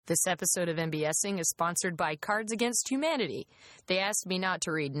This episode of MBSing is sponsored by Cards Against Humanity. They asked me not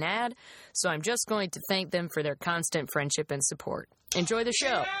to read an ad, so I'm just going to thank them for their constant friendship and support. Enjoy the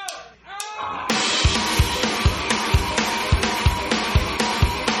show.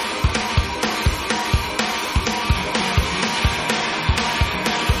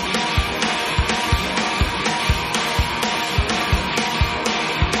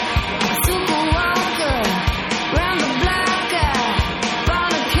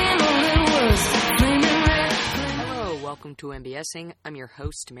 Welcome to MBSing. I'm your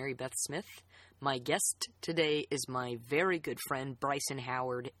host, Mary Beth Smith. My guest today is my very good friend, Bryson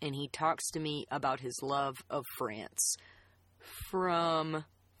Howard, and he talks to me about his love of France. From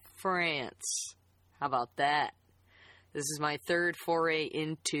France. How about that? This is my third foray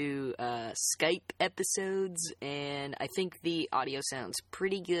into Skype episodes, and I think the audio sounds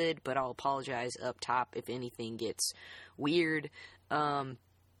pretty good, but I'll apologize up top if anything gets weird.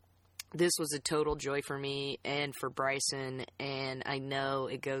 This was a total joy for me and for Bryson, and I know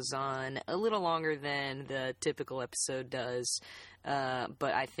it goes on a little longer than the typical episode does,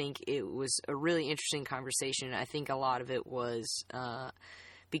 but I think it was a really interesting conversation. I think a lot of it was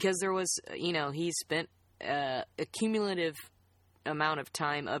because there was, he spent a cumulative amount of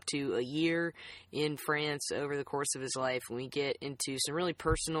time, up to a year, in France over the course of his life. When we get into some really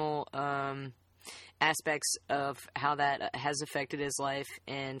personal aspects of how that has affected his life,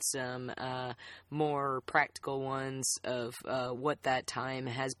 and some more practical ones of what that time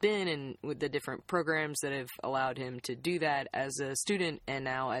has been, and with the different programs that have allowed him to do that as a student and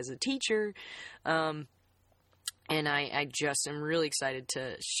now as a teacher. And I just am really excited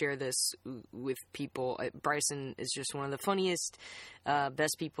to share this with people. Bryson is just one of the funniest,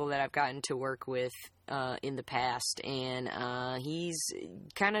 best people that I've gotten to work with in the past. And he's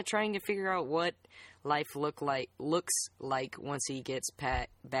kind of trying to figure out what life looks like once he gets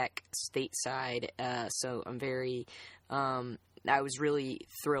back stateside. So I'm very... I was really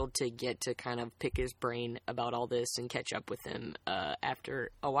thrilled to get to kind of pick his brain about all this and catch up with him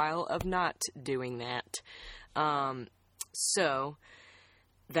after a while of not doing that. So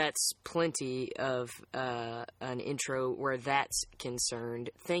that's plenty of an intro where that's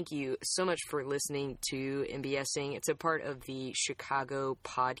concerned. Thank you so much for listening to MBSing. It's a part of the Chicago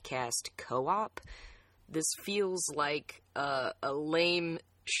Podcast Co-op. This feels like a lame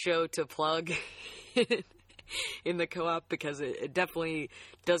show to plug in the co-op, because it definitely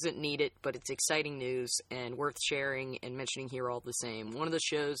doesn't need it, but it's exciting news and worth sharing and mentioning here all the same. One of the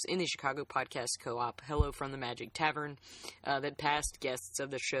shows in the Chicago Podcast Co-op, Hello from the Magic Tavern, that past guests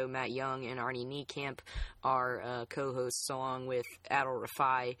of the show, Matt Young and Arnie Niekamp, are co-hosts along with Adil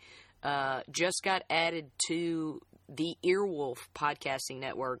Rafai, just got added to the Earwolf Podcasting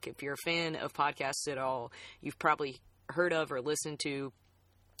Network. If you're a fan of podcasts at all, you've probably heard of or listened to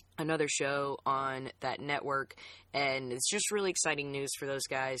another show on that network, and it's just really exciting news for those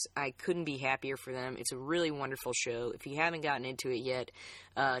guys. I couldn't be happier for them. It's a really wonderful show. If you haven't gotten into it yet,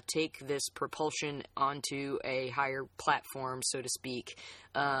 take this propulsion onto a higher platform, so to speak,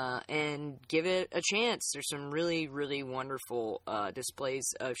 and give it a chance. There's some really, really wonderful displays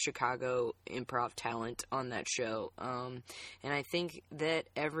of Chicago improv talent on that show, and I think that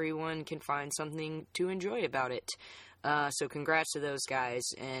everyone can find something to enjoy about it. So congrats to those guys,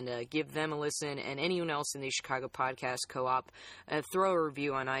 and give them a listen, and anyone else in the Chicago Podcast Co-op, throw a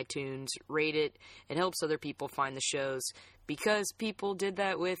review on iTunes, rate it. It helps other people find the shows, because people did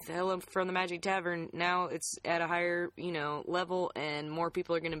that with Hello from the Magic Tavern. Now it's at a higher, level, and more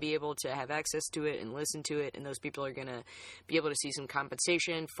people are going to be able to have access to it and listen to it, and those people are going to be able to see some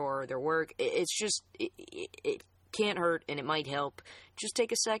compensation for their work. It's just, it can't hurt, and it might help. Just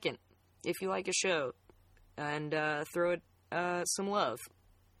take a second if you like a show, and throw it some love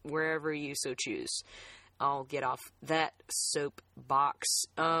wherever you so choose. I'll get off that soapbox.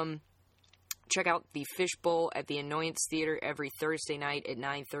 Check out the Fishbowl at the Annoyance Theater every Thursday night at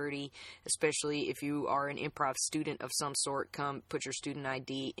 9:30, especially if you are an improv student of some sort. Come put your student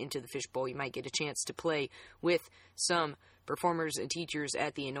ID into the Fishbowl. You might get a chance to play with some performers and teachers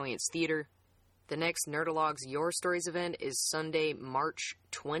at the Annoyance Theater. The next Nerdologues Your Stories event is Sunday, March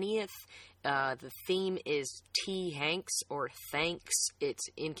 20th. The theme is T. Hanks, or Thanks. It's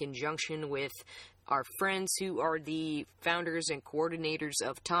in conjunction with our friends who are the founders and coordinators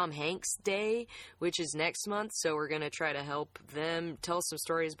of Tom Hanks Day, which is next month. So we're going to try to help them tell some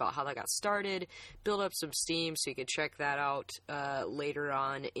stories about how that got started, build up some steam, so you can check that out later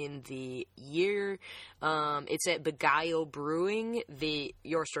on in the year. It's at Beguile Brewing, the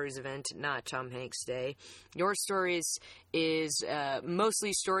Your Stories event, not Tom Hanks Day. Your Stories is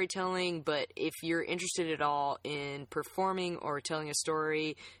mostly storytelling, but if you're interested at all in performing or telling a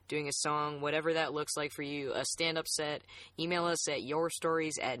story, doing a song, whatever that looks like for you, a stand-up set, email us at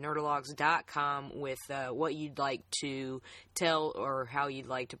yourstories@nerdalogs.com with what you'd like to tell or how you'd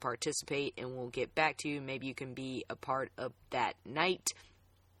like to participate, and we'll get back to you. Maybe you can be a part of that night.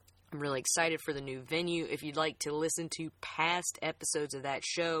 I'm really excited for the new venue. If you'd like to listen to past episodes of that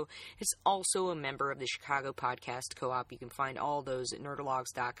show, it's also a member of the Chicago Podcast Co-op. You can find all those at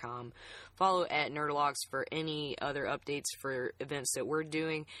nerdalogs.com. Follow at Nerdalogs for any other updates for events that we're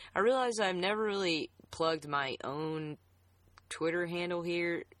doing. I realize I've never really plugged my own Twitter handle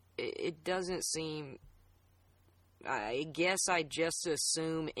here. It doesn't seem... I guess I just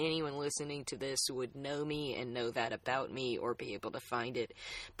assume anyone listening to this would know me and know that about me or be able to find it.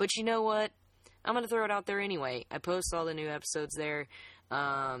 But you know what? I'm going to throw it out there anyway. I post all the new episodes there.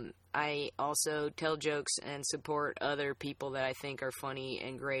 I also tell jokes and support other people that I think are funny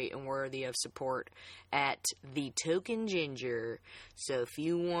and great and worthy of support at The Token Ginger. So if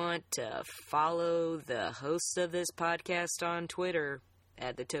you want to follow the host of this podcast on Twitter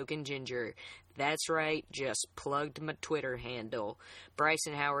at The Token Ginger, that's right, just plugged my Twitter handle.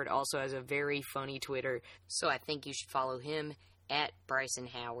 Bryson Howard also has a very funny Twitter, so I think you should follow him at Bryson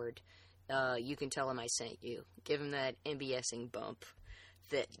Howard. You can tell him I sent you. Give him that MBSing bump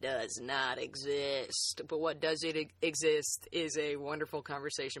that does not exist. But what does exist is a wonderful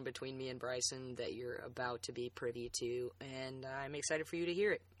conversation between me and Bryson that you're about to be privy to, and I'm excited for you to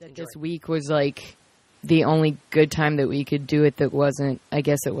hear it. Enjoy. This week was like the only good time that we could do it that wasn't, I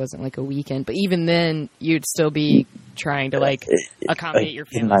guess it wasn't like a weekend, but even then you'd still be trying to like accommodate your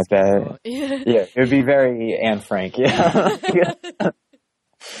feelings. My bad. Yeah, it would be very Anne Frank. Yeah.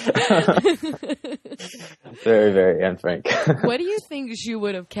 Very, very Anne Frank. What do you think she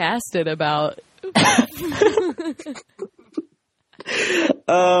would have casted about?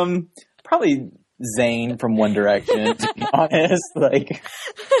 Probably Zayn from One Direction, to be honest. Like,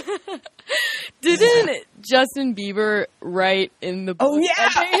 didn't Justin Bieber write in the book? Oh,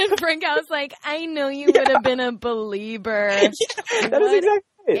 yeah! And Frank, I was like, I know you would have been a believer. Yeah, that is exactly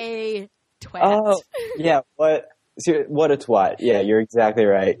right. A twat. Oh, yeah, what a twat. Yeah, you're exactly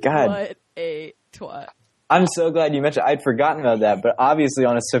right. God. What a twat. I'm so glad you mentioned. I'd forgotten about that, but obviously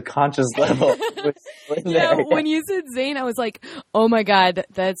on a subconscious level. When you said Zayn, I was like, oh my God,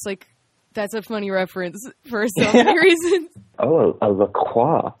 that's a funny reference for so many reasons. Oh, a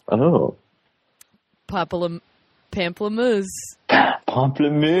LaCroix. Oh. Pamplemousse.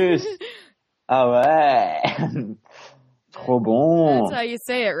 Pamplemousse. Ah ouais. Trop bon. That's how you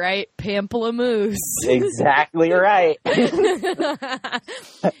say it, right? Pamplemousse. Exactly right. I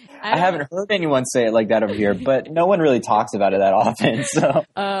haven't heard anyone say it like that over here, but no one really talks about it that often. So.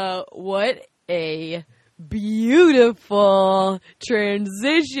 What a beautiful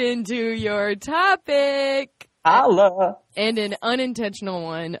transition to your topic. Holla. And an unintentional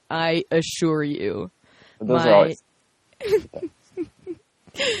one, I assure you. Those are always...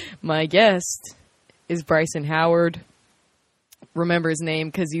 My guest is Bryson Howard. Remember his name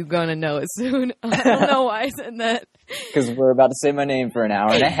because you're going to know it soon. I don't know why I said that. Because we're about to say my name for an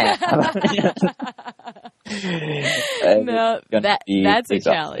hour and a half. No, that's a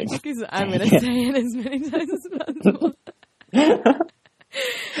challenge because I'm going to say it as many times as possible.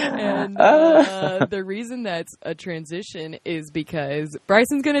 And the reason that's a transition is because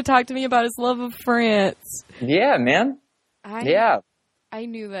Bryson's going to talk to me about his love of France. Yeah, man. I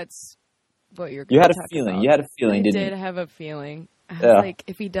knew that's what you're going to talk about. You had a feeling. You had a feeling, didn't you? I did have a feeling. I was like,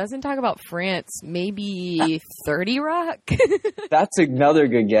 if he doesn't talk about France, maybe 30 Rock? That's another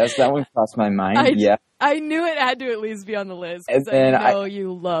good guess. That one crossed my mind. I knew it had to at least be on the list because I know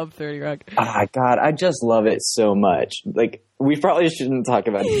you love 30 Rock. Ah, God, I just love it so much. Like, we probably shouldn't talk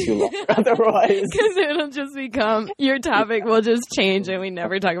about it too long otherwise. Because it'll just become, your topic will just change and we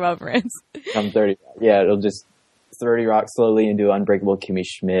never talk about France. I'm 30 Rock. Yeah, it'll just 30 Rock slowly into Unbreakable Kimmy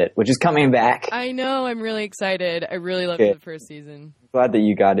Schmidt, which is coming back. I know. I'm really excited. I really loved the first season. Glad that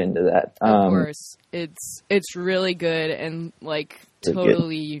you got into that. Of course. It's really good and, like,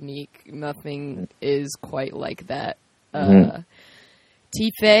 totally unique. Nothing is quite like that.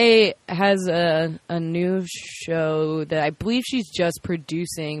 T-Faye has a new show that I believe she's just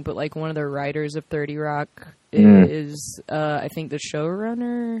producing, but, like, one of the writers of 30 Rock is, I think, the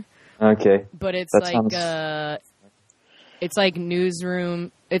showrunner. Okay. But it's it's like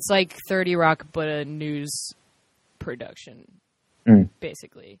newsroom. It's like 30 Rock, but a news production,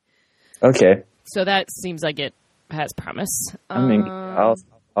 basically. Okay. So that seems like it has promise. I mean, I'll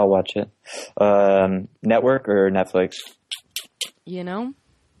watch it. Network or Netflix? You know,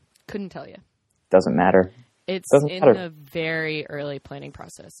 couldn't tell you. Doesn't matter. It's Doesn't in matter. the very early planning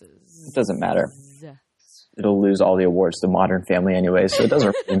processes. It doesn't matter. It'll lose all the awards to Modern Family anyway, so it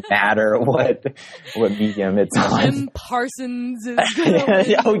doesn't really matter what medium it's on. Jim Parsons is gonna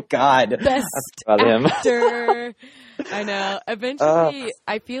win Oh God, best about him. actor. I know. Eventually,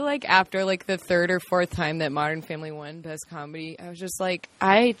 I feel like after like the third or fourth time that Modern Family won Best Comedy, I was just like,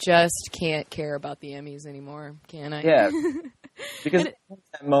 I just can't care about the Emmys anymore, can I? Yeah, because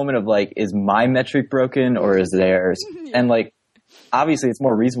that moment of like, is my metric broken or is theirs? And like, obviously, it's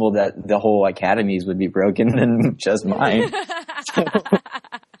more reasonable that the whole academies would be broken than just mine. So,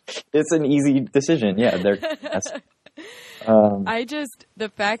 it's an easy decision. Yeah, they're. The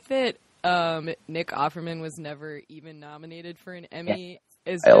fact that Nick Offerman was never even nominated for an Emmy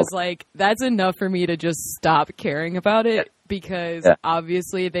is just like, that's enough for me to just stop caring about it, because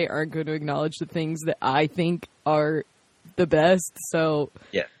obviously they aren't going to acknowledge the things that I think are the best. So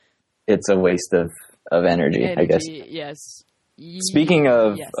yeah, it's a waste of energy, I guess. Yes. Speaking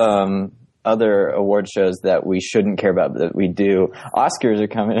of other award shows that we shouldn't care about that we do, Oscars are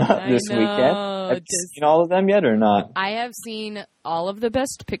coming up this weekend. Have you seen all of them yet or not? I have seen all of the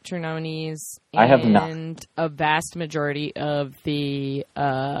Best Picture nominees. I have not. And a vast majority of the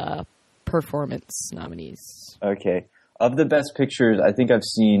performance nominees. Okay. Of the Best Pictures, I think I've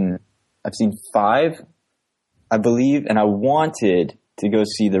seen 5, I believe, and I wanted to go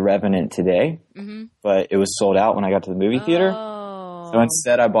see The Revenant today, but it was sold out when I got to the movie theater. So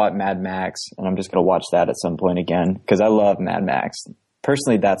instead I bought Mad Max, and I'm just going to watch that at some point again, because I love Mad Max.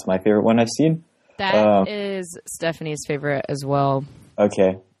 Personally, that's my favorite one I've seen. That is Stephanie's favorite as well.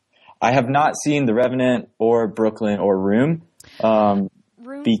 Okay. I have not seen The Revenant or Brooklyn or Room,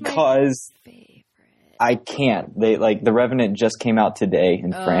 because I can't. The Revenant just came out today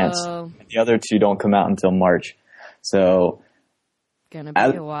in France. And the other 2 don't come out until March. So gonna be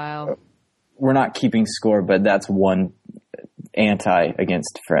a while. We're not keeping score, but that's one anti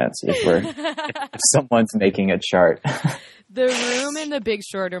against France if someone's making a chart. The Room and The Big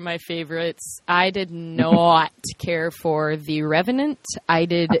Short are my favorites. I did not care for The Revenant. I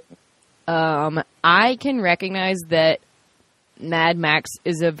can recognize that Mad Max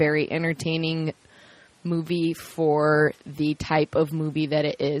is a very entertaining movie for the type of movie that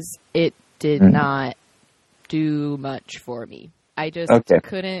it is. It did not do much for me. I just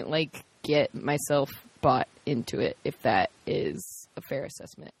couldn't get myself bought into it, if that is a fair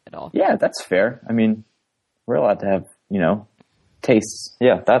assessment at all. Yeah, that's fair. I mean, we're allowed to have, tastes.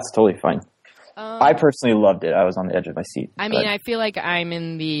 Yeah, that's totally fine. I personally loved it. I was on the edge of my seat. I mean, I feel like I'm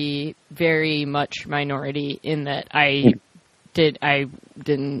in the very much minority in that I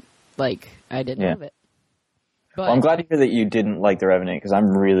didn't love it. But well, I'm glad to hear that you didn't like The Revenant, because I'm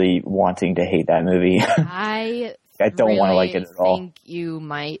really wanting to hate that movie. I don't want to like it at all. I think you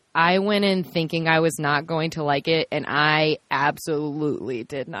might. I went in thinking I was not going to like it, and I absolutely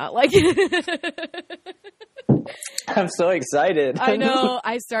did not like it. I'm so excited. I know.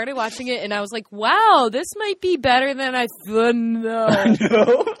 I started watching it, and I was like, wow, this might be better than I thought.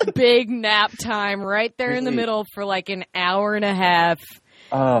 No. Big nap time right there in the middle for an hour and a half.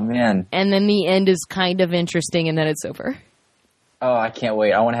 Oh, man. And then the end is kind of interesting, and then it's over. Oh, I can't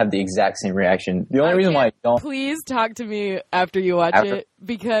wait. I want to have the exact same reaction. The only reason why I don't... Please talk to me after you watch it,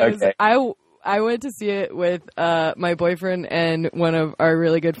 because I went to see it with my boyfriend and one of our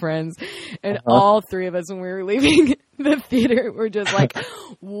really good friends, and all 3 of us, when we were leaving the theater, were just like,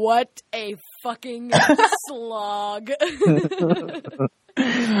 what a fucking slog.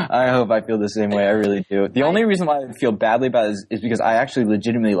 I hope I feel the same way. I really do. The only reason why I feel badly about it is because I actually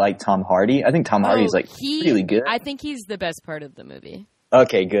legitimately like Tom Hardy. I think Tom Hardy is really good. I think he's the best part of the movie.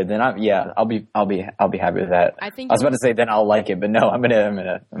 Okay, good. Then I'll be happy with that. I was about to say then I'll like it, but no, I'm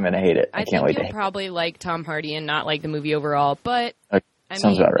gonna hate it. I can't wait to hate it. You'll probably like Tom Hardy and not like the movie overall, but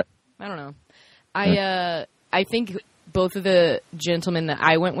sounds about right. I don't know. I think both of the gentlemen that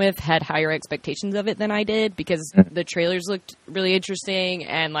I went with had higher expectations of it than I did, because the trailers looked really interesting,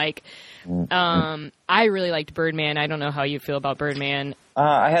 and I really liked Birdman. I don't know how you feel about Birdman.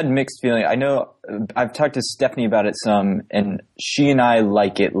 I had mixed feeling. I know I've talked to Stephanie about it some, and she and I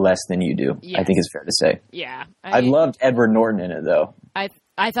like it less than you do. Yes. I think it's fair to say. Yeah. I loved Edward Norton in it, though.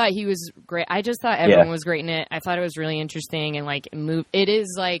 I thought he was great. I just thought everyone was great in it. I thought it was really interesting, and it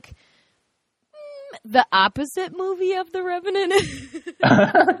is the opposite movie of The Revenant.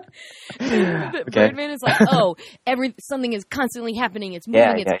 Birdman is something is constantly happening. It's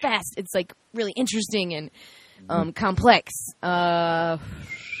moving. It's fast. It's really interesting and complex. But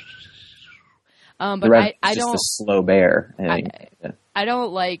I don't. The slow bear. I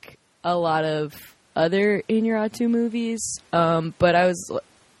don't like a lot of other In Your Two movies. But I was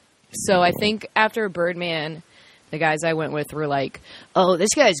So I think after Birdman, the guys I went with were like, oh,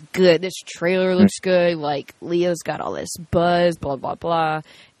 this guy's good. This trailer looks good. Like, Leo's got all this buzz, blah, blah, blah.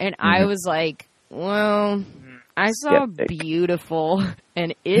 And I was like, well, I saw Beautiful,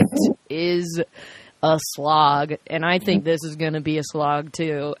 and it is a slog. And I think this is going to be a slog,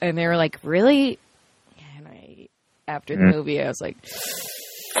 too. And they were like, really? And after the movie, I was like,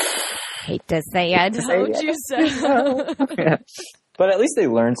 hate to say I told you so. Yeah. But at least they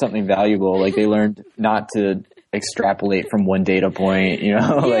learned something valuable. Like, they learned not to extrapolate from one data point, you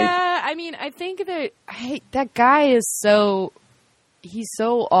know? Yeah, I mean, I think that that guy is he's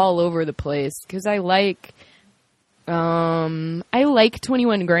so all over the place, because I like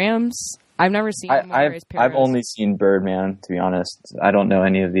 21 Grams. I've never seen I've only seen Birdman, to be honest. I don't know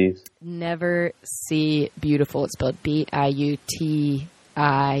any of these. Never see Beautiful. It's spelled Beautiful.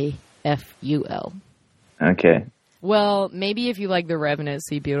 Okay. Well, maybe if you like The Revenant,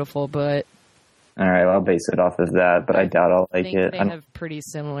 see Beautiful, but... All right, well, I'll base it off of that, but I doubt I'll like it. They have pretty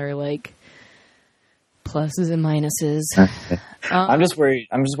similar, like, pluses and minuses. Okay. I'm just worried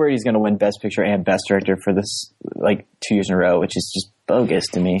he's going to win Best Picture and Best Director for this, like, 2 years in a row, which is just bogus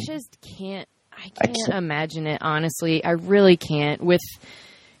to me. I can't imagine it, honestly. I really can't.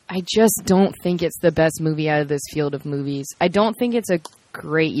 I just don't think it's the best movie out of this field of movies. I don't think it's a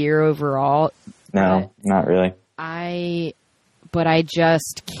great year overall. No, not really. But I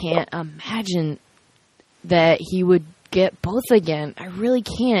just can't imagine that he would get both again. I really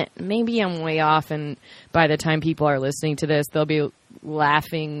can't. Maybe I'm way off, and by the time people are listening to this, they'll be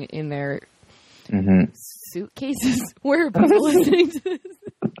laughing in their suitcases. Where are people listening to this?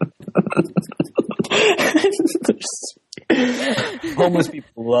 Homeless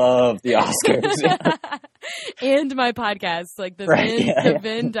people love the Oscars. And my podcast, like the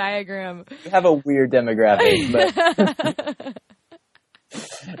Venn diagram. You have a weird demographic, but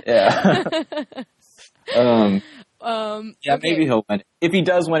yeah. Maybe he'll win it. If he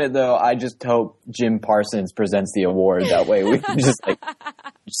does win it, though, I just hope Jim Parsons presents the award. That way we can just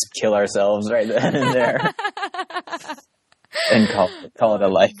kill ourselves right then and there. And call it a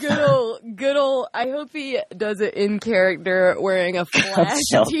life. Good old. I hope he does it in character, wearing a Flash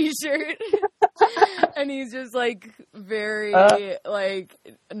t-shirt, and he's just like very like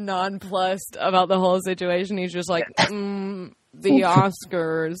nonplussed about the whole situation. He's just like, the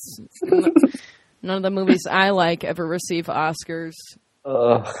Oscars. None of the movies I like ever receive Oscars.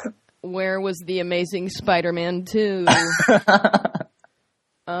 Where was the Amazing Spider-Man 2?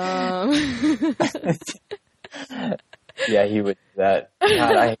 Yeah, he would do that.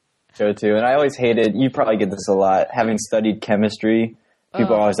 God, I hate the show too. And I always hated, you probably get this a lot, having studied chemistry,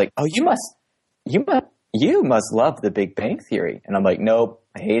 people are always like, oh, you must love The Big Bang Theory. And I'm like, nope,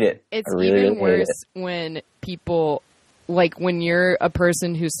 I hate it. It's I really even worse when people, like when you're a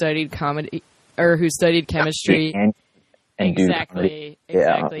person who studied comedy, or who studied chemistry. And exactly.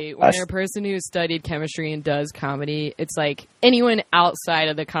 Yeah. When you're a person who studied chemistry and does comedy, it's like anyone outside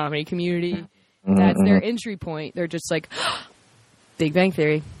of the comedy community, that's their entry point. They're just like, Big Bang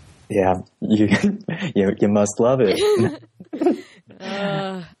Theory. Yeah, you must love it.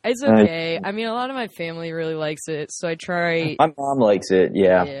 It's okay. I mean, a lot of my family really likes it, so I try. My mom likes it.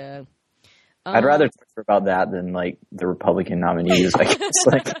 Yeah. Yeah. I'd rather talk about that than like the Republican nominees. I guess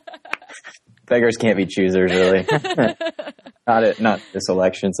like beggars can't be choosers, really. not this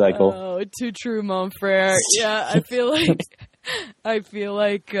election cycle. Oh, too true, mon frere. Yeah, I feel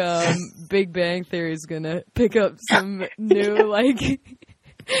like Big Bang Theory is gonna pick up some new like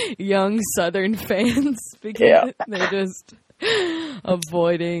young Southern fans because they're just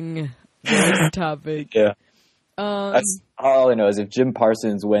avoiding this topic. Yeah, that's all I know is if Jim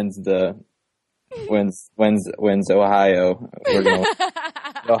Parsons wins Ohio, the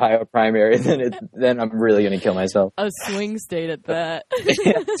Ohio primary, then I'm really gonna kill myself. A swing state at that.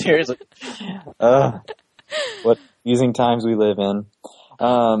 Yeah, seriously. What confusing times we live in.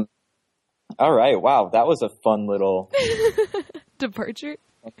 All right, wow, that was a fun little departure.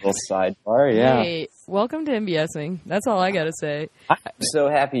 Little sidebar, yeah. Hey, welcome to MBSing. That's all I gotta say. I'm so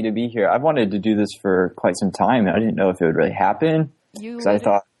happy to be here. I've wanted to do this for quite some time. I didn't know if it would really happen.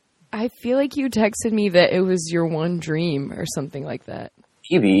 I feel like you texted me that it was your one dream or something like that.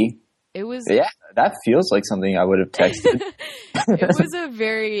 Maybe. It was. Yeah, that feels like something I would have texted. It was a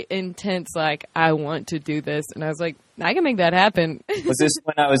very intense, like, I want to do this. And I was like, I can make that happen. Was this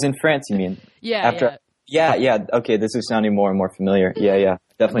when I was in France, you mean? Yeah. Yeah. Okay, this is sounding more and more familiar. Yeah.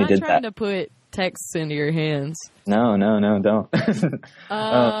 Definitely did that. I'm not trying to put texts into your hands. No, don't.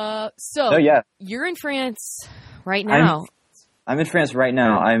 You're in France right now. I'm in France right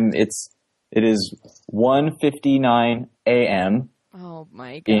now. It is 1:59 a.m. Oh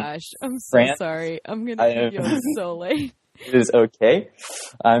my in gosh. I'm so France. sorry. I'm going to keep you up so late. It is okay.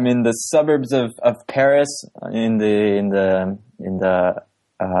 I'm in the suburbs of Paris, in the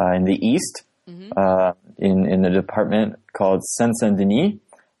east, in a department called Seine-Saint-Denis,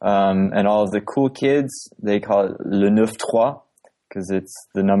 and all of the cool kids, they call it le 9-3, because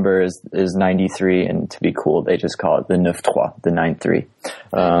the number is 93, and to be cool, they just call it the 9-3, the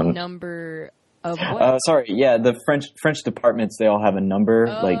 9-3. Number of what? Sorry, yeah, the French departments, they all have a number,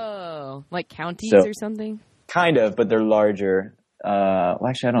 like counties or something. Kind of, but they're larger. Well,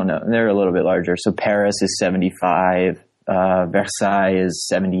 actually, I don't know. They're a little bit larger. So Paris is 75, Versailles is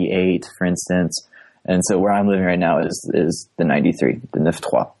 78, for instance. And so where I'm living right now is the 93, the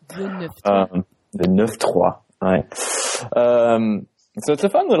 9-3. The 9-3. Right. So it's a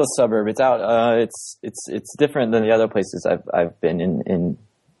fun little suburb. It's out. It's different than the other places I've been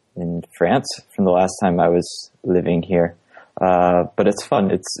in France from the last time I was living here. But it's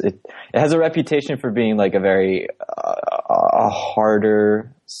fun. It has a reputation for being like a very a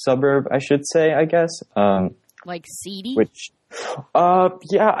harder suburb, I should say, I guess. Like seedy? Which,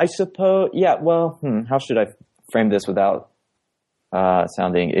 yeah, I suppose. Yeah, well, how should I frame this without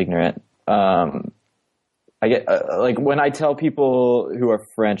sounding ignorant? I get like when I tell people who are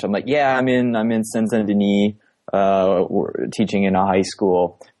French, I'm like, yeah, I'm in Seine-Saint-Denis, we're teaching in a high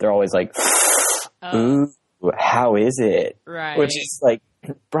school. They're always like, ooh. How is it? Right. Which is like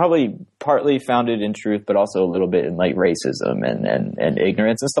probably partly founded in truth, but also a little bit in like racism and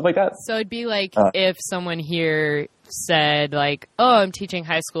ignorance and stuff like that. So it'd be like if someone here said like, oh, I'm teaching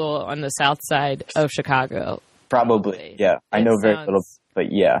high school on the south side of Chicago. Probably. Yeah. I know very little,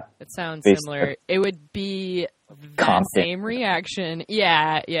 but yeah. It sounds similar. It would be that same reaction.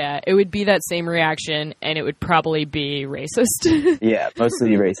 Yeah. It would be that same reaction, and it would probably be racist. Yeah,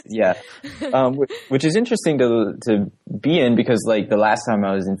 mostly racist. Yeah, which is interesting to be in, because like the last time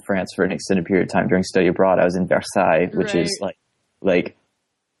I was in France for an extended period of time during study abroad, I was in Versailles, which is like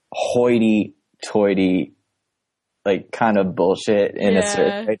hoity-toity, like kind of bullshit in a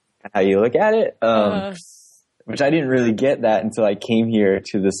certain way, how you look at it. Which I didn't really get that until I came here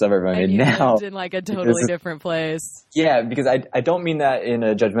to the suburb I'm in now. Lived in like a totally different place. Yeah, because I don't mean that in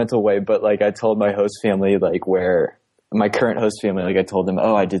a judgmental way, but like I told my host family, like my current host family, like I told them,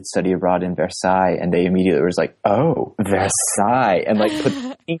 oh, I did study abroad in Versailles, and they immediately was like, oh, Versailles, and like put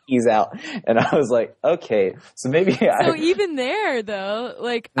the pinkies out, and I was like, okay, so maybe So even there though,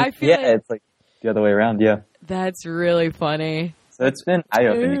 like I feel like it's like the other way around, yeah. That's really funny. So it's been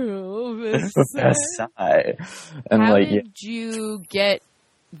eye-opening. Versailles. And how did you get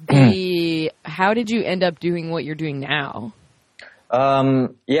how did you end up doing what you're doing now?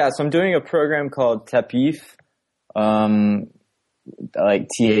 Yeah, so I'm doing a program called TAPIF, like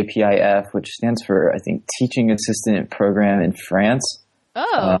TAPIF, which stands for, I think, Teaching Assistant Program in France.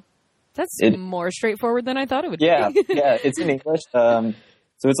 Oh, that's more straightforward than I thought it would be. Yeah, it's in English.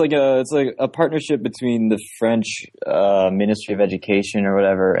 So it's like a partnership between the French Ministry of Education or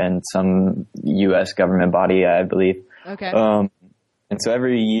whatever and some U.S. government body, I believe. Okay. And so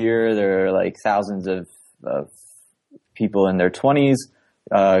every year there are like thousands of people in their 20s,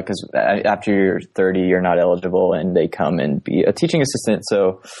 because after you're 30 you're not eligible, and they come and be a teaching assistant.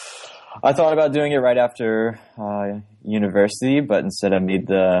 So I thought about doing it right after university, but instead I made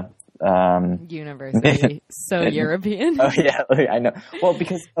the university. So European. Oh yeah, I know. Well,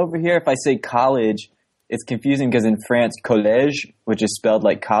 because over here, if I say college, it's confusing, because in France, collège, which is spelled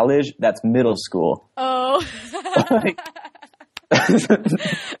like college, that's middle school. Oh.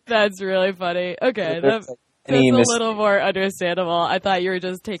 That's really funny. Okay. That's a little more understandable. I thought you were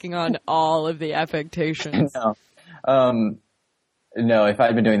just taking on all of the affectations. No, if I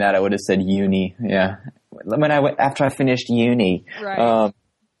had been doing that, I would have said uni. Yeah. After I finished uni. Right.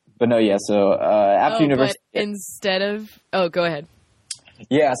 But no, yeah, so after university... But instead of... Oh, go ahead.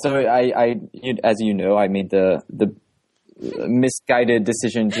 Yeah, so I as you know, I made the misguided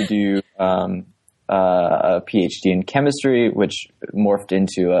decision to do a PhD in chemistry, which morphed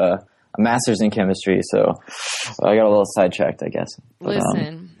into a master's in chemistry, so I got a little sidetracked, I guess. But,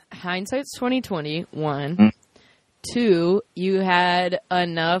 listen, hindsight's 20/20, one. 2, you had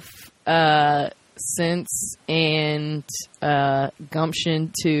enough... sense and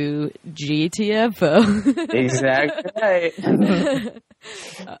gumption to GTFO. Exactly right.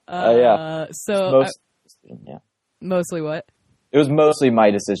 Yeah. So mostly what? It was mostly my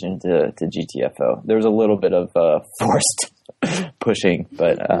decision to GTFO. There was a little bit of forced pushing,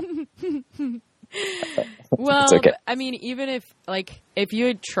 but well, it's okay. I mean, even if you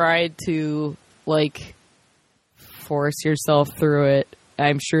had tried to like force yourself through it,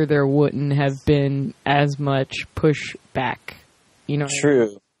 I'm sure there wouldn't have been as much pushback, You know.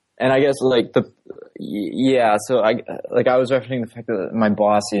 True. And I guess like so I was referencing the fact that my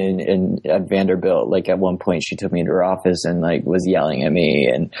boss at Vanderbilt, like at one point she took me into her office and like was yelling at me,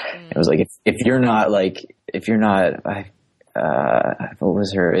 and it was like, if you're not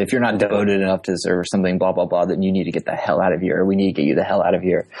devoted enough to this or something, blah, blah, blah, then you need to get the hell out of here, or we need to get you the hell out of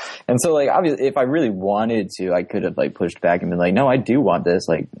here. And so like, obviously if I really wanted to, I could have like pushed back and been like, no, I do want this.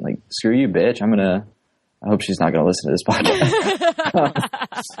 Like screw you, bitch. I hope she's not going to listen to this podcast.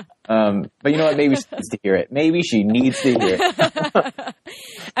 But you know what? Maybe she needs to hear it. Maybe she needs to hear it.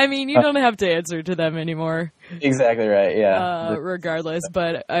 I mean, you don't have to answer to them anymore. Exactly right. Yeah. Regardless,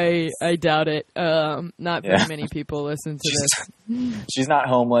 but I doubt it. Not very many people listen to this. She's not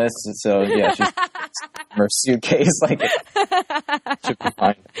homeless, so yeah, she's in her suitcase. Like, should be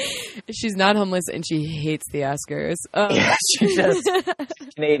fine. She's not homeless, and she hates the Oscars. Yeah, she does.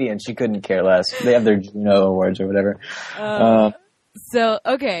 She's Canadian. She couldn't care less. They have their Juno Awards or whatever. So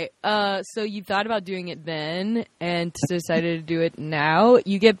you thought about doing it then and decided to do it now.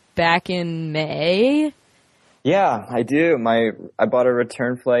 You get back in May. Yeah, I do. I bought a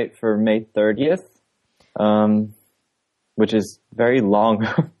return flight for May 30th, which is very long.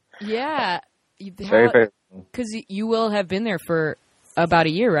 Yeah. Very, very long. Because you will have been there for about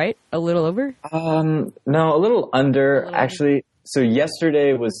a year, right? A little over? No, a little under, actually. So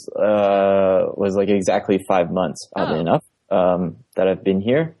yesterday was like exactly 5 months, oddly enough. That I've been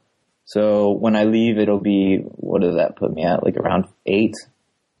here. So when I leave, it'll be, what does that put me at? Like around 8?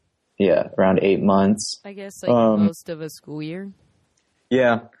 Yeah, around 8 months. I guess like most of a school year.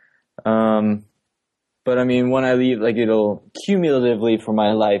 Yeah. But I mean, when I leave, like it'll cumulatively for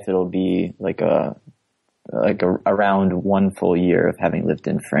my life, it'll be like around 1 full year of having lived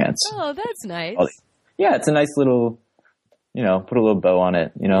in France. Oh, that's nice. Yeah, it's a nice little, put a little bow on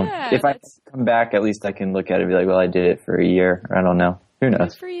it, Yeah, if I come back, at least I can look at it and be like, well, I did it for a year. I don't know. Who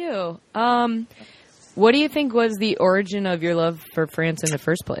knows? Good for you. What do you think was the origin of your love for France in the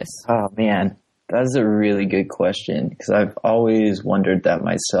first place? Oh, man. That's a really good question, because I've always wondered that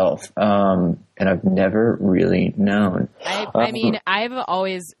myself. And I've never really known. I mean, I've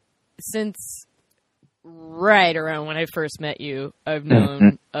always, since right around when I first met you, I've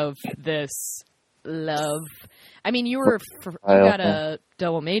known of this love. I mean, you got a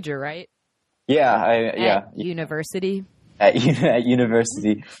double major, right? Yeah, At university. At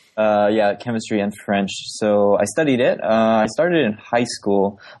university, chemistry and French. So I studied it. I started in high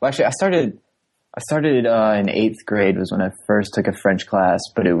school. Well, actually, I started in 8th grade was when I first took a French class.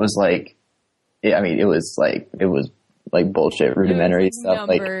 But it was like, it was like bullshit, rudimentary stuff,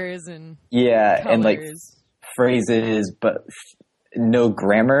 numbers and colors. And like phrases, but no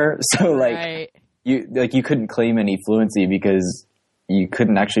grammar. So like. Right. You couldn't claim any fluency because you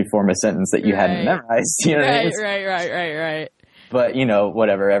couldn't actually form a sentence that you hadn't memorized. You know what I mean? Right. But,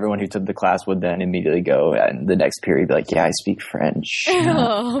 whatever. Everyone who took the class would then immediately go and the next period be like, yeah, I speak French.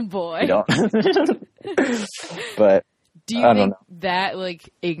 Oh, boy. I don't. But do you think that, like,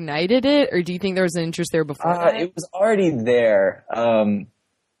 ignited it? Or do you think there was an interest there before that? It was already there.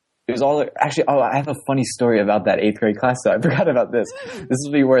 It was all actually. Oh, I have a funny story about that 8th grade class. So I forgot about this. This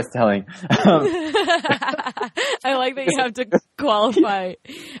will be worth telling. I like that you have to qualify.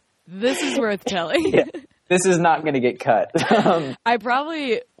 This is worth telling. Yeah, this is not going to get cut.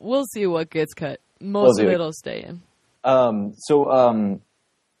 We'll see what gets cut. Most of it'll stay in.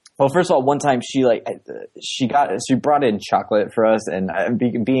 Well, first of all, one time she brought in chocolate for us, and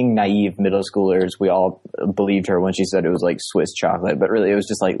being naive middle schoolers, we all believed her when she said it was like Swiss chocolate, but really it was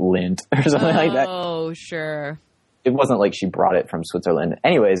just like Lindt or something like that. Oh, sure. It wasn't like she brought it from Switzerland.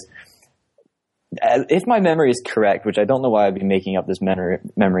 Anyways, if my memory is correct, which I don't know why I'd be making up this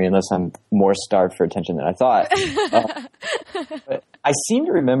memory unless I'm more starved for attention than I thought. But I seem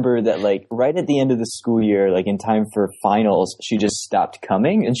to remember that, like, right at the end of the school year, like in time for finals, she just stopped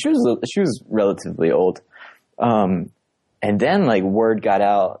coming, and she was relatively old. And then, like, word got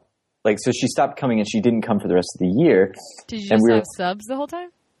out, like, so she stopped coming and she didn't come for the rest of the year. Did you just have subs the whole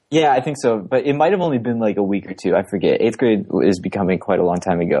time? Yeah, I think so, but it might have only been like a week or two. I forget. 8th grade is becoming quite a long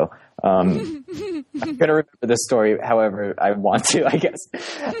time ago. I'm going to remember this story however I want to, I guess.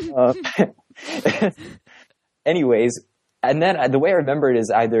 Anyways, and then the way I remember it is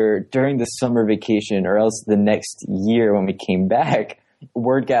either during the summer vacation or else the next year when we came back,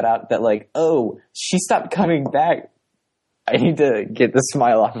 word got out that like, oh, she stopped coming back. I need to get the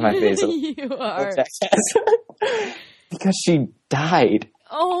smile off of my face. You are. Because she died.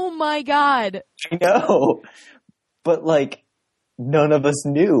 Oh my God. I know. But like, none of us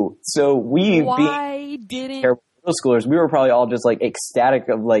knew. So we Why didn't middle schoolers, we were probably all just like ecstatic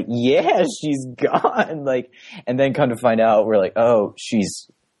of like, yeah, she's gone. Like, and then come to find out, we're like, oh, she's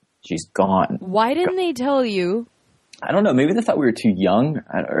gone. Why didn't they tell you? I don't know. Maybe they thought we were too young,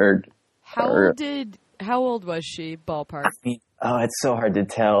 or how old was she? Ballpark. I mean, oh, it's so hard to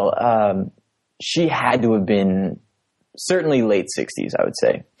tell. She had to have been certainly late 60s, I would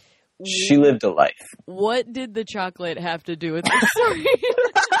say. She lived a life. What did the chocolate have to do with this story?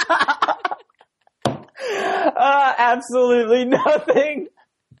 Absolutely nothing.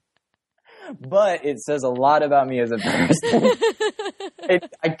 But it says a lot about me as a person.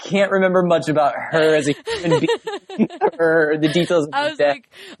 I can't remember much about her as a human being or the details of I was death.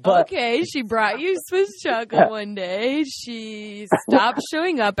 like, okay, she brought you Swiss chocolate one day. She stopped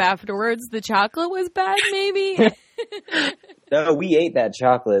showing up afterwards. The chocolate was bad, maybe? No, we ate that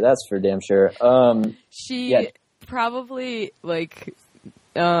chocolate. That's for damn sure. She probably, like,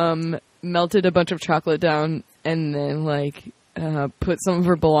 melted a bunch of chocolate down and then, like, put some of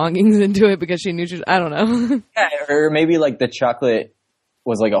her belongings into it because she knew I don't know. Yeah, or maybe like the chocolate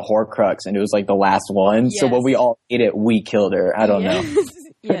was like a Horcrux and it was like the last one. Yes. So when we all ate it, we killed her. I don't know.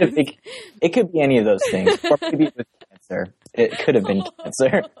 Yes. It could be any of those things. Or maybe it was cancer. It could have been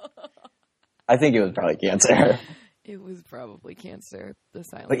cancer. I think it was probably cancer. It was probably cancer. The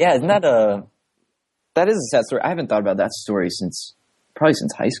silent. But yeah, isn't that that is a sad story. I haven't thought about that story since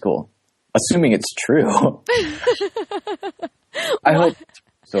high school. Assuming it's true. I hope.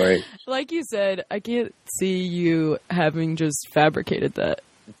 Sorry. Like you said, I can't see you having just fabricated that.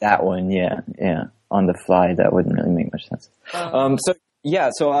 That one, yeah. On the fly, that wouldn't really make much sense.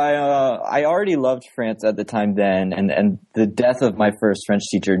 So I already loved France at the time then, and the death of my first French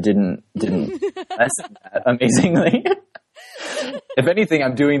teacher didn't lessen that amazingly. If anything,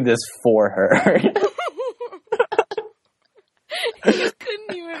 I'm doing this for her. You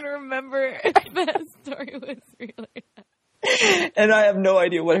couldn't even remember if that story was really. And I have no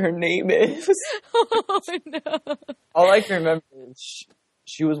idea what her name is. Oh, no. All I can remember is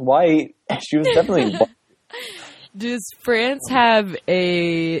she was white. She was definitely white. Does France have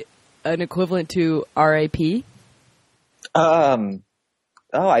an equivalent to RIP? Oh,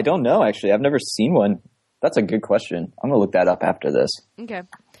 I don't know, actually. I've never seen one. That's a good question. I'm going to look that up after this. Okay.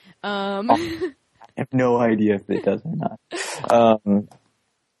 I have no idea if it does or not.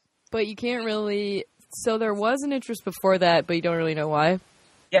 But you can't really... So there was an interest before that, but you don't really know why?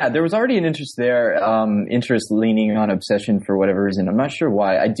 Yeah, there was already an interest there. Interest leaning on obsession for whatever reason. I'm not sure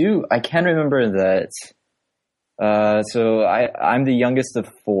why. I can remember that... So I'm the youngest of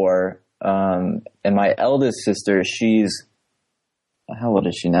four, and my eldest sister, she's... How old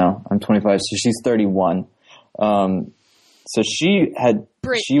is she now? I'm 25, so she's 31. So she had...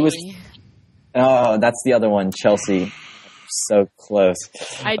 Brittany. She was... Oh, that's the other one, Chelsea. So close.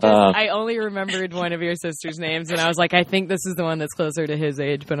 I only remembered one of your sister's names, and I was like, I think this is the one that's closer to his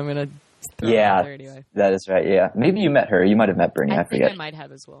age, but I'm going to throw it out there anyway. That is right, yeah. Maybe you met her. You might have met Brittany, I forget. I might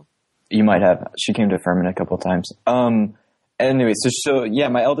have as well. You might have. She came to Furman a couple of times. Anyway, so yeah,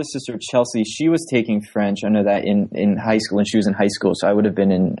 my eldest sister, Chelsea, she was taking French. I know that in high school, when she was in high school, so I would have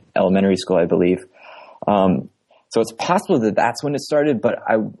been in elementary school, I believe. So it's possible that that's when it started, but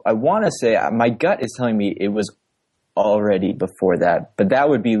I want to say, my gut is telling me it was already before that, but that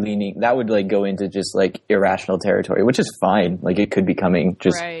would like go into just like irrational territory, which is fine. Like it could be coming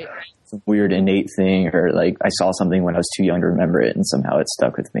just some weird innate thing, or like I saw something when I was too young to remember it and somehow it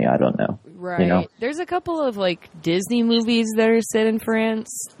stuck with me. I don't know. Right. You know? There's a couple of like Disney movies that are set in France.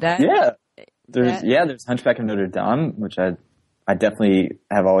 There's Hunchback of Notre Dame, which I definitely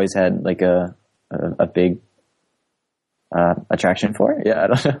have always had like a big attraction for. Yeah, I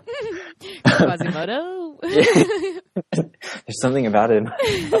don't know. Quasimodo. There's something about it.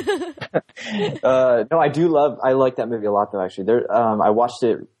 No, I like that movie a lot though, actually. I watched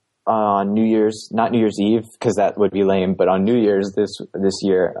it on not New Year's Eve, because that would be lame, but on New Year's this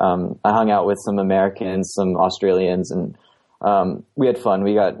year. I hung out with some Americans, some Australians, and we had fun.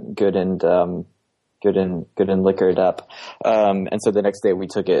 We got good and liquored up. And so the next day we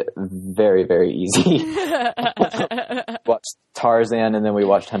took it very, very easy. Watched Tarzan, and then we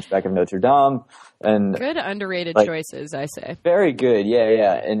watched Hunchback of Notre Dame. And good underrated choices, I say. Very good,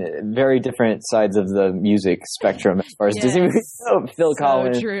 yeah. And very different sides of the music spectrum as far as Disney movies. Phil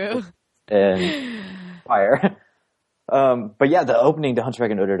Collins. So true. And Fire. But yeah, the opening to Hunchback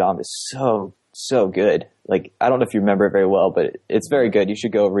of Notre Dame is so good. Like, I don't know if you remember it very well, but it's very good. You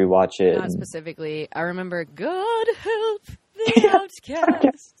should go rewatch it. Not specifically. I remember, God help the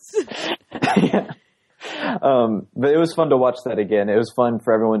outcasts. Yeah. But it was fun to watch that again. It was fun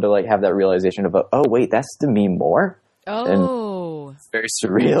for everyone to like have that realization of, oh wait, that's Demi Moore. Oh. very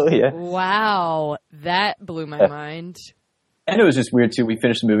surreal. Yeah. Wow, that blew my mind. And it was just weird too. We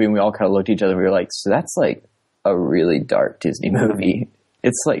finished the movie and we all kind of looked at each other. And we were like, "So that's like a really dark Disney movie."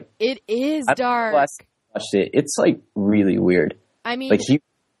 It's like it is dark. Last time I watched it, it's like really weird. I mean,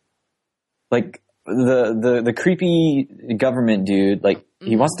 like the creepy government dude. Like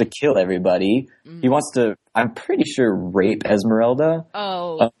he wants to kill everybody. He wants to. I'm pretty sure rape Esmeralda.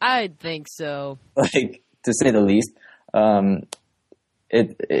 Oh, I'd think so. Like to say the least.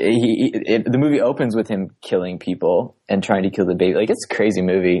 The movie opens with him killing people and trying to kill the baby. Like it's a crazy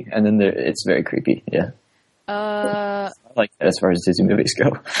movie, and then it's very creepy. Yeah. I like that as far as Disney movies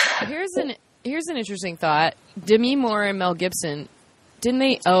go. Here's an interesting thought. Demi Moore and Mel Gibson, didn't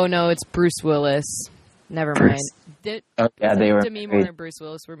they? Oh no, it's Bruce Willis. Never mind. They were. Demi Moore and Bruce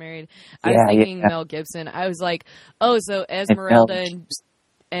Willis were married. I was thinking Mel Gibson. I was like, oh, so Esmeralda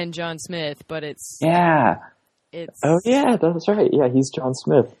and John Smith, but it's oh yeah, that's right. Yeah, he's John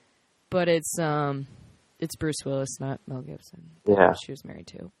Smith. But it's Bruce Willis, not Mel Gibson. Yeah, she was married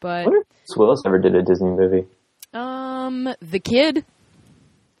too. But I wonder if Bruce Willis ever did a Disney movie. The Kid.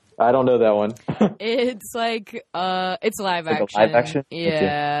 I don't know that one. It's like it's live action. Live action?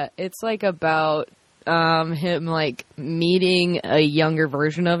 Yeah, okay. It's like about him like meeting a younger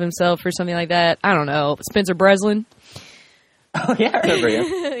version of himself or something like that. I don't know. Spencer Breslin. Oh yeah, I remember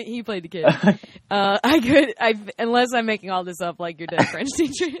him. He played the kid. Unless I'm making all this up, like your dead French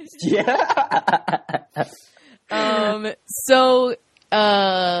teacher. Yeah.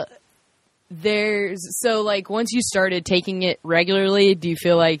 Like once you started taking it regularly, do you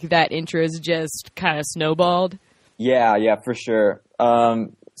feel like that interest just kind of snowballed? Yeah, for sure.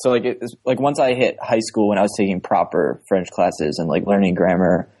 So like once I hit high school, when I was taking proper French classes and like learning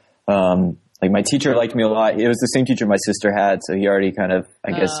grammar, like my teacher liked me a lot. It was the same teacher my sister had, so he already kind of,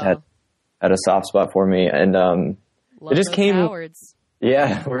 I guess, had a soft spot for me, and it just came. Cowards.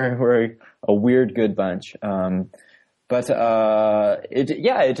 Yeah, we're a weird good bunch. I had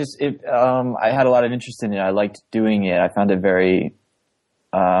a lot of interest in it. I liked doing it. I found it very,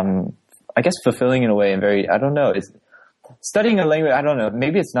 I guess, fulfilling in a way, and very, I don't know. It's studying a language. I don't know.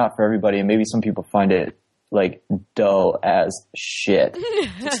 Maybe it's not for everybody, and maybe some people find it like dull as shit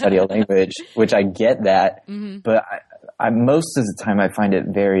to study a language, which I get that, but I most of the time I find it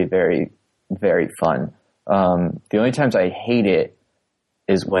very, very, very fun. The only times I hate it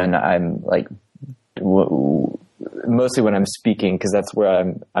is when I'm like, mostly when I'm speaking, because that's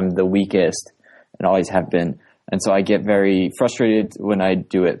where I'm the weakest and always have been. And so I get very frustrated when I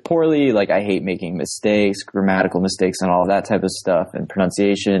do it poorly. Like I hate making mistakes, grammatical mistakes and all of that type of stuff, and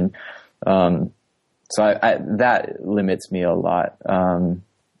pronunciation. So that limits me a lot. And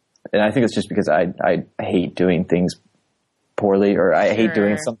I think it's just because I hate doing things poorly, or I hate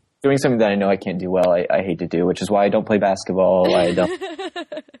doing something that I know I can't do well. I hate to do, which is why I don't play basketball. I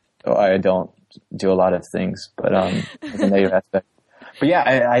don't do a lot of things, but it's a negative aspect. But yeah,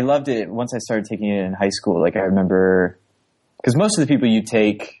 I loved it once I started taking it in high school. Like I remember, because most of the people you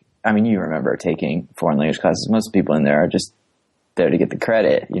take, I mean, you remember taking foreign language classes. Most people in there are just there to get the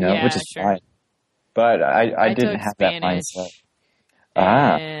credit, which is fine. But I didn't have Spanish, that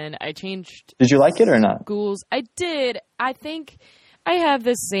mindset. And I changed. Did you like it or not? Schools. I did. I think I have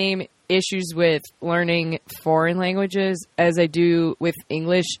the same issues with learning foreign languages as I do with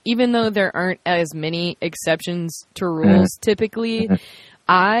English, even though there aren't as many exceptions to rules typically.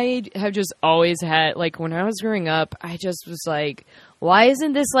 I have just always had, like, when I was growing up, I just was like, why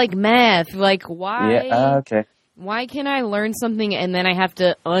isn't this like math? Like, why? Yeah, okay. Why can't I learn something and then I have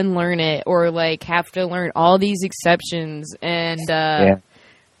to unlearn it, or like have to learn all these exceptions? And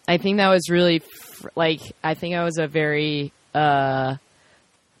I think that was really I think I was a very black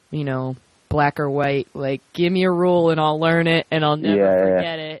or white, like give me a rule and I'll learn it and I'll never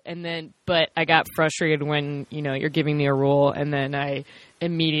forget it. And then, but I got frustrated when you're giving me a rule and then I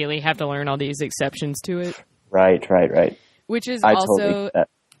immediately have to learn all these exceptions to it. Right. Which is I also totally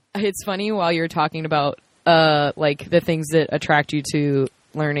it's funny while you're talking about like the things that attract you to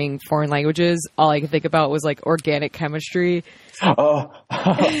learning foreign languages, all I could think about was like organic chemistry. Oh,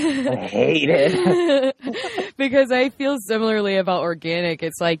 I hate it. Because I feel similarly about organic.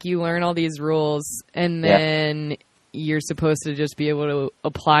 It's like you learn all these rules and then you're supposed to just be able to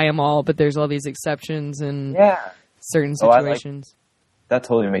apply them all, but there's all these exceptions and certain situations. That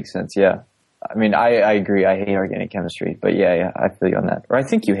totally makes sense. Yeah. I mean, I agree. I hate organic chemistry, but I feel you on that. Or I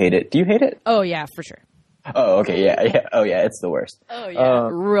think you hate it. Do you hate it? Oh yeah, for sure. Oh, okay. Yeah. Oh yeah, it's the worst. Oh yeah,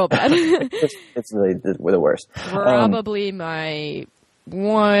 real bad. it's really the worst. Probably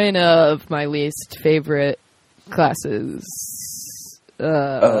one of my least favorite classes.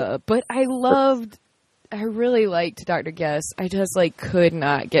 But I loved I really liked Dr. Guest. I just like could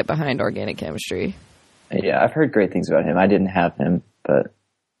not get behind organic chemistry. Yeah, I've heard great things about him. I didn't have him, but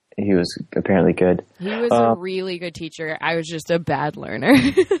he was apparently good. He was a really good teacher. I was just a bad learner.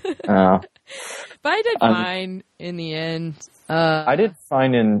 But I did fine in the end. I did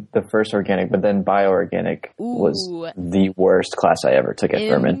fine in the first organic, but then bioorganic was the worst class I ever took at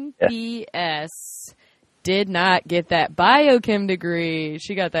Furman. MBS did not get that biochem degree.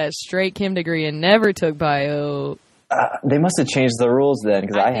 She got that straight chem degree and never took bio. They must have changed the rules then,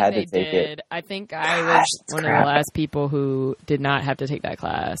 because I had to take it. I think I was one of the last people who did not have to take that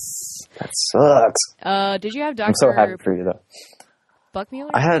class. That sucks. Did you have Dr. I'm so happy for you, though.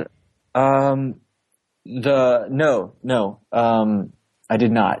 Buckmuller? I had, I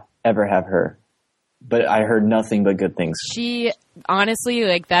did not ever have her, but I heard nothing but good things. She, honestly,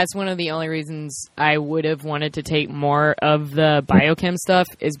 like, that's one of the only reasons I would have wanted to take more of the biochem stuff,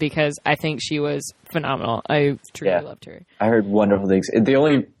 is because I think she was phenomenal. I truly loved her. I heard wonderful things. The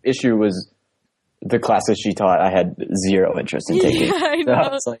only issue was the classes she taught, I had zero interest in taking. Yeah, I know. So I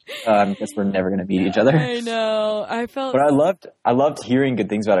was like, I guess we're never going to meet each other. I know. But I loved hearing good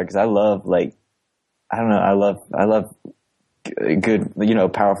things about her, because I love, like, I don't know, I love good,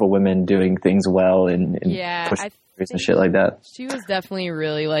 powerful women doing things well and pushing and shit like that. She was definitely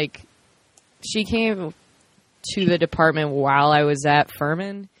really, like, she came to the department while I was at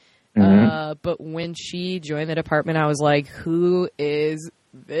Furman. Mm-hmm. But when she joined the department, I was like, who is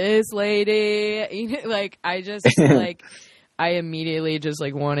this lady? Like, I just, like, I immediately just,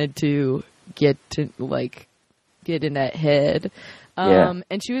 like, wanted to get in that head. And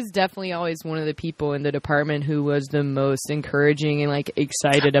she was definitely always one of the people in the department who was the most encouraging and, like,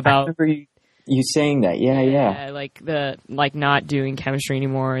 excited about. I remember you saying that. Yeah. Like not doing chemistry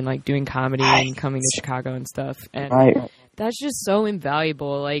anymore and, like, doing comedy and coming to Chicago and stuff. And that's just so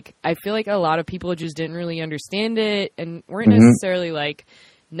invaluable. Like, I feel like a lot of people just didn't really understand it and weren't necessarily, like,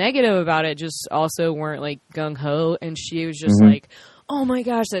 negative about it, just also weren't, like, gung-ho. And she was just like, oh my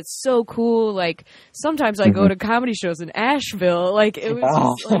gosh, that's so cool. Like, sometimes I go to comedy shows in Asheville. Like, it was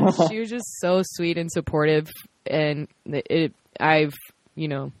just, like, she was just so sweet and supportive. And I've,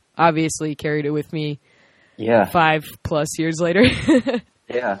 obviously carried it with me 5+ years later.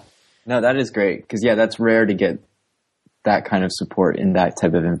 Yeah. No, that is great. Because, that's rare to get that kind of support in that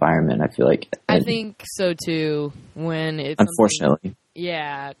type of environment, I feel like. I think so, too, when it's unfortunately.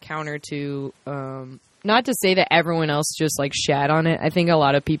 Counter to... not to say that everyone else just, like, shat on it. I think a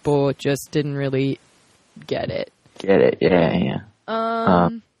lot of people just didn't really get it. Yeah.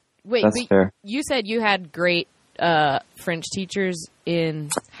 Wait, that's fair. You said you had great French teachers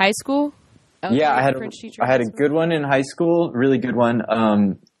in high school? Yeah, I had a good one in high school, really good one.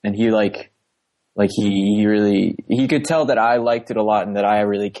 And he, he could tell that I liked it a lot and that I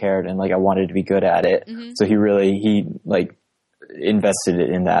really cared and, like, I wanted to be good at it. Mm-hmm. So he invested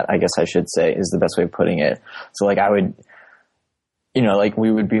in that, I guess I should say, is the best way of putting it. So, like, I would, we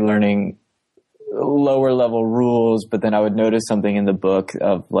would be learning lower level rules, but then I would notice something in the book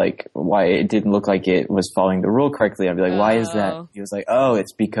of, like, why it didn't look like it was following the rule correctly. I'd be like, why is that? He was like,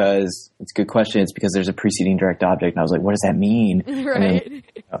 it's because, it's a good question, it's because there's a preceding direct object. And I was like, what does that mean? Right.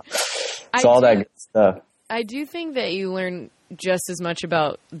 Then, all that good stuff. I do think that you learn just as much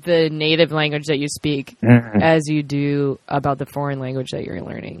about the native language that you speak as you do about the foreign language that you're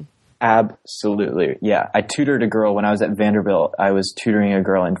learning. Absolutely. Yeah. I tutored a girl when I was at Vanderbilt. I was tutoring a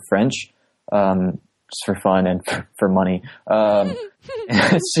girl in French, just for fun and for money.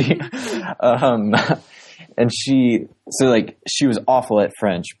 She was awful at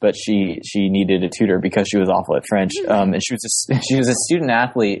French, but she needed a tutor because she was awful at French. And she was a student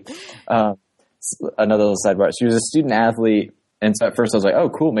athlete. Another little sidebar. She was a student athlete. And so at first I was like, oh,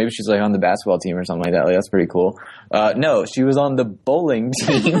 cool. Maybe she's, like, on the basketball team or something like that. Like, that's pretty cool. No, she was on the bowling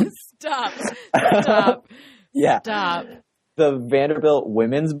team. Stop. Yeah. Stop. The Vanderbilt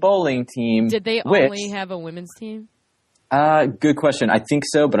women's bowling team. Did they only have a women's team? Good question. I think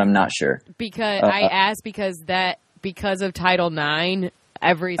so, but I'm not sure. Because I asked because of Title IX,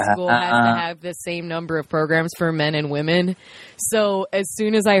 every school has to have the same number of programs for men and women. So as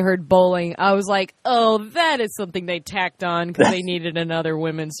soon as I heard bowling, I was like, oh, that is something they tacked on because they needed another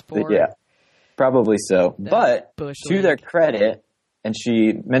women's sport. Yeah, probably so. That's but to their credit, and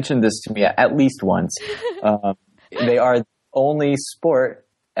she mentioned this to me at least once, they are the only sport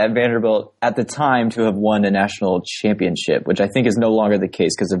at Vanderbilt at the time to have won a national championship, which I think is no longer the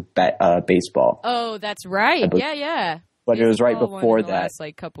case because of baseball. Oh, that's right. Yeah. But it was right before that. Last,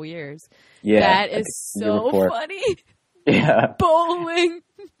 like, couple years. Yeah. That is so funny. Yeah. Bowling.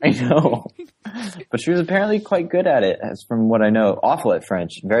 I know. But she was apparently quite good at it, as from what I know. Awful at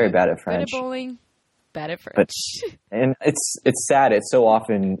French. Very bad at French. Good at bowling. Bad at but French. and it's sad. It's so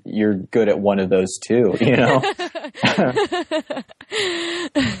often you're good at one of those two. You know,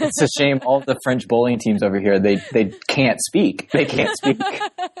 it's a shame. All the French bowling teams over here, they can't speak. They can't speak.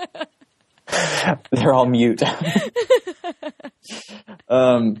 They're all mute.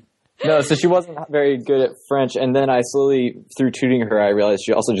 No, so she wasn't very good at French, and then I slowly, through tutoring her, I realized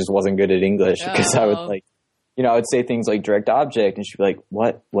she also just wasn't good at English, because I would like, you know, I would say things like direct object, and she'd be like,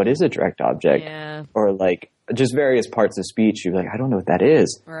 what is a direct object? Yeah. Or like, just various parts of speech. She'd be like, I don't know what that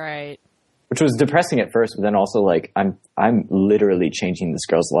is. Right. Which was depressing at first, but then also like, I'm literally changing this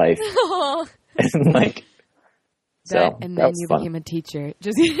girl's life. And like, and then you became a teacher.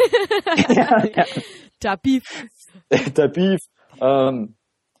 Just yeah. Tapif. Tapif.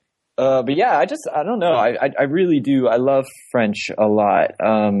 But yeah, I don't know. I really do. I love French a lot.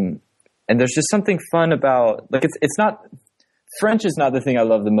 And there's just something fun about, like, it's not, French is not the thing I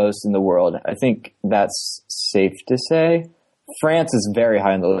love the most in the world. I think that's safe to say. France is very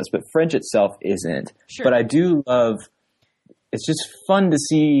high on the list, but French itself isn't. Sure. But I do love, it's just fun to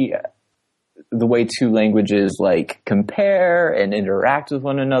see the way two languages like compare and interact with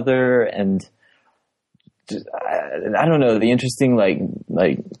one another, and just, I don't know, the interesting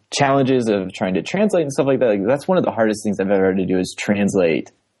like challenges of trying to translate and stuff like that. Like, that's one of the hardest things I've ever had to do, is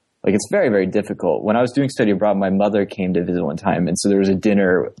translate. Like, it's very, very difficult. When I was doing study abroad, my mother came to visit one time, and so there was a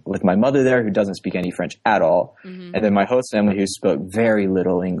dinner with my mother there, who doesn't speak any French at all, and then my host family, who spoke very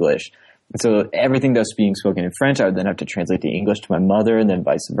little English. And so everything that was being spoken in French, I would then have to translate to English to my mother, and then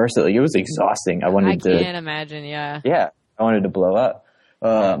vice versa. Like, it was exhausting. I can't imagine, yeah. Yeah, I wanted to blow up.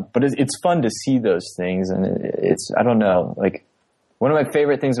 But it's fun to see those things, and it's, I don't know, like, one of my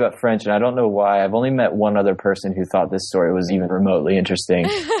favorite things about French, and I don't know why, I've only met one other person who thought this story was even remotely interesting.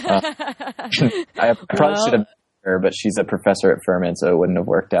 I probably should have met her, but she's a professor at Furman, so it wouldn't have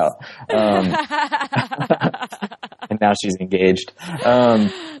worked out. And now she's engaged.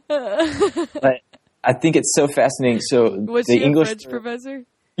 But I think it's so fascinating. So was the she English a French professor?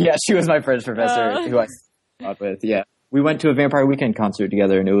 Yeah, she was my French professor who I grew up with. Yeah, we went to a Vampire Weekend concert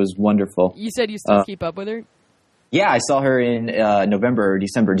together, and it was wonderful. You said you still keep up with her? Yeah, I saw her in November or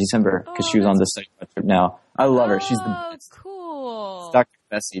December, because she was on the study trip now. I love her. She's the best. Cool. Dr.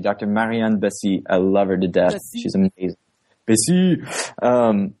 Bessie, Dr. Marianne Bessie. I love her to death. Bessie. She's amazing. Bessie.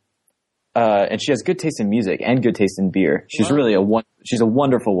 And she has good taste in music and good taste in beer. She's really she's a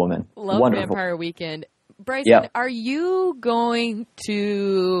wonderful woman. Love Vampire Weekend. Bryson, are you going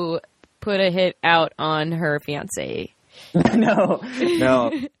to put a hit out on her fiance? No.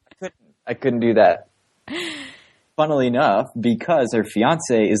 I couldn't do that. Funnily enough, because her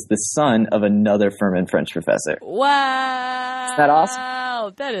fiance is the son of another Furman French professor. Wow. Isn't that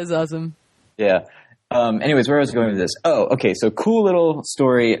awesome? That is awesome. Yeah. Anyways, where was I going with this? Oh, okay. So cool little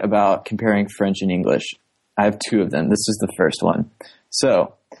story about comparing French and English. I have two of them. This is the first one.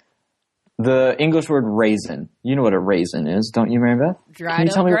 So the English word raisin. You know what a raisin is, don't you, Mary Beth? Dried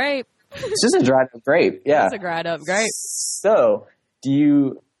up grape. It's just a dried up grape. Yeah. It's a dried up grape. So do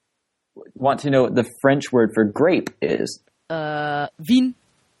you want to know what the French word for grape is? Vin.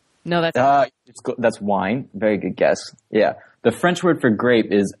 No, that's wine. Very good guess. Yeah. The French word for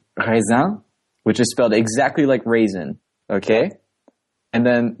grape is raisin, which is spelled exactly like raisin. Okay. And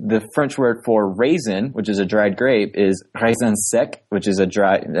then the French word for raisin, which is a dried grape, is raisin sec, which is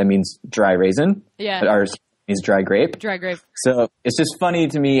that means dry raisin. Yeah. Or means dry grape. Dry grape. So it's just funny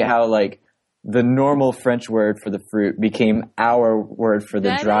to me how, like, the normal French word for the fruit became our word for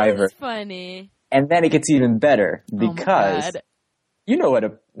the driver. That is funny. And then it gets even better because you know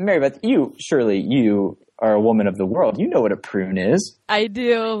what Mary Beth, you are a woman of the world. You know what a prune is. I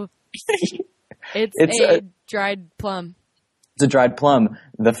do. It's a dried plum. It's a dried plum.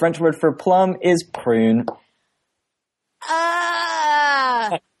 The French word for plum is prune.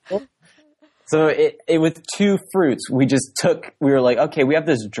 So it with two fruits, we were like, okay, we have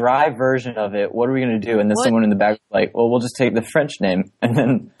this dry version of it. What are we going to do? And then someone in the back was like, well, we'll just take the French name. And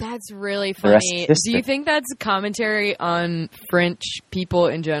then that's really funny. Do you think that's commentary on French people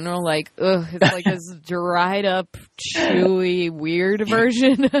in general? Like, it's like this dried up, chewy, weird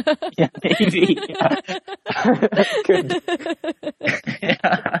version. Yeah, maybe.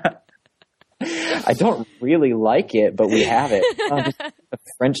 Yeah. I don't really like it, but we have it. Just a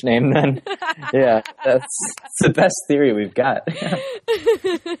French name then. Yeah, that's the best theory we've got.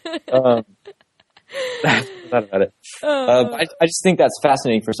 That's about it. I just think that's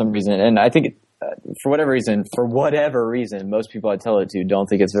fascinating for some reason. And I think for whatever reason, most people I tell it to don't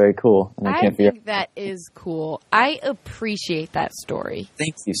think it's very cool. And I think that is cool. I appreciate that story.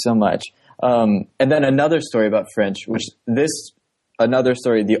 Thank you so much. And then another story about French, which this another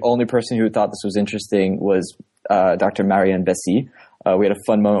story. The only person who thought this was interesting was Dr. Marianne Bessie. We had a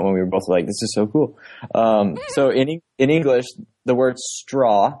fun moment when we were both like, this is so cool. So in English, the word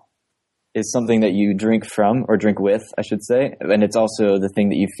straw is something that you drink from, or drink with, I should say. And it's also the thing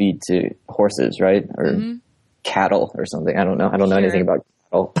that you feed to horses, right? Or cattle or something. I don't know. I don't know anything about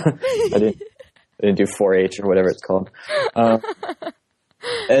cattle. I didn't do 4-H or whatever it's called.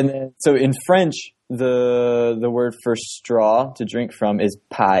 And then, so in French, the word for straw to drink from is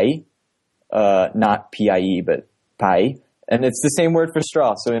paille, not P-I-E, but paille. And it's the same word for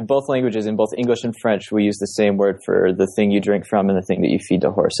straw. So in both languages, in both English and French, we use the same word for the thing you drink from and the thing that you feed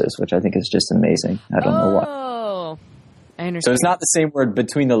to horses, which I think is just amazing. I don't know why. Oh, I understand. So it's not the same word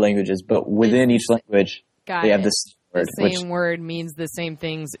between the languages, but within each language, they have this word. The same word means the same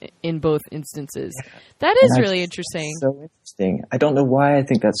things in both instances. That is really interesting. So interesting. I don't know why I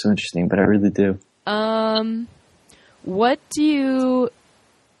think that's so interesting, but I really do. What do you...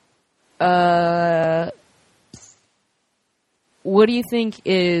 what do you think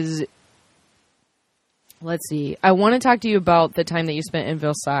is... Let's see. I want to talk to you about the time that you spent in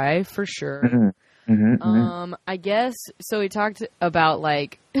Versailles, for sure. I guess, so we talked about,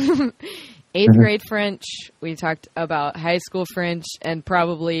 like, 8th grade French. We talked about high school French, and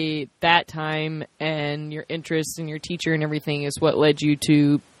probably that time and your interest in your teacher and everything is what led you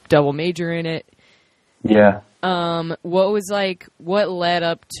to double major in it. Yeah. What led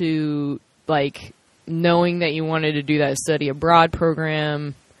up to, like, knowing that you wanted to do that study abroad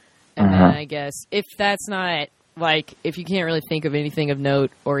program? And then I guess, if that's not, like, if you can't really think of anything of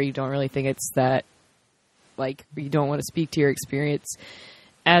note, or you don't really think it's that, like, you don't want to speak to your experience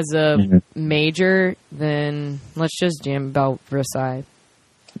as a major, then let's just jam about Versailles.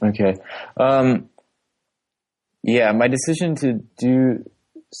 Okay. Yeah, my decision to do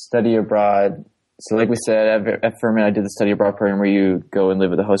study abroad. So like we said, at Furman, I did the study abroad program where you go and live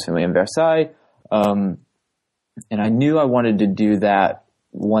with a host family in Versailles. And I knew I wanted to do that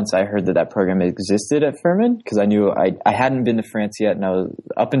once I heard that program existed at Furman, because I knew I hadn't been to France yet, and I was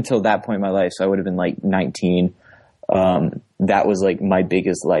up until that point in my life, so I would have been like 19. That was like my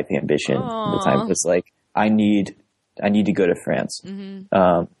biggest life ambition at the time. It was like, I need to go to France.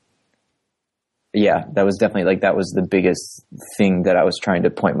 Yeah, that was definitely like, that was the biggest thing that I was trying to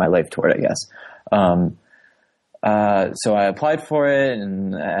point my life toward, I guess. So I applied for it,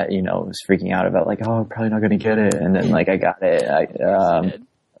 and was freaking out about like, oh, I'm probably not going to get it. And then like I got it.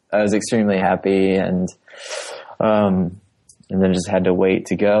 I was extremely happy, and then just had to wait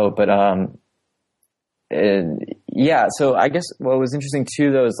to go. But yeah. So I guess what was interesting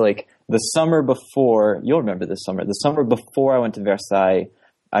too, though, is like the summer before. You'll remember this summer. The summer before I went to Versailles,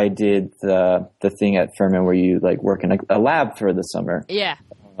 I did the thing at Furman where you like work in a lab for the summer. Yeah.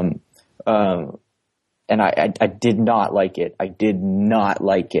 And I did not like it. I did not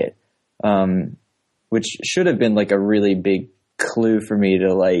like it. Which should have been like a really big clue for me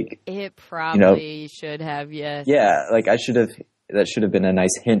to like. It probably should have, yes. Yeah, like that should have been a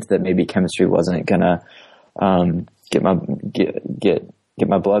nice hint that maybe chemistry wasn't gonna get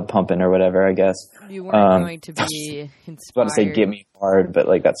my blood pumping or whatever, I guess. You weren't going to be inspired. I was about to say get me hard, but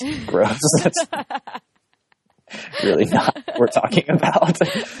like that's gross. That's really not what we're talking about.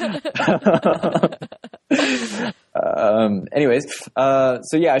 Anyways,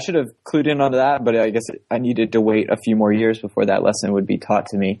 so yeah, I should have clued in on that, but I guess I needed to wait a few more years before that lesson would be taught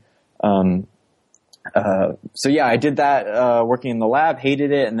to me. So yeah, I did that, working in the lab,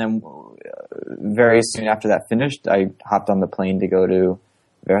 hated it. And then very soon after that finished, I hopped on the plane to go to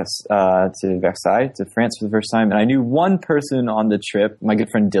Versailles, to France for the first time. And I knew one person on the trip, my good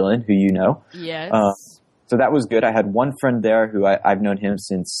friend Dylan, who you know. Yes. So that was good. I had one friend there who I've known him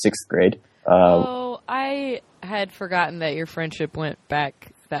since 6th grade. I had forgotten that your friendship went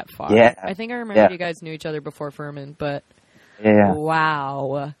back that far. Yeah. I think I remember you guys knew each other before Furman, but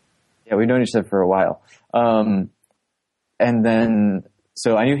wow. Yeah, we've known each other for a while. And then,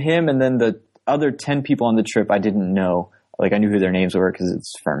 so I knew him, and then the other 10 people on the trip I didn't know. Like, I knew who their names were because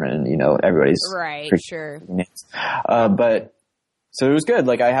it's Furman, and, everybody's... Right, sure. Names. But, so it was good.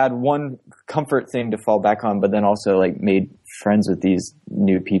 Like, I had one comfort thing to fall back on, but then also, like, made friends with these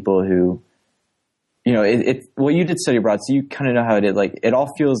new people who, well, you did study abroad, so you kind of know how it is. Like, it all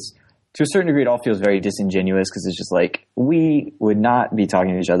feels... To a certain degree, it all feels very disingenuous because it's just like, we would not be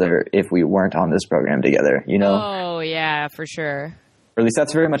talking to each other if we weren't on this program together, Oh, yeah, for sure. Or at least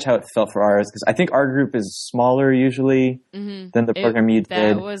that's very much how it felt for ours, because I think our group is smaller usually than the program you did.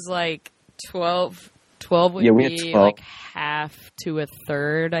 That was like 12. 12 would be 12. Like half to a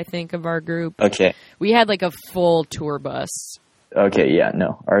third, I think, of our group. Okay. We had like a full tour bus. Okay, yeah,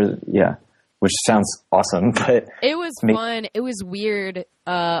 no. Ours, yeah. which sounds awesome, but it was fun. It was weird.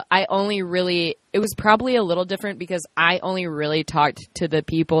 It was probably a little different because I only really talked to the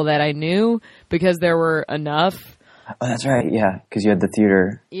people that I knew because there were enough. Oh, that's right. Yeah, because you had the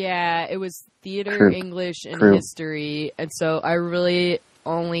theater. Yeah, it was theater, English, and history. And so I really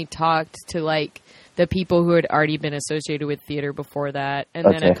only talked to, like, the people who had already been associated with theater before that. And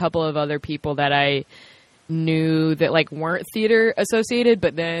then a couple of other people that I knew that, like, weren't theater associated.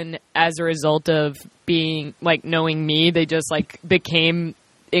 But then as a result of being, like, knowing me, they just, like, became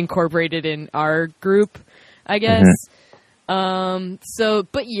incorporated in our group, I guess.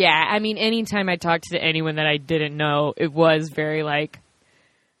 But yeah, I mean, anytime I talked to anyone that I didn't know, it was very like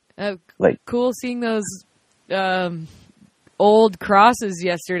cool seeing those, old crosses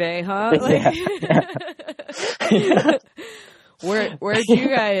yesterday, huh? Like, Yeah. where'd you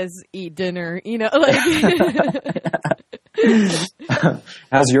guys eat dinner? You know, like,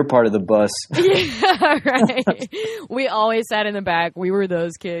 how's your part of the bus? Yeah, right. We always sat in the back. We were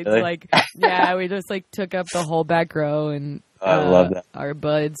those kids. Really? Like, yeah, we just like took up the whole back row, and I love that. Our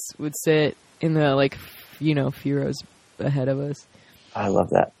buds would sit in the, like, you know, few rows ahead of us. I love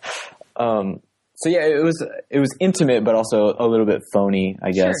that. So yeah, it was intimate, but also a little bit phony,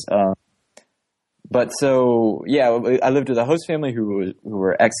 I guess. Sure. But so yeah, I lived with a host family who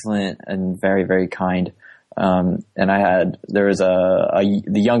were excellent and very, very kind. And there was the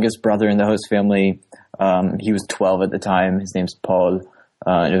youngest brother in the host family. He was 12 at the time. His name's Paul.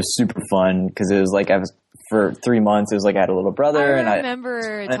 And it was super fun because it was like for 3 months, it was like I had a little brother. I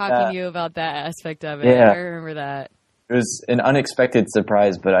remember talking to you about that aspect of it. Yeah. I remember that. It was an unexpected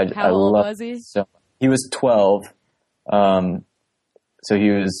surprise, but I old loved was he? it. So he was 12. So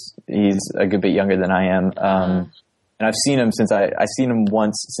he's a good bit younger than I am. And I've seen him I've seen him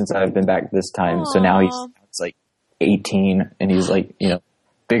once since I've been back this time. Aww. So now he's like 18 and he's like, you know,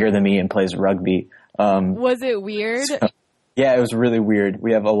 bigger than me and plays rugby. Was it weird? Yeah, it was really weird.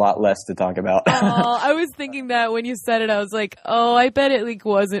 We have a lot less to talk about. Oh, I was thinking that when you said it, I was like, oh, I bet it like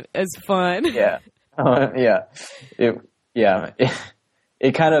wasn't as fun. Yeah. It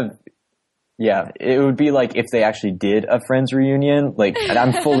kind of, yeah, it would be like if they actually did a Friends reunion. Like, and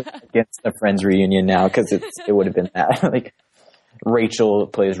I'm fully against a Friends reunion now because it would have been that. Like, Rachel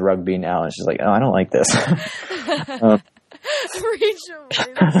plays rugby now, and she's like, "Oh, I don't like this." Rachel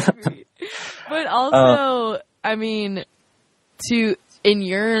plays rugby, but also, I mean, in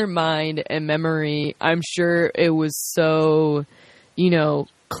your mind and memory, I'm sure it was so, you know,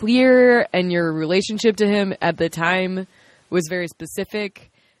 clear, and your relationship to him at the time was very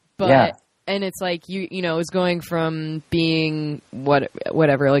specific, but. Yeah. And it's like, you know, it was going from being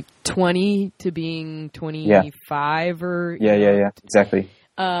whatever, like 20 to being 25 or... Yeah, exactly.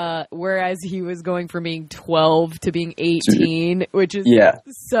 Whereas he was going from being 12 to being 18, which is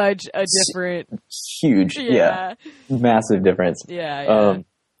such a different... Huge, massive difference. Yeah.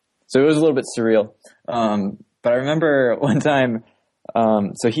 So it was a little bit surreal. But I remember one time,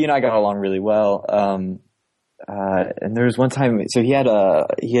 so he and I got along really well. And there was one time, so he had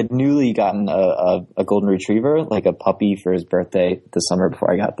newly gotten a golden retriever, like a puppy for his birthday the summer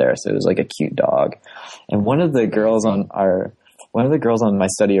before I got there. So it was like a cute dog. And one of the girls on my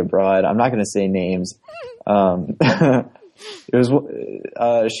study abroad, I'm not going to say names.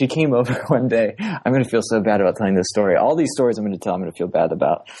 She came over one day. I'm going to feel so bad about telling this story. All these stories I'm going to tell, I'm going to feel bad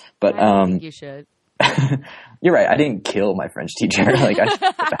about. But, I think you should. You're right. I didn't kill my French teacher. Like I should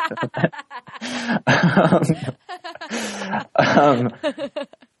feel bad about that.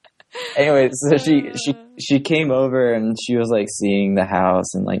 Anyway, so she came over and she was like seeing the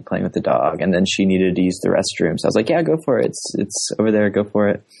house and like playing with the dog, and then she needed to use the restroom. So I was like, "Yeah, go for it. It's over there. Go for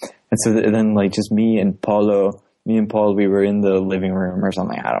it." And so then like just me and Paul, we were in the living room or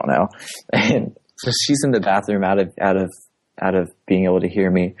something. I don't know. And so she's in the bathroom out of being able to hear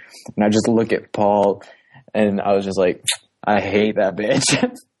me, and I just look at Paul, and I was just like, "I hate that bitch."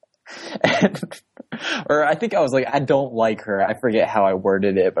 Or I think I was like, I don't like her. I forget how I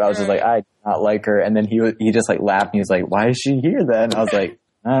worded it, but I was just like, I do not like her. And then he just like laughed and he was like, "Why is she here then?" And I was like,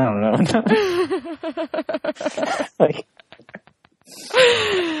 I don't know. Like,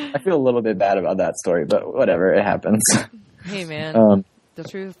 I feel a little bit bad about that story, but whatever, it happens. Hey man, the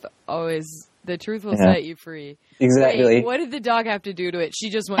truth will set you free. Exactly. Wait, what did the dog have to do to it? She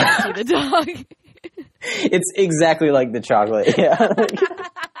just wanted to see the dog. It's exactly like the chocolate. Yeah.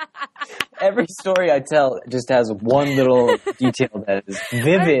 Every story I tell just has one little detail that is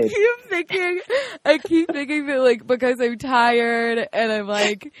vivid. I keep thinking that, like, because I'm tired and I'm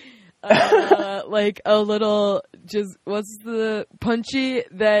like a little just, what's the punchy,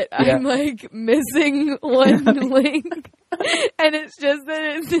 that I'm like missing one link. And it's just that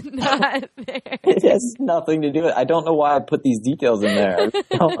it's not there. It has nothing to do with it. I don't know why I put these details in there.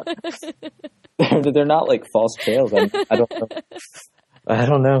 They're not like false trails. I don't know. I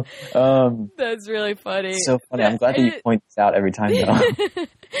don't know. That's really funny. So funny. I'm glad that you point this out every time.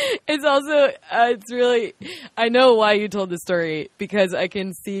 It's also, it's really, I know why you told the story, because I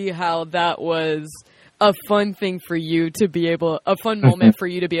can see how that was a fun thing for you to be able, a fun moment for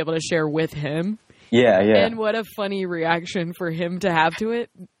you to be able to share with him. Yeah. And what a funny reaction for him to have to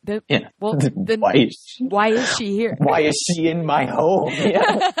it. Well, then why is she here? Why is she in my home?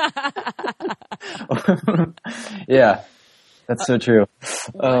 Yeah. Yeah. That's so true.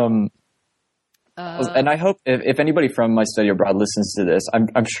 And I hope if anybody from my study abroad listens to this,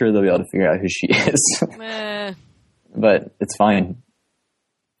 I'm sure they'll be able to figure out who she is. But it's fine.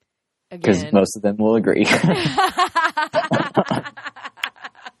 Because most of them will agree.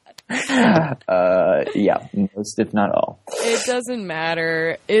 Yeah, most if not all. It doesn't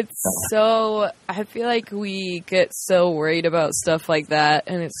matter. It's so, I feel like we get so worried about stuff like that,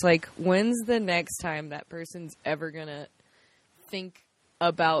 and it's like, when's the next time that person's ever gonna think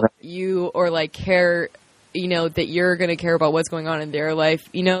about you or like care, that you're gonna care about what's going on in their life,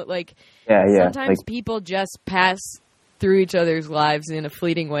 like sometimes like, people just pass through each other's lives in a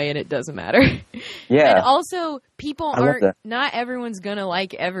fleeting way and it doesn't matter. Yeah. And also people not everyone's gonna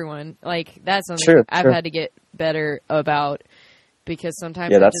like everyone. Like that's something I've had to get better about, because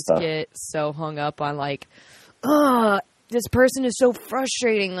sometimes I just get so hung up on like, this person is so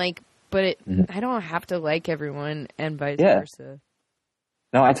frustrating, like, but I don't have to like everyone and vice versa.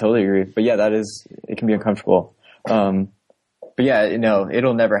 No, I totally agree. But yeah, it can be uncomfortable. But yeah,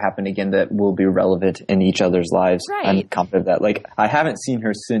 it'll never happen again that we'll be relevant in each other's lives. Right. I'm confident of that. Like, I haven't seen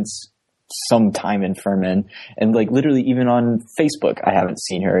her since some time in Furman, and like literally even on Facebook, I haven't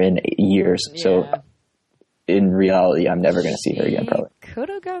seen her in years. Yeah. So in reality, I'm never going to see her again, probably. Could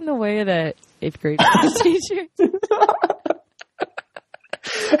have gotten the way of that 8th grade teacher.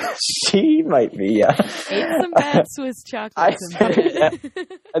 She might be, yeah. Ate some bad Swiss chocolates and bread.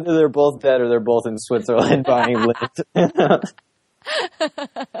 Either they're both dead or they're both in Switzerland buying Lint.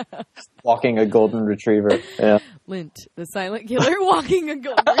 Walking a golden retriever. Yeah. Lint, the silent killer, walking a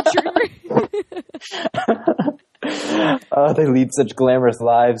golden retriever. Oh, they lead such glamorous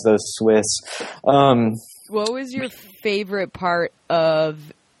lives, those Swiss. What was your favorite part of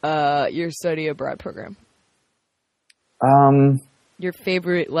your study abroad program? Your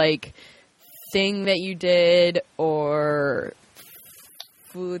favorite, like, thing that you did, or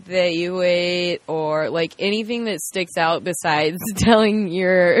food that you ate, or, like, anything that sticks out besides telling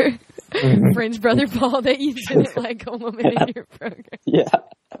your French brother Paul that you didn't like a woman in your program. Yeah.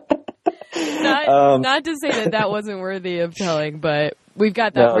 Not to say that wasn't worthy of telling, but we've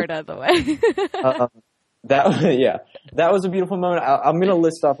got that part out of the way. That was a beautiful moment. I'm going to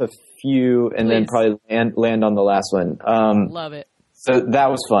list off a few and then probably land on the last one. Love it. So that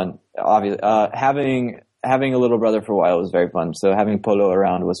was fun. Obviously, having a little brother for a while was very fun. So having Polo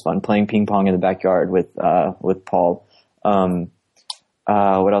around was fun. Playing ping pong in the backyard with Paul.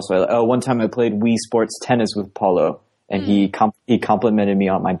 What else? One time I played Wii Sports tennis with Polo, and he complimented me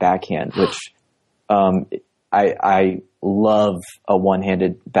on my backhand, which I love a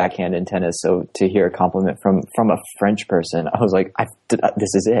one-handed backhand in tennis. So to hear a compliment from a French person, I was like,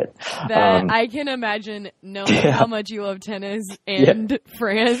 this is it. I can imagine knowing how much you love tennis and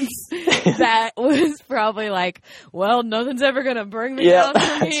France. That was probably like, well, nothing's ever going to bring me down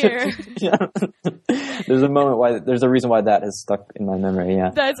from here. There's a reason why that has stuck in my memory.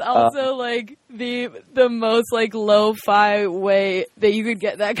 Yeah. That's also like the most like lo-fi way that you could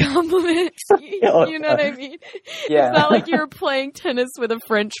get that compliment. You know what I mean? Yeah. It's not like you were playing tennis with a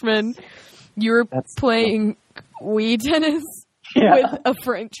Frenchman. You were playing Wii tennis with a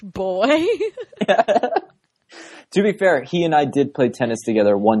French boy. To be fair, he and I did play tennis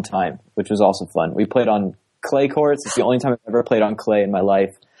together one time, which was also fun. We played on clay courts. It's the only time I've ever played on clay in my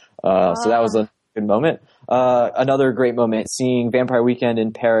life. So that was a good moment. Another great moment, seeing Vampire Weekend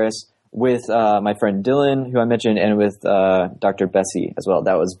in Paris with my friend Dylan, who I mentioned, and with Dr. Bessie as well.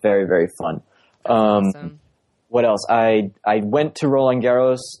 That was very, very fun. Awesome. What else? I went to Roland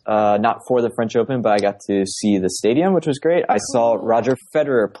Garros, not for the French Open, but I got to see the stadium, which was great. I saw Roger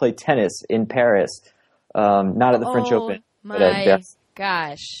Federer play tennis in Paris, not at the French Open. My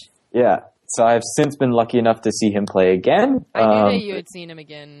gosh. Yeah. So I've since been lucky enough to see him play again. I knew that you had seen him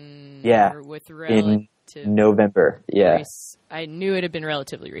again. Yeah. In November. Yeah. I knew it had been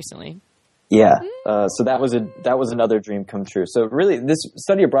relatively recently. Yeah. So that was another dream come true. So really, this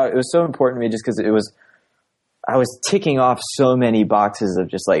study abroad, it was so important to me just because I was ticking off so many boxes of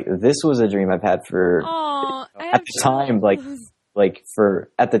just like, this was a dream I've had for. Oh, I at the time,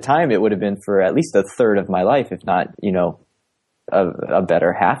 at the time, it would have been for at least a third of my life, if not, a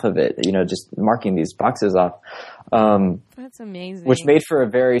better half of it, just marking these boxes off. That's amazing. Which made for a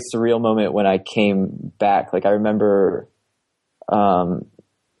very surreal moment when I came back. Like, I remember, the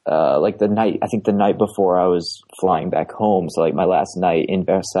night before I was flying back home. So like my last night in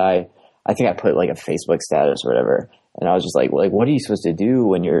Versailles, I think I put like a Facebook status or whatever. And I was just like, what are you supposed to do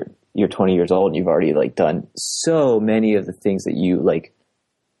when you're 20 years old and you've already like done so many of the things that you like,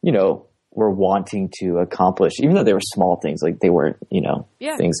 were wanting to accomplish, even though they were small things, like they weren't,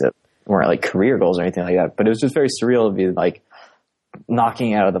 things that weren't like career goals or anything like that. But it was just very surreal to be like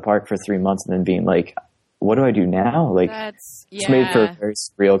knocking out of the park for 3 months and then being like, what do I do now? Like, it's made for a very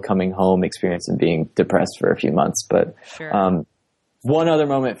surreal coming home experience and being depressed for a few months. But sure. One other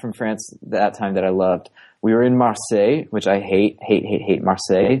moment from France that time that I loved, we were in Marseille, which I hate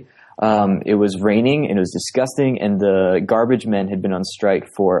Marseille. It was raining and it was disgusting, and the garbage men had been on strike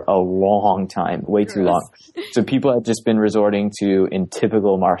for a long time, way too long. So people had just been resorting to, in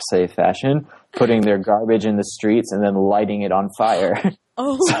typical Marseille fashion, putting their garbage in the streets and then lighting it on fire.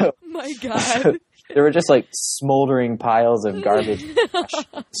 Oh my God. So there were just like smoldering piles of garbage in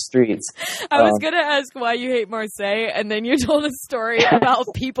the streets. I was going to ask why you hate Marseille, and then you told a story about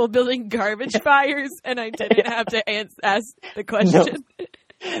people building garbage fires, and I didn't have to ask the question. No.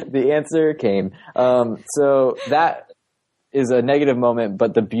 The answer came. So that is a negative moment,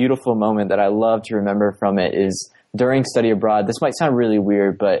 but the beautiful moment that I love to remember from it is during study abroad. This might sound really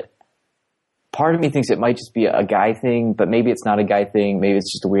weird, but part of me thinks it might just be a guy thing, but maybe it's not a guy thing. Maybe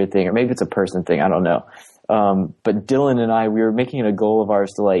it's just a weird thing, or maybe it's a person thing. I don't know. But Dylan and I, we were making it a goal of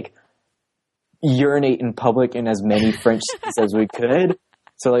ours to like urinate in public in as many French cities as we could.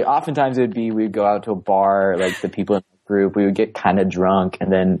 So like oftentimes it would be, we'd go out to a bar, like the people in the group, we would get kind of drunk.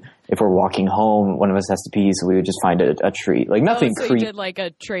 And then if we're walking home, one of us has to pee. So we would just find a treat, like nothing so creepy. You did like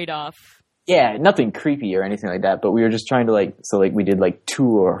a trade-off. Yeah, nothing creepy or anything like that. But we were just trying to like, so like we did like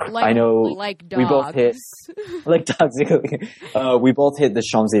tour. I know like dogs. We both hit like dogs. We both hit the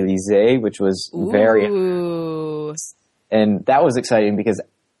Champs-Élysées, which was very, and that was exciting because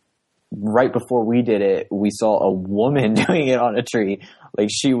right before we did it, we saw a woman doing it on a tree. Like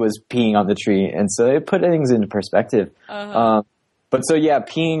she was peeing on the tree. And so it put things into perspective. Uh-huh. But so yeah,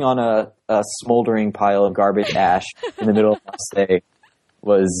 peeing on a smoldering pile of garbage ash in the middle of Marseille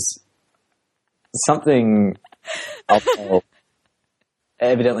was something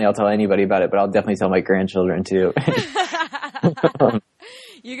evidently I'll tell anybody about it, but I'll definitely tell my grandchildren too.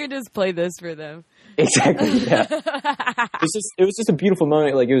 You can just play this for them. Exactly. Yeah. It was just a beautiful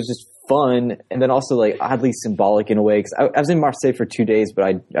moment. Like it was just fun, and then also like oddly symbolic in a way. Because I was in Marseille for 2 days,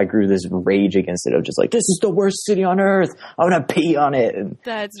 but I grew this rage against it of just like, this is the worst city on earth. I want to pee on it. And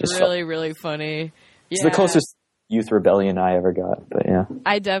that's really really funny. It's the closest youth rebellion I ever got. But yeah,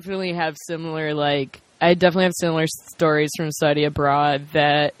 I definitely have similar stories from study abroad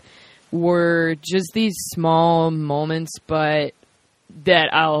that were just these small moments, but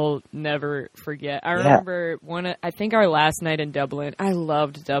that I'll never forget. I remember I think our last night in Dublin. I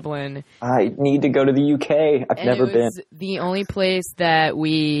loved Dublin. I need to go to the UK. I've never been. The only place that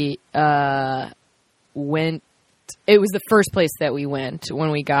we went. It was the first place that we went when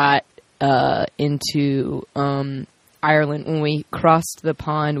we got into Ireland. When we crossed the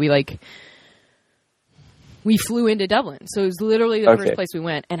pond, we flew into Dublin. So it was literally the first place we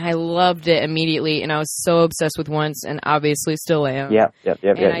went. And I loved it immediately. And I was so obsessed with Once, and obviously still am. Yep.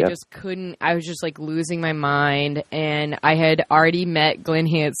 I just couldn't. I was just like losing my mind. And I had already met Glenn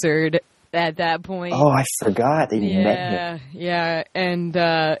Hansard at that point. Oh, I forgot that you met him. Yeah.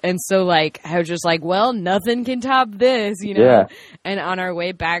 And so like, I was just like, well, nothing can top this, Yeah. And on our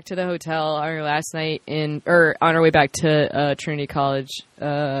way back to the hotel, our last night on our way back to Trinity College,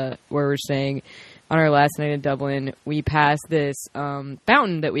 where we're staying, on our last night in Dublin, we passed this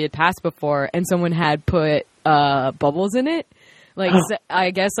fountain that we had passed before, and someone had put bubbles in it, like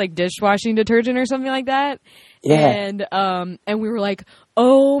I guess like dishwashing detergent or something like that. Yeah. And we were like,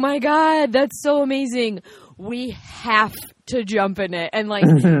 oh my God, that's so amazing. We have to jump in it. And like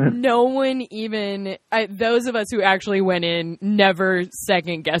no one even, those of us who actually went in never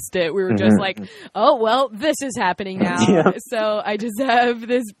second guessed it. We were just like, oh, well, this is happening now. Yeah. So I just have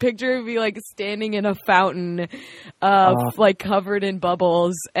this picture of me like standing in a fountain like covered in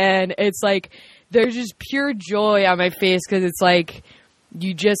bubbles. And it's like, there's just pure joy on my face because it's like,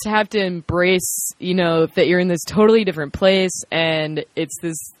 you just have to embrace, that you're in this totally different place, and it's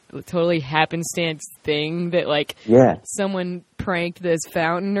this totally happenstance thing that, like, someone pranked this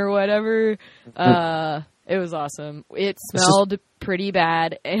fountain or whatever. It was awesome. It smelled pretty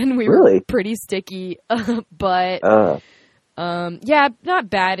bad, and we Really? were pretty sticky. But yeah, not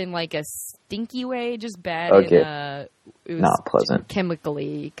bad in like a stinky way, just bad in it was not pleasant,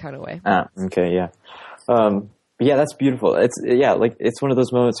 chemically kind of way. Okay, yeah. Yeah, that's beautiful. It's like it's one of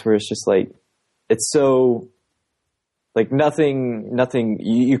those moments where it's just like it's so like nothing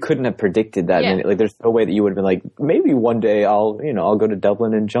you couldn't have predicted that minute. Like there's no way that you would have been like, maybe one day I'll go to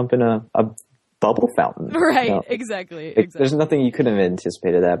Dublin and jump in a bubble fountain. Right, you know? exactly. There's nothing you couldn't have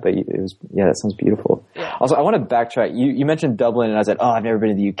anticipated that, but it was that sounds beautiful. Yeah. Also, I want to backtrack. You mentioned Dublin, and I said, I've never been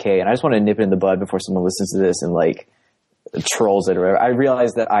to the UK, and I just want to nip it in the bud before someone listens to this and like trolls it or whatever. I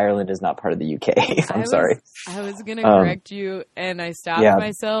realized that Ireland is not part of the UK. I'm sorry. I was gonna correct you, and I stopped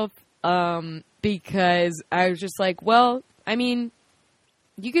myself because I was just like, well, I mean,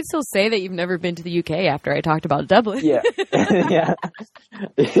 you could still say that you've never been to the UK after I talked about Dublin. Yeah. yeah.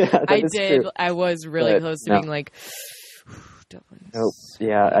 I did. True. I was really close to being like, Dublin. Nope.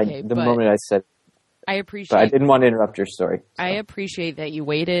 Yeah. Okay, the moment I said, I appreciate. but I didn't want to interrupt your story. So. I appreciate that you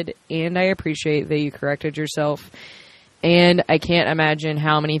waited, and I appreciate that you corrected yourself. And I can't imagine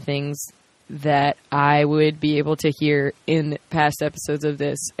how many things that I would be able to hear in past episodes of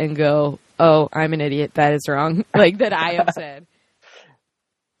this and go, oh, I'm an idiot. That is wrong. Like that I have said.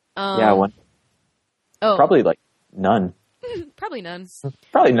 One. Oh, probably like none. Probably none.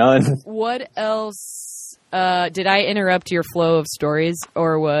 Probably none. What else? Did I interrupt your flow of stories,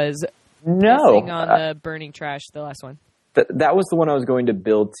 or was no on the burning trash the last one? That was the one I was going to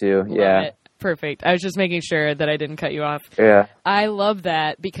build to. Love it. Perfect. I was just making sure that I didn't cut you off. Yeah. I love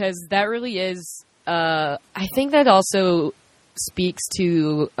that because that really is. I think that also speaks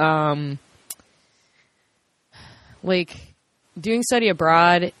to like doing study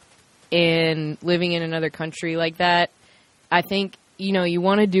abroad and living in another country like that. I think, you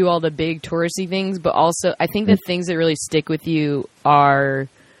want to do all the big touristy things, but also I think the things that really stick with you are,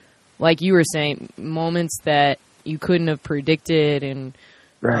 like you were saying, moments that you couldn't have predicted. And,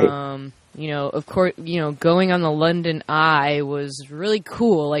 right. Of course, going on the London Eye was really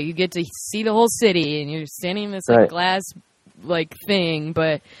cool. Like you get to see the whole city and you're standing in this like glass like thing.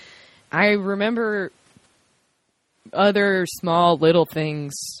 But I remember other small little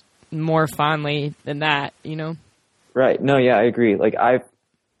things more fondly than that, Right. No, yeah, I agree. Like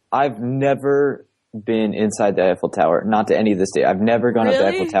I've never been inside the Eiffel Tower, not to any of this day. I've never gone up the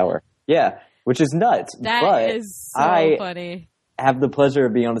Eiffel Tower. Yeah, which is nuts. That is so funny. I have the pleasure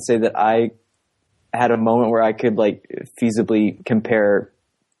of being able to say that I had a moment where I could like feasibly compare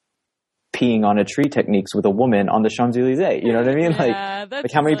peeing on a tree techniques with a woman on the Champs-Elysees. You know what I mean? Yeah, that's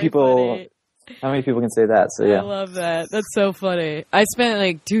like how many people funny. How many people can say that? So yeah, I love that. That's so funny. I spent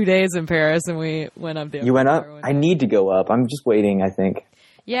like 2 days in Paris, and we went up there. You went up? I need to go up. I'm just waiting. I think.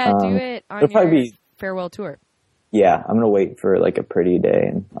 Yeah, do it on your farewell tour. Yeah, I'm gonna wait for like a pretty day,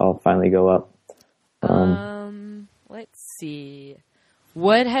 and I'll finally go up. Let's see.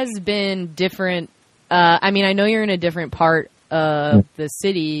 What has been different? I mean, I know you're in a different part of the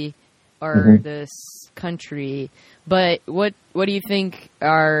city or this country. But what do you think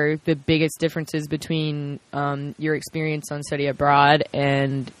are the biggest differences between your experience on study abroad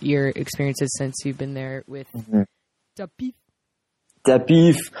and your experiences since you've been there with Tapif?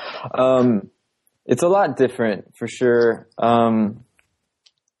 Tapif. It's a lot different for sure.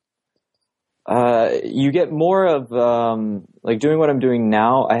 You get more of like doing what I'm doing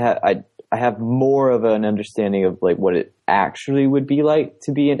now. I have more of an understanding of like what it actually would be like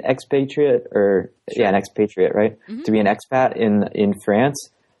to be an expatriate or an expatriate, right? Mm-hmm. To be an expat in France.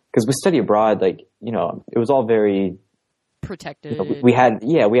 Because with study abroad, like, it was all very protected. We had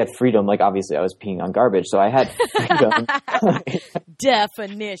freedom. Like obviously I was peeing on garbage, so I had freedom.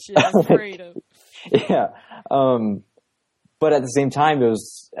 Definition of freedom. Yeah. But at the same time, it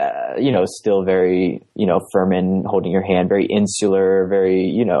was, still very, firm in holding your hand, very insular,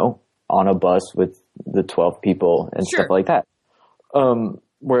 very, on a bus with the 12 people and stuff like that.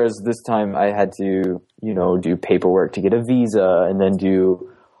 Whereas this time I had to, do paperwork to get a visa and then do,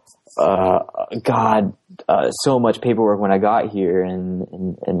 so much paperwork when I got here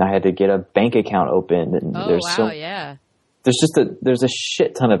and I had to get a bank account opened. And there's a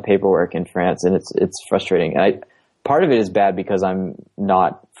shit ton of paperwork in France and it's frustrating. And part of it is bad because I'm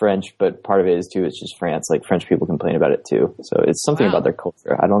not French, but part of it is too, it's just France. Like French people complain about it too. So it's something about their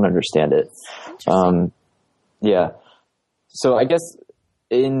culture. I don't understand it. Yeah. So I guess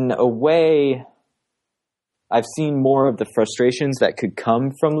in a way, I've seen more of the frustrations that could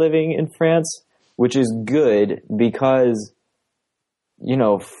come from living in France, which is good because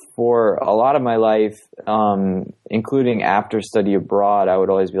for a lot of my life, including after study abroad, I would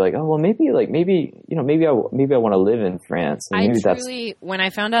always be like, oh, well, maybe I want to live in France. And when I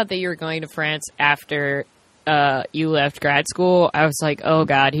found out that you were going to France after you left grad school, I was like, oh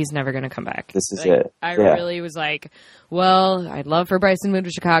God, he's never going to come back. This is it. I really was like, well, I'd love for Bryson to move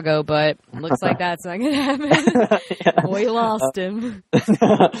to Chicago, but looks like that's not going to happen. We lost him.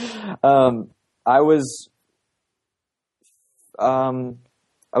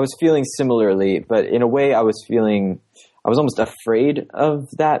 I was feeling similarly, but in a way I was almost afraid of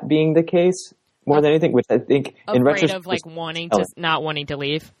that being the case more than anything, which I think in retrospect, of not wanting to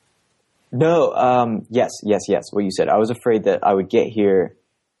leave. No, yes. What you said. I was afraid that I would get here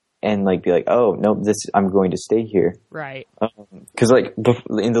and like be like, oh no, I'm going to stay here. Right. Cause like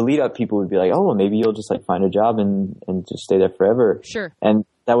in the lead up, people would be like, oh, well, maybe you'll just like find a job and just stay there forever. Sure. And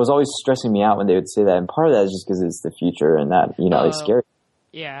that was always stressing me out when they would say that. And part of that is just cause it's the future and that, it's scary.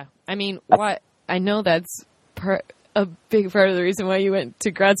 Yeah. I mean, I know that's a big part of the reason why you went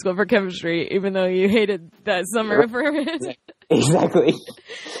to grad school for chemistry, even though you hated that summer for a minute. Exactly.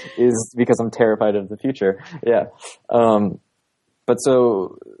 Is because I'm terrified of the future. Yeah.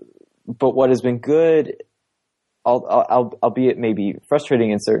 But what has been good, albeit maybe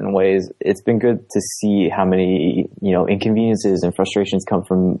frustrating in certain ways, it's been good to see how many, inconveniences and frustrations come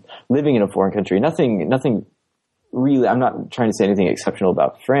from living in a foreign country. Nothing really, I'm not trying to say anything exceptional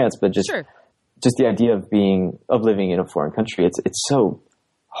about France, but just the idea of living in a foreign country. It's so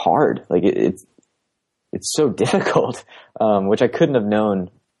hard. Like it's so difficult, which I couldn't have known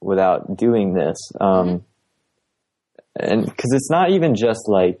without doing this. And because it's not even just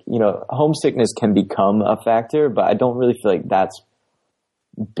like, homesickness can become a factor, but I don't really feel like that's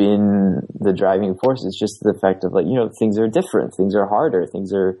been the driving force. It's just the fact of like, things are different. Things are harder.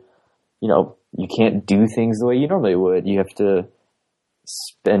 Things are, you can't do things the way you normally would. You have to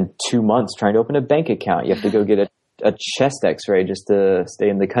spend 2 months trying to open a bank account. You have to go get a chest x-ray just to stay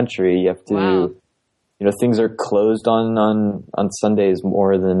in the country. You have to, things are closed on Sundays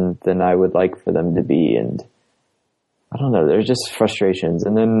more than I would like for them to be. And I don't know, there's just frustrations.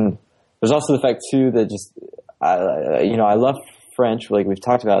 And then there's also the fact too that just, I love French. Like we've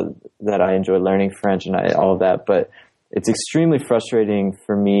talked about that I enjoy learning French and all of that, but it's extremely frustrating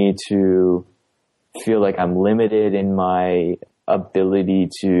for me to feel like I'm limited in my ability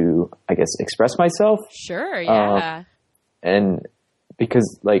to, I guess, express myself. Sure. Yeah. And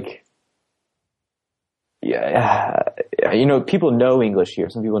because like, people know English here.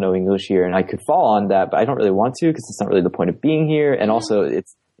 Some people know English here, and I could fall on that, but I don't really want to because it's not really the point of being here. And also,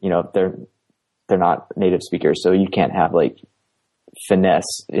 it's they're not native speakers, so you can't have like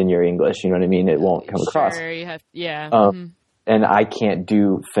finesse in your English. You know what I mean? It won't come across. You have, yeah. And I can't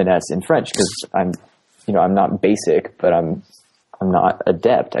do finesse in French because I'm not basic, but I'm not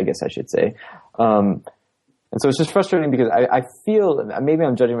adept, I guess I should say. And so it's just frustrating because I feel, maybe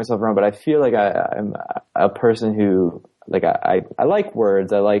I'm judging myself wrong, but I feel like I'm a person who, like, I like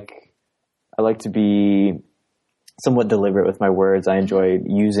words. I like to be somewhat deliberate with my words. I enjoy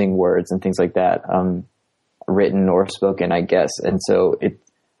using words and things like that, written or spoken, I guess. And so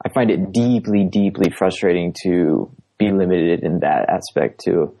I find it deeply, deeply frustrating to be limited in that aspect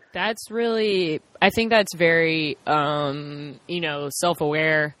too. I think that's very,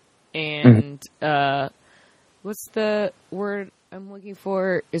 self-aware and, what's the word I'm looking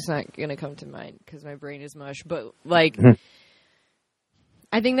for? It's not going to come to mind because my brain is mush. But, like,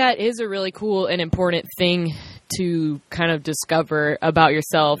 I think that is a really cool and important thing to kind of discover about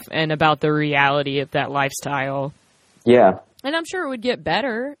yourself and about the reality of that lifestyle. Yeah. And I'm sure it would get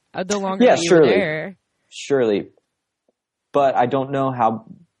better the longer you were there. Surely. But I don't know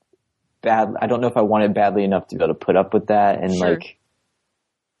I don't know if I want it badly enough to be able to put up with that. And, like,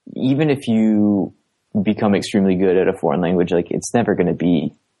 even if you become extremely good at a foreign language, like it's never going to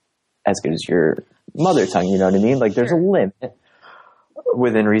be as good as your mother tongue. You know what I mean? Like there's a limit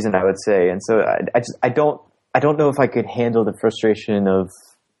within reason, I would say. And so I don't know if I could handle the frustration of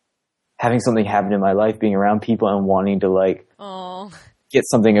having something happen in my life, being around people and wanting to like get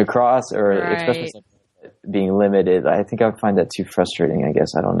something across or express myself, being limited. I think I would find that too frustrating. I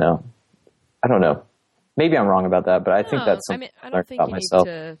guess. I don't know. Maybe I'm wrong about that, but I think that's something I don't think about myself.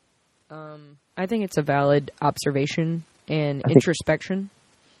 Need to, I think it's a valid observation and introspection.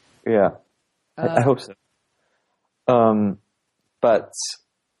 Yeah, I hope so. But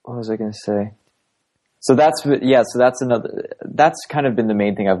what was I going to say? So that's kind of been the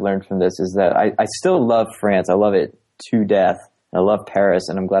main thing I've learned from this is that I still love France. I love it to death. I love Paris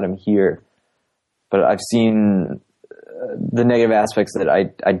and I'm glad I'm here. But I've seen the negative aspects that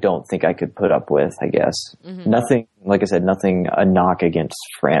I don't think I could put up with, I guess. Mm-hmm. Nothing, like I said, nothing a knock against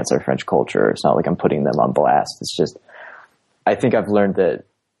France or French culture. It's not like I'm putting them on blast. It's just, I think I've learned that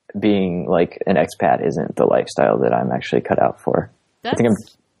being like an expat isn't the lifestyle that I'm actually cut out for. That's I think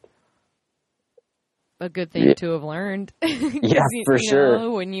a good thing to have learned. Yeah, for sure.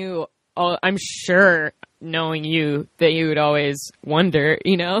 Know, when you, I'm sure knowing you that you would always wonder,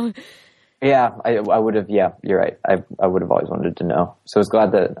 you know? Yeah, I would have. Yeah, you're right. I would have always wanted to know. So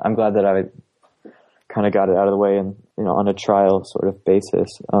I'm glad that I kind of got it out of the way and, you know, on a trial sort of basis.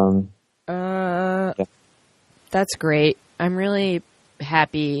 Yeah. That's great. I'm really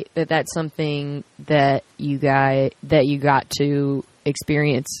happy that that's something that you got to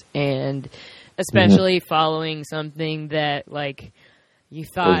experience, and especially following something that like you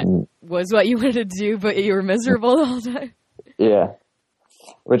thought was what you wanted to do, but you were miserable the whole time. Yeah.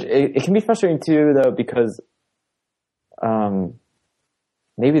 Which it can be frustrating too, though, because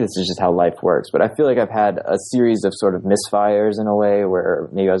maybe this is just how life works, but I feel like I've had a series of sort of misfires in a way where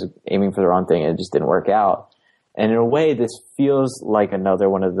maybe I was aiming for the wrong thing and it just didn't work out. And in a way, this feels like another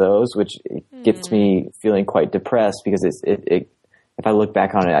one of those, which gets me feeling quite depressed because if I look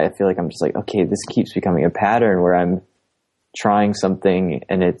back on it, I feel like I'm just like, okay, this keeps becoming a pattern where I'm trying something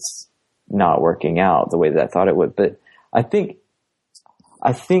and it's not working out the way that I thought it would. But I think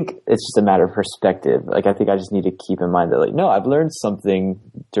it's just a matter of perspective. Like, I think I just need to keep in mind that, like, no, I've learned something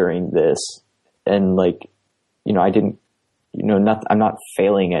during this, and like, you know, I didn't, you know, I'm not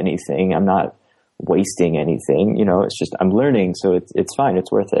failing anything. I'm not wasting anything. You know, it's just I'm learning, so it's fine.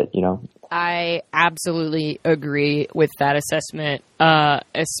 It's worth it. You know. I absolutely agree with that assessment.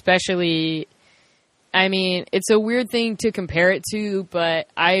 Especially, I mean, it's a weird thing to compare it to, but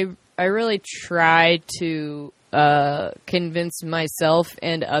I really try to convince myself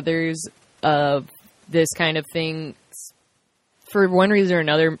and others of this kind of thing for one reason or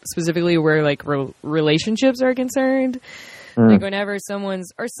another, specifically where like relationships are concerned. Like whenever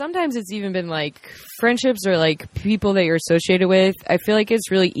or sometimes it's even been like friendships or like people that you're associated with, I feel like it's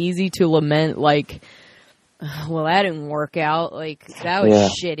really easy to lament like, well, that didn't work out. Like, that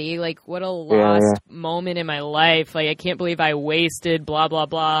was shitty. Like, what a lost moment in my life. Like, I can't believe I wasted blah, blah,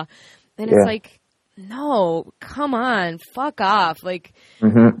 blah. And it's like, no, come on, fuck off. Like,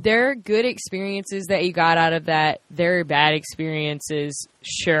 there are good experiences that you got out of that. There are bad experiences,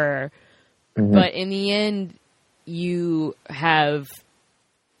 sure. But in the end, you have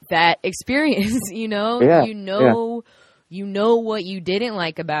that experience, you know? You know what you didn't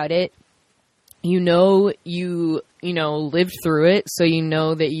like about it. You know, you lived through it, so you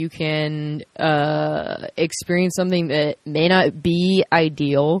know that you can experience something that may not be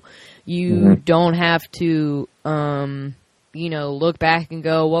ideal. You don't have to, look back and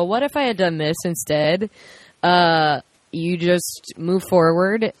go, well, what if I had done this instead? You just move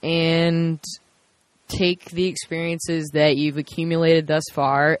forward and take the experiences that you've accumulated thus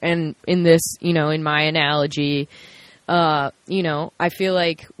far. And in this, in my analogy, I feel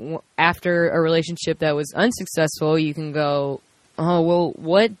like after a relationship that was unsuccessful, you can go, oh, well,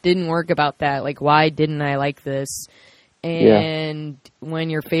 what didn't work about that? Like, why didn't I like this? And when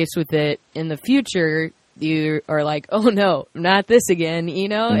you're faced with it in the future, you are like, oh no, not this again,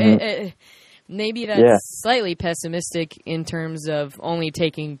 maybe that's slightly pessimistic in terms of only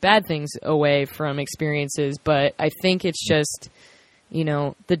taking bad things away from experiences, but I think it's just,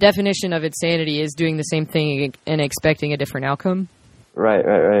 the definition of insanity is doing the same thing and expecting a different outcome.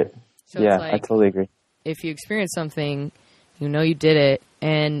 Right. So yeah, like, I totally agree. If you experience something, you did it,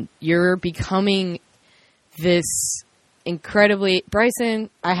 and you're becoming this incredibly... Bryson,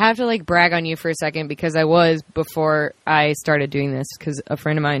 I have to, brag on you for a second, because I was before I started doing this, because a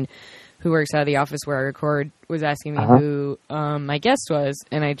friend of mine who works out of the office where I record was asking me who my guest was,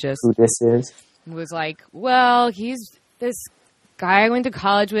 and I just... Who this is? Was like, well, he's this guy I went to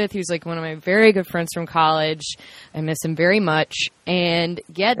college with. He was one of my very good friends from college. I miss him very much. And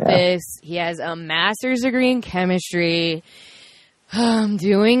get this, he has a master's degree in chemistry. I'm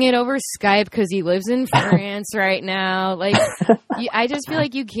doing it over Skype because he lives in France right now. I just feel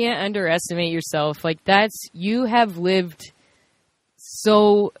like you can't underestimate yourself. You have lived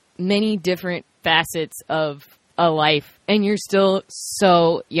so many different facets of a life, and you're still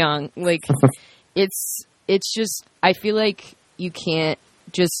so young. It's just, I feel like you can't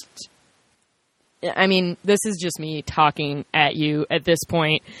just, I mean, this is just me talking at you at this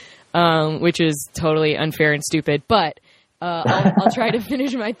point, which is totally unfair and stupid, but I'll try to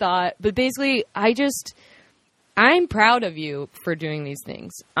finish my thought. But basically, I'm proud of you for doing these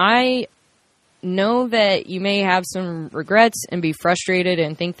things. I know that you may have some regrets and be frustrated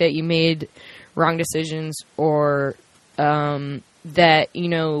and think that you made wrong decisions or that, you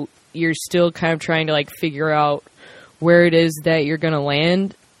know, you're still kind of trying to like figure out where it is that you're going to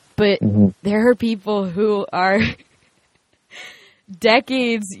land. But there are people who are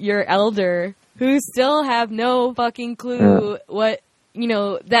decades your elder who still have no fucking clue what, you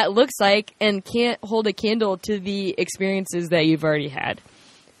know, that looks like and can't hold a candle to the experiences that you've already had.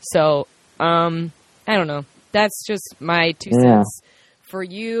 So, I don't know. That's just my 2 cents for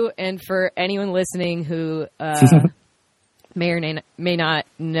you and for anyone listening who may or may not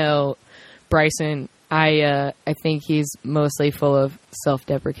know Bryson. I think he's mostly full of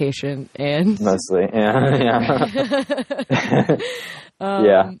self-deprecation and mostly, yeah.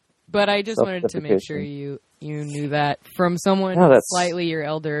 But I just wanted to make sure you knew that from someone slightly your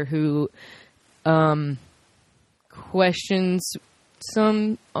elder who questions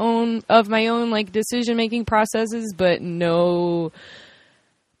some of my own like decision-making processes, but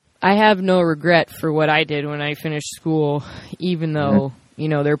I have no regret for what I did when I finished school, even though, you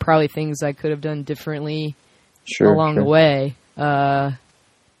know, there are probably things I could have done differently along the way. But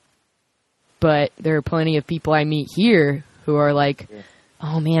there are plenty of people I meet here who are like,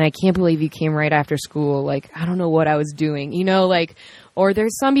 oh man, I can't believe you came right after school. Like, I don't know what I was doing, you know, like, or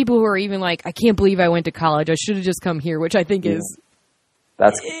there's some people who are even like, I can't believe I went to college. I should have just come here, which I think is...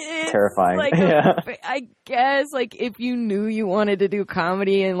 That's terrifying. Like I guess, like, if you knew you wanted to do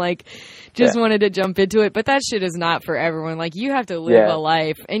comedy and, like, just wanted to jump into it. But that shit is not for everyone. Like, you have to live a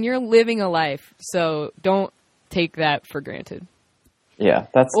life, and you're living a life. So don't take that for granted. Yeah,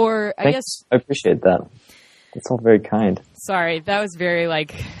 I guess... I appreciate that. That's all very kind. Sorry, that was very,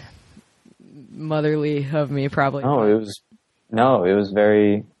 like, motherly of me, probably. No, it was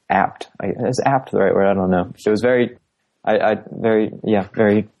very apt. Is apt the right word? I don't know. It was very...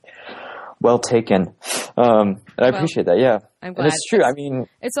 very well taken. I appreciate that. Yeah, I'm glad. And it's true. I mean,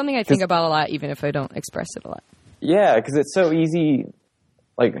 it's something I think about a lot, even if I don't express it a lot. Yeah, because it's so easy.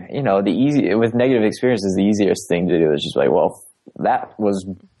 Like, you know, with negative experiences, the easiest thing to do is just like, well, that was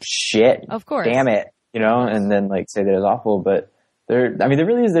shit. Of course. Damn it, you know, and then like say that it's awful. But there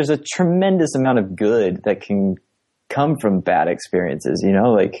really is. There's a tremendous amount of good that can come from bad experiences. You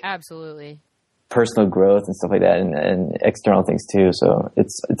know, like absolutely. Personal growth and stuff like that, and external things too. So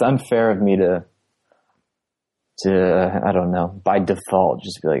it's unfair of me to I don't know, by default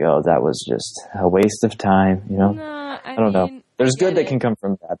just be like, oh, that was just a waste of time, you know? No, I don't know. There's good that can come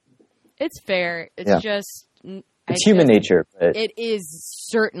from that. It's fair. It's just it's human nature. But it is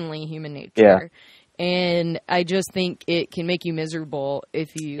certainly human nature. Yeah. And I just think it can make you miserable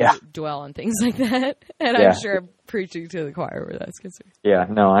if you dwell on things like that. And I'm sure I'm preaching to the choir where that's concerned. Yeah,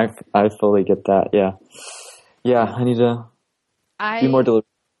 no, I fully get that. Yeah. Yeah, I need to be more deliberate.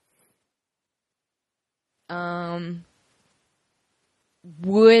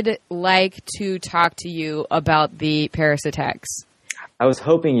 Would like to talk to you about the Paris attacks. I was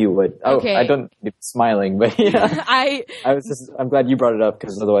hoping you would. Okay. I don't be smiling, but yeah. I'm glad you brought it up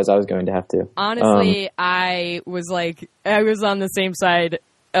because otherwise I was going to have to. Honestly, I was on the same side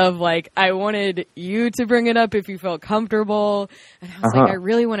of like, I wanted you to bring it up if you felt comfortable. And I was like, I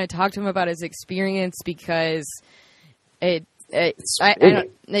really want to talk to him about his experience because it's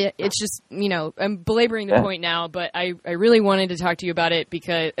just, you know, I'm belaboring the point now, but I really wanted to talk to you about it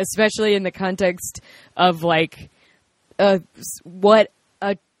because, especially in the context of like, what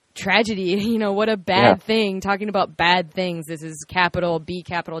a tragedy, you know, what a bad thing, talking about bad things. This is capital B,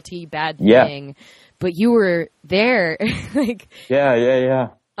 capital T, bad thing. But you were there. Like, yeah.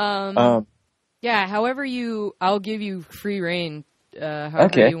 However I'll give you free reign,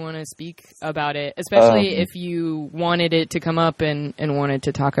 however you want to speak about it, especially if you wanted it to come up and wanted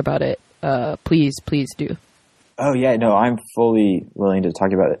to talk about it. Please do. Oh yeah, no, I'm fully willing to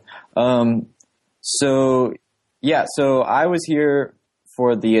talk about it. So I was here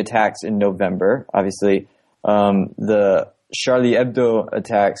for the attacks in November, obviously. The Charlie Hebdo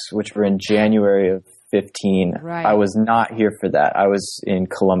attacks, which were in January of 15. Right. I was not here for that. I was in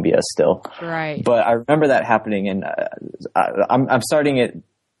Colombia still. Right. But I remember that happening, and I'm starting it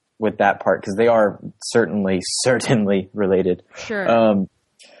with that part because they are certainly related. Sure.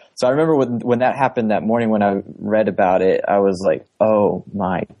 So I remember when that happened that morning when I read about it, I was like, oh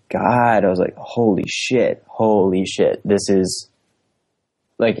my God. I was like, holy shit. This is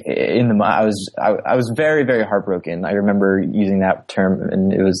like I was very, very heartbroken. I remember using that term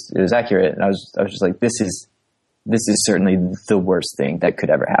and it was accurate. And I was just like, this is certainly the worst thing that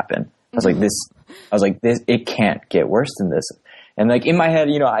could ever happen. I was like, it can't get worse than this. And like in my head,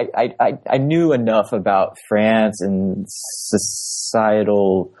 you know, I knew enough about France and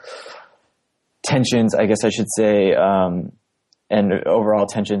societal tensions, I guess I should say, and overall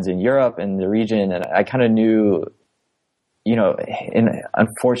tensions in Europe and the region. And I kind of knew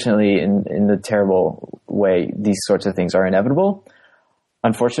unfortunately, in the terrible way, these sorts of things are inevitable.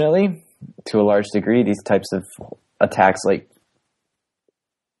 Unfortunately, to a large degree, these types of attacks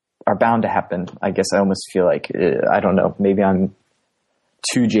are bound to happen. I guess I almost feel like, I don't know, maybe I'm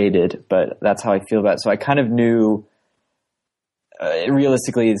too jaded, but that's how I feel about it. So I kind of knew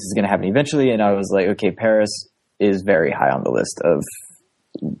realistically this is going to happen eventually. And I was like, okay, Paris is very high on the list of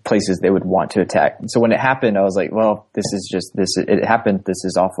places they would want to attack. So when it happened, I was like, well, it happened. This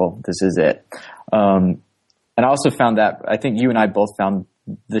is awful. This is it. And I also found that, I think you and I both found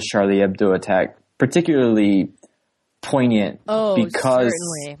the Charlie Hebdo attack particularly poignant because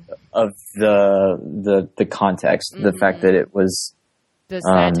certainly. Of the context, the fact that it was the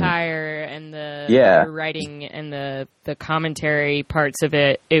satire and the writing and the commentary parts of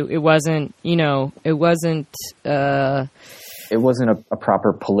it. It wasn't a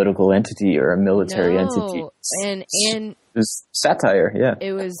proper political entity or a military entity. And it was satire. Yeah,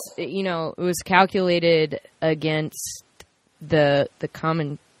 it was calculated against the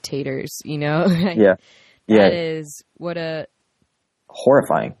commentators. Yeah. That is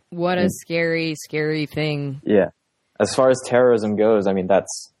horrifying. What a scary thing. Yeah. As far as terrorism goes, I mean,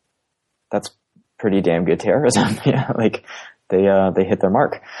 that's pretty damn good terrorism. Yeah. They hit their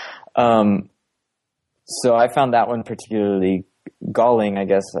mark. So I found that one particularly galling, I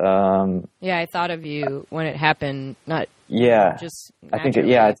guess. I thought of you when it happened. Just I think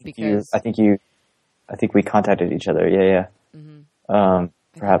we contacted each other. Yeah. Mm-hmm.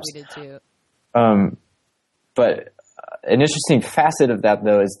 Perhaps we did too. But an interesting facet of that,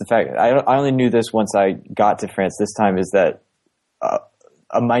 though, is the fact I only knew this once I got to France this time, is that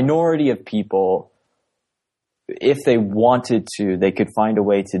a minority of people, if they wanted to, they could find a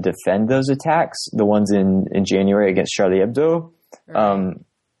way to defend those attacks, the ones in January against Charlie Hebdo, right.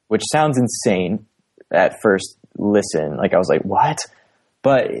 Which sounds insane at first listen. I was like, what?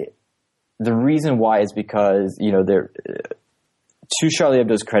 But the reason why is because, they're, to Charlie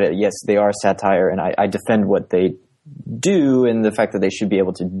Hebdo's credit, yes, they are satire, and I defend what they do and the fact that they should be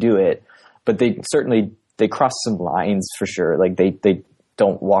able to do it. But they cross some lines for sure. They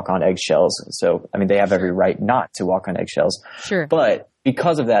don't walk on eggshells. So, I mean, they have every right not to walk on eggshells. Sure. But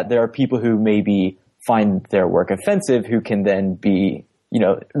because of that, there are people who maybe find their work offensive who can then be,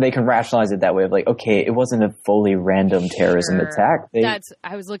 they can rationalize it that way of okay, it wasn't a fully random terrorism attack.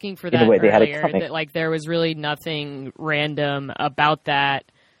 I was looking for that earlier, that there was really nothing random about that.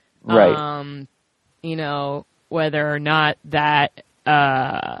 Right. Whether or not that,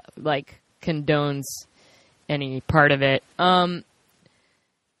 condones any part of it. I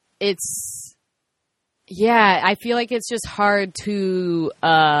feel like it's just hard to,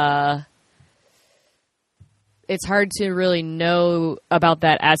 really know about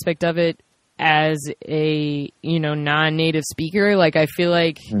that aspect of it as a, non-native speaker. I feel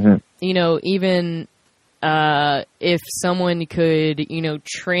like, even, if someone could,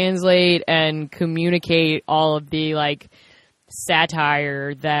 translate and communicate all of the,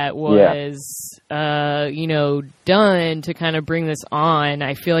 satire that was, done to kind of bring this on,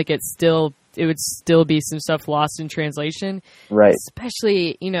 I feel like it would still be some stuff lost in translation. Right.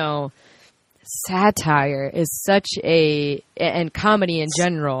 Especially, satire is such and comedy in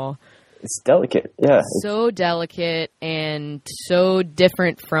general. It's delicate. Yeah. So delicate and so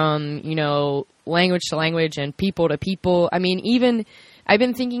different from, language to language and people to people. I mean, even I've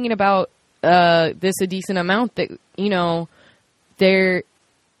been thinking about this a decent amount that, they're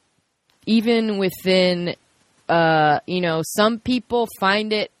even within, some people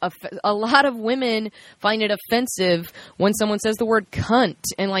find it, a lot of women find it offensive when someone says the word cunt.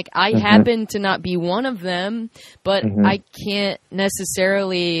 And I happen to not be one of them, but I can't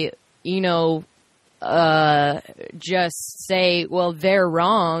necessarily, just say, well, they're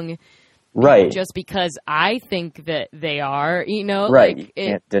wrong. Right. Just because I think that they are, Right. You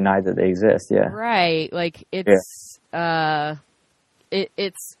can't deny that they exist. Yeah. Right.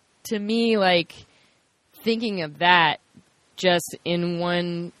 It's to me, thinking of that just in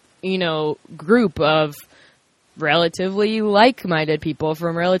one, group of relatively like-minded people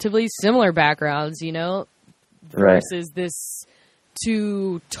from relatively similar backgrounds, versus this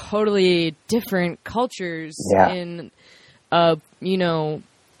two totally different cultures in,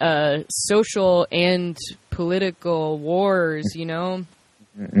 social and political wars,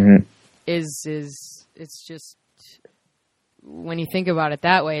 it's just, when you think about it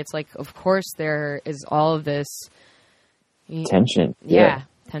that way, it's of course there is all of this tension.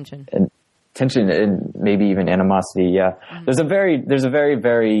 Tension. And tension and maybe even animosity. Yeah. Mm-hmm. There's a very,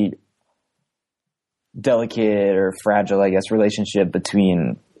 very delicate or fragile, I guess, relationship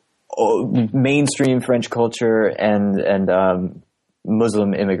between mainstream French culture and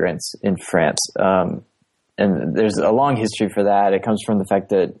Muslim immigrants in France. And there's a long history for that. It comes from the fact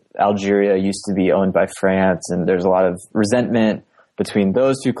that Algeria used to be owned by France, and there's a lot of resentment between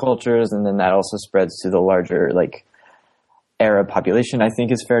those two cultures, and then that also spreads to the larger, like, Arab population, I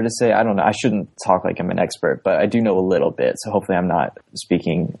think is fair to say. I don't know. I shouldn't talk like I'm an expert, but I do know a little bit. So hopefully I'm not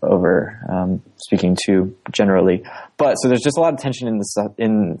speaking too generally. But so there's just a lot of tension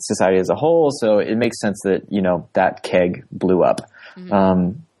in society as a whole. So it makes sense that, that keg blew up.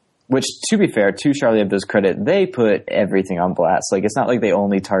 Mm-hmm. Which, to be fair, to Charlie Hebdo's credit, they put everything on blast. Like, it's not like they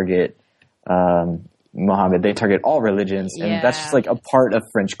only target Muhammad. They target all religions. Yeah. And that's just like a part of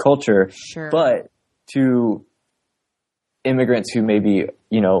French culture. Sure. But to immigrants who maybe,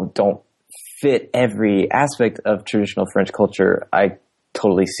 don't fit every aspect of traditional French culture, I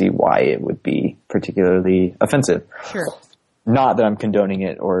totally see why it would be particularly offensive. Sure. Not that I'm condoning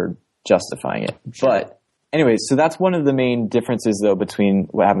it or justifying it. Sure. But anyway, so that's one of the main differences, though, between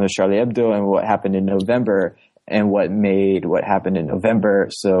what happened with Charlie Hebdo and what happened in November, and what made what happened in November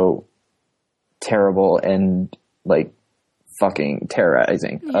so terrible and, like, fucking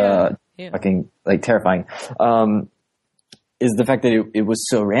terrorizing. Fucking, like, terrifying. Is the fact that it was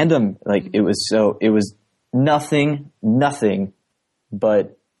so random. Like, it was nothing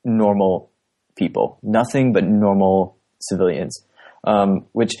but normal people. Nothing but normal civilians.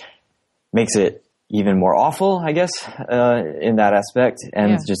 Which makes it even more awful, I guess, in that aspect.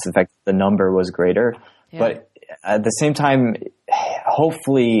 And just the fact that the number was greater. Yeah. But at the same time,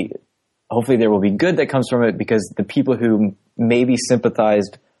 hopefully there will be good that comes from it, because the people who maybe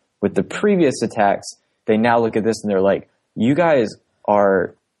sympathized with the previous attacks, they now look at this and they're like, you guys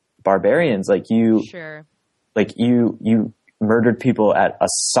are barbarians. Like, you murdered people at a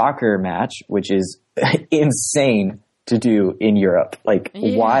soccer match, which is insane to do in Europe. Like,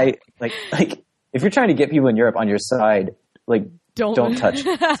 why? Like, if you're trying to get people in Europe on your side, like, don't touch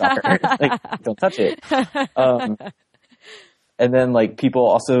soccer. Like, don't touch it. And then, like, people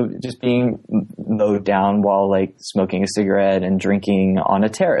also just being mowed down while, like, smoking a cigarette and drinking on a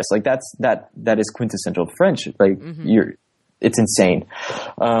terrace. Like, that is quintessential French. Like, it's insane.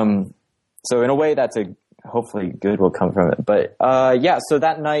 So in a way, hopefully good will come from it. But, so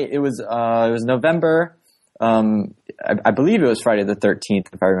that night it was November. I believe it was Friday the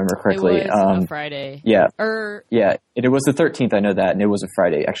 13th, if I remember correctly. It was a Friday. Yeah. It was the 13th. I know that. And it was a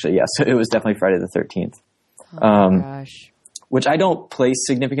Friday, actually. Yeah. So it was definitely Friday the 13th. Oh my gosh. Which I don't place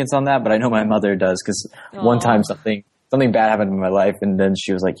significance on that, but I know my mother does, because one time something bad happened in my life, and then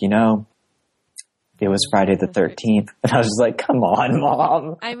she was like, it was Friday the 13th. And I was just like, come on,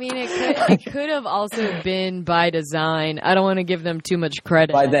 Mom. I mean, it could have also been by design. I don't want to give them too much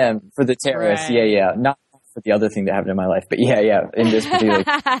credit. By them, for the terrorists. Right. Yeah. Not for the other thing that happened in my life, but yeah. In this particular,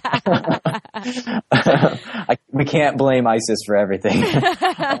 we can't blame ISIS for everything.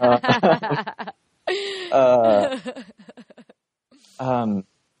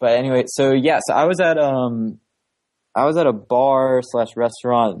 But anyway, so I was at a bar /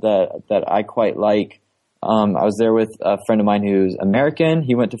 restaurant that I quite like. I was there with a friend of mine who's American.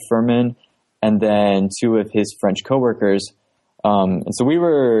 He went to Furman, and then two of his French coworkers. And so we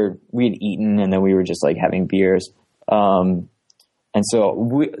had eaten, and then we were just, like, having beers. And so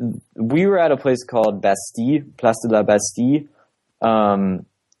we were at a place called Bastille, Place de la Bastille,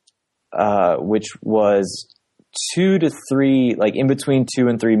 which was 2 to 3, like, in between 2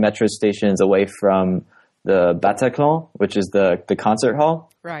 and 3 metro stations away from the Bataclan, which is the concert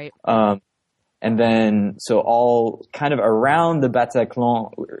hall. Right. And then, so all kind of around the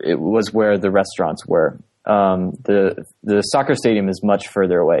Bataclan, it was where the restaurants were. The soccer stadium is much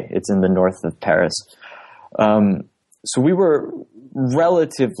further away. It's in the north of Paris. So we were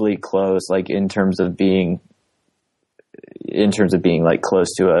relatively close, like, in terms of being like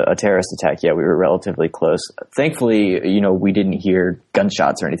close to a terrorist attack. Yeah, we were relatively close. Thankfully, we didn't hear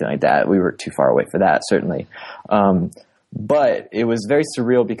gunshots or anything like that. We were too far away for that, certainly. But it was very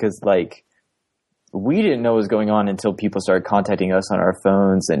surreal because, like, we didn't know what was going on until people started contacting us on our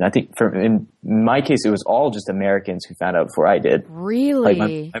phones. And I think in my case, it was all just Americans who found out before I did. Really?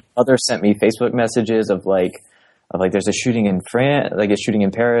 Like, my mother sent me Facebook messages of there's a shooting in France, like a shooting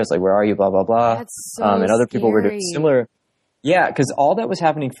in Paris, like, where are you, blah, blah, blah. That's so and other people were doing similar. Yeah, because all that was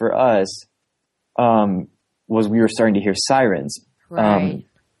happening for us was we were starting to hear sirens. Right.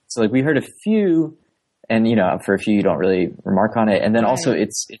 So, like, we heard a few, and, for a few you don't really remark on it. And then also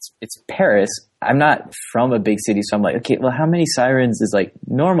it's Paris. I'm not from a big city, so I'm like, okay, well, how many sirens is, like,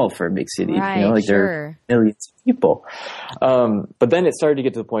 normal for a big city? Right, like, sure. there are millions of people. But then it started to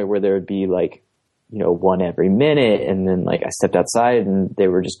get to the point where there would be, like, one every minute. And then like I stepped outside and they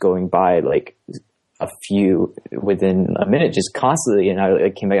were just going by like a few within a minute, just constantly. And I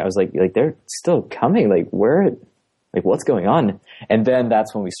came back, I was like, they're still coming. Like what's going on? And then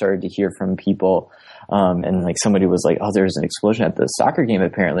that's when we started to hear from people. And like somebody was like, oh, there's an explosion at the soccer game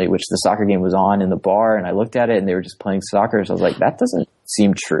apparently, which the soccer game was on in the bar. And I looked at it and they were just playing soccer. So I was like, that doesn't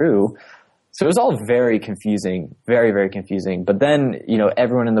seem true. So it was all very confusing, very, very confusing. But then,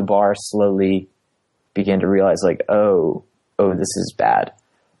 everyone in the bar slowly began to realize like, oh, this is bad.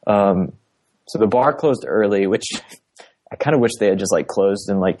 So the bar closed early, which I kind of wish they had just like closed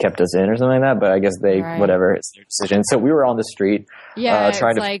and like kept us in or something like that. But I guess whatever, it's their decision. So we were on the street. Yeah,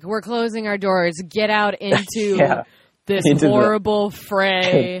 it's we're closing our doors. Get out into this horrible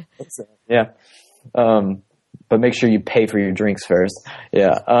fray. Yeah. But make sure you pay for your drinks first.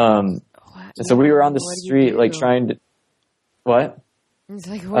 Yeah. So we were on the street, like trying to, what? It's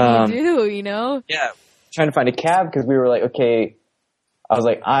like, what do you do, Yeah. Trying to find a cab because we were like, okay. I was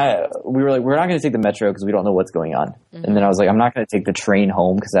like, we were like, we're not going to take the metro because we don't know what's going on. Mm-hmm. And then I was like, I'm not going to take the train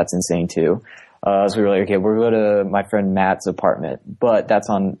home because that's insane too. So we were like, okay, we're going to go to my friend Matt's apartment, but that's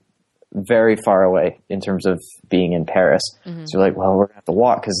on very far away in terms of being in Paris. Mm-hmm. So we're like, well, we're going to have to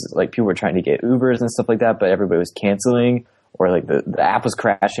walk because like people were trying to get Ubers and stuff like that, but everybody was canceling or like the app was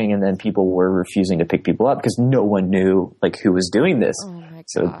crashing and then people were refusing to pick people up because no one knew like who was doing this. Oh my gosh.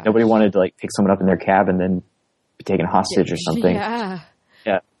 So nobody wanted to like pick someone up in their cab and then be taken hostage or something. Yeah.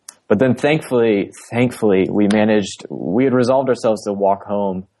 Yeah. But then thankfully, we had resolved ourselves to walk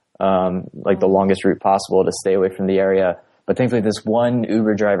home, like the longest route possible to stay away from the area. But thankfully this one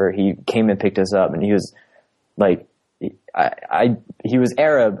Uber driver, he came and picked us up and he was like, he was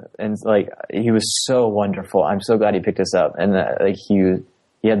Arab and like, he was so wonderful. I'm so glad he picked us up. And like he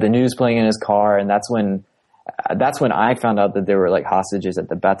had the news playing in his car. And that's when I found out that there were like hostages at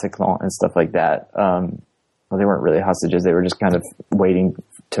the Bataclan and stuff like that. Well, they weren't really hostages. They were just kind of waiting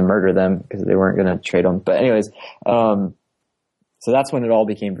to murder them because they weren't going to trade them. But anyways, so that's when it all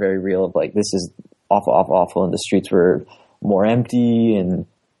became very real of like, this is awful, awful, awful. And the streets were more empty and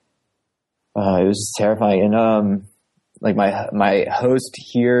it was just terrifying. And like my host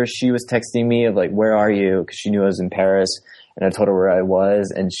here, she was texting me of like, where are you? Because she knew I was in Paris. And I told her where I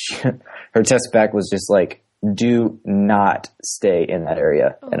was. And her text back was just like, do not stay in that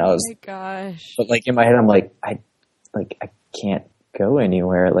area. And I was, my gosh. But like in my head, I'm like, I can't go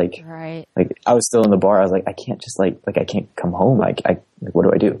anywhere. Like, right. Like I was still in the bar. I was like, I can't just like I can't come home. Like, what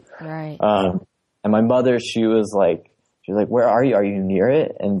do I do? Right. And my mother, she was like, where are you? Are you near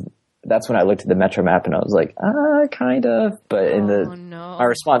it? And that's when I looked at the Metro map and I was like, kind of. But my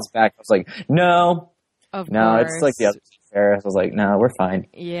response back, I was like, no, of no, course. it's like the other Paris. I was like, no, we're fine.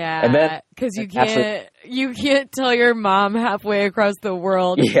 Yeah. And then because you can't tell your mom halfway across the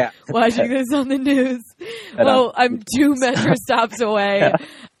world watching this on the news. Well, I'm 2 metro stops away. Yeah.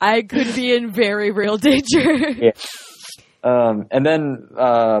 I could be in very real danger. Yeah. And then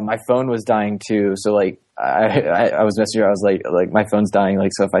my phone was dying too. So like I was messaging her. I was like my phone's dying.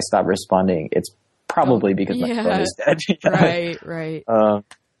 Like so if I stop responding, it's probably because my phone is dead. Right.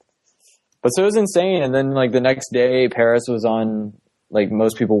 But so it was insane. And then like the next day, Paris was on, like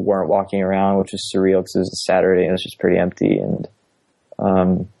most people weren't walking around, which was surreal because it was a Saturday and it was just pretty empty. And,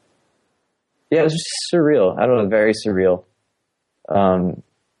 it was just surreal. I don't know, very surreal. Cause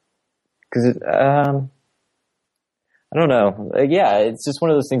I don't know. Like, yeah, it's just one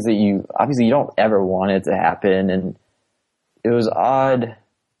of those things that obviously you don't ever want it to happen. And it was odd.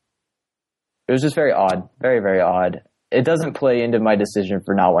 It was just very odd. Very, very odd. It doesn't play into my decision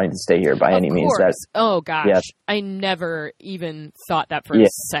for not wanting to stay here by any means. Oh gosh. Yeah. I never even thought that for a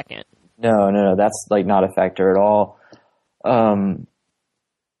second. No. That's like not a factor at all. But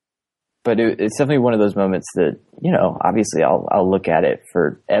it's definitely one of those moments that, obviously I'll look at it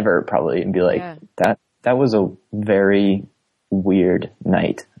forever probably and be like, that was a very weird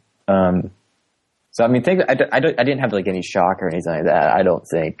night. So I mean, I didn't have like any shock or anything like that. I don't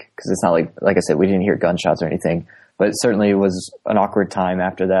think, because it's not like I said, we didn't hear gunshots or anything. But it certainly was an awkward time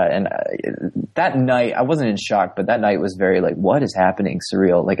after that. And that night, I wasn't in shock, but that night was very like, what is happening?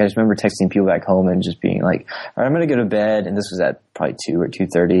 Surreal. Like I just remember texting people back home and just being like, all right, I'm going to go to bed. And this was at probably 2 or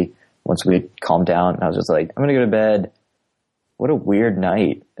 2:30 once we calmed down. And I was just like, I'm going to go to bed. What a weird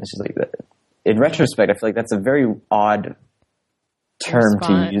night. It's just like, in retrospect, I feel like that's a very odd term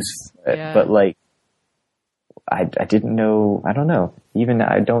to use. Yeah. But like, I didn't know, I don't know. Even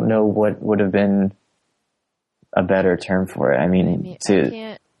I don't know what would have been a better term for it. I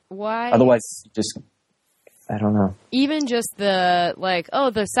can't. Why? Otherwise, just I don't know. Even just the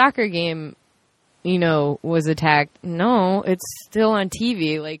the soccer game, was attacked. No, it's still on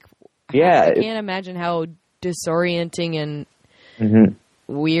TV. Like, Yeah. I can't imagine how disorienting and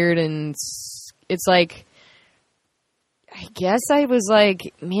weird, and it's like, I guess I was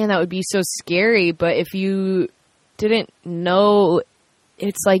like, man, that would be so scary. But if you didn't know,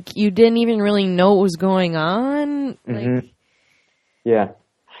 it's like you didn't even really know what was going on. Like, yeah,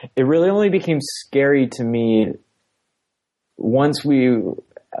 it really only became scary to me once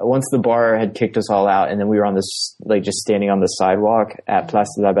the bar had kicked us all out, and then we were on this, like, just standing on the sidewalk at Place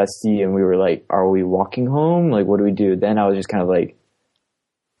de la Bastille, and we were like, are we walking home? Like, what do we do? Then I was just kind of like,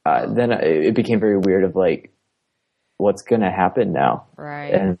 then it became very weird of like, what's going to happen now?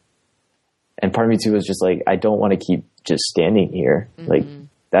 right. And part of me too was just like, I don't want to keep just standing here. Like,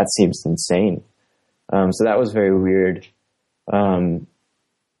 that seems insane. So that was very weird. And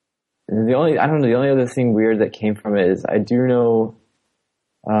the only other thing weird that came from it is I do know,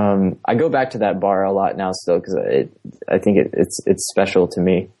 I go back to that bar a lot now still, cause I think it's special to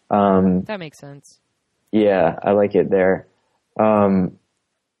me. That makes sense. Yeah, I like it there.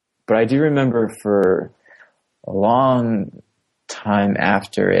 But I do remember for a long time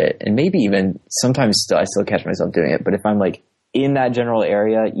after it, and maybe even sometimes I still catch myself doing it, but if I'm like in that general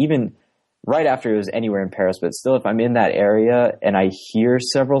area, even right after it was anywhere in Paris, but still if I'm in that area and I hear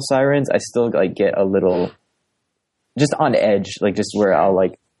several sirens, I still like get a little just on edge, like just where I'll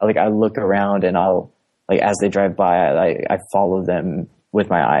I look around and I'll like, as they drive by, I follow them with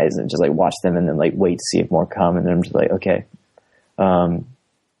my eyes and just like watch them and then like wait to see if more come. And then I'm just like, okay.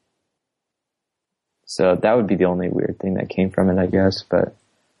 So that would be the only weird thing that came from it, I guess, but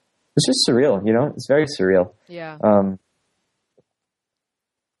it's just surreal, you know, it's very surreal. Yeah.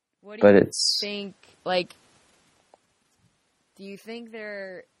 What do but you it's think, like, do you think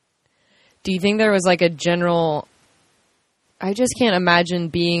there was like a general, I just can't imagine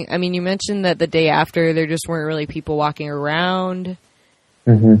being, I mean, you mentioned that the day after there just weren't really people walking around.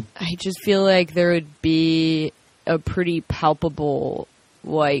 I just feel like there would be a pretty palpable,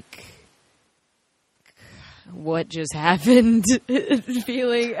 like, what just happened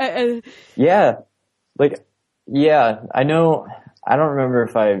feeling. Yeah. Like, yeah, I know, I don't remember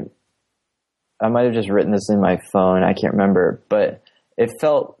if I might have just written this in my phone. I can't remember, but it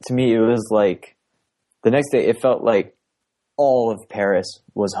felt to me, it was like the next day, it felt like all of Paris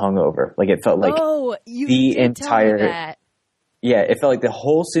was hungover. Like it felt like the entire, yeah, it felt like the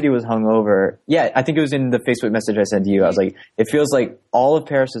whole city was hungover. Yeah. I think it was in the Facebook message I sent to you. I was like, it feels like all of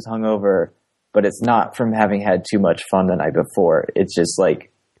Paris is hungover, but it's not from having had too much fun the night before. It's just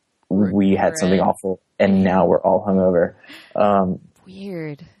like we had something awful and now we're all hungover.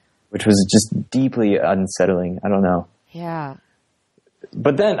 Weird. Which was just deeply unsettling. I don't know. Yeah.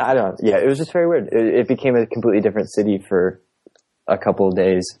 But then, it was just very weird. It became a completely different city for a couple of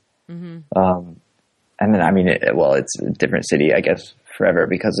days. And then, I mean, it's a different city, I guess, forever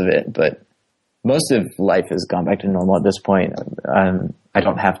because of it. But most of life has gone back to normal at this point. I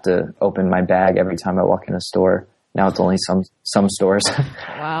don't have to open my bag every time I walk in a store. Now it's only some stores.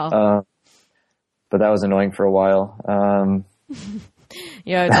 Wow. But that was annoying for a while.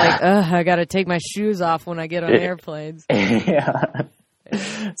 Yeah, it's like, I got to take my shoes off when I get on airplanes. Yeah.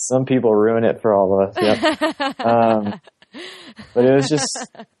 Some people ruin it for all of us. Yep. But it was just,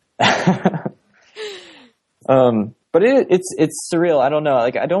 but it's surreal. I don't know.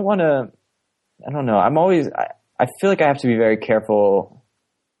 Like, I don't know. I feel like I have to be very careful.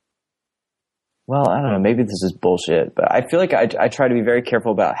 Well, I don't know. Maybe this is bullshit, but I feel like I try to be very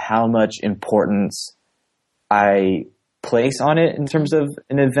careful about how much importance I place on it in terms of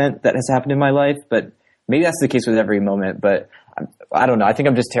an event that has happened in my life. But maybe that's the case with every moment, but I don't know. I think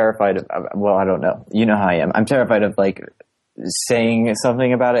I'm just terrified of, well, I don't know. You know how I am. I'm terrified of like saying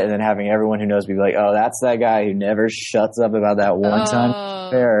something about it and then having everyone who knows me be like, oh, that's that guy who never shuts up about that one time in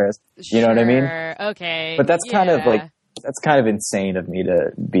Paris. You know what I mean? Okay. But that's kind of insane of me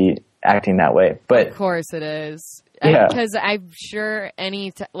to be acting that way. But of course it is. Yeah. Because I'm sure I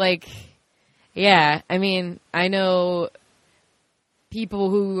mean, I know people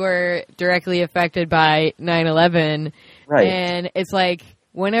who were directly affected by 9/11. Right. And it's like,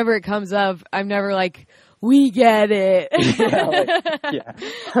 whenever it comes up, I'm never like, we get it. Yeah.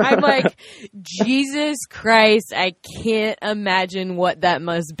 I'm like, Jesus Christ, I can't imagine what that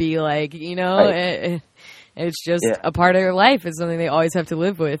must be like, you know? Right. It's just a part of their life. It's something they always have to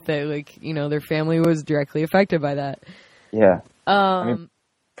live with. That, like, you know, their family was directly affected by that. Yeah. I mean,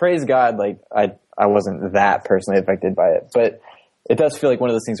 praise God, like, I wasn't that personally affected by it. But it does feel like one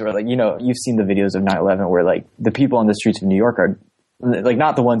of those things where, like, you know, you've seen the videos of 9/11 where, like, the people on the streets of New York are, like,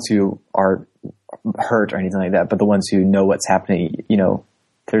 not the ones who are hurt or anything like that, but the ones who know what's happening, you know,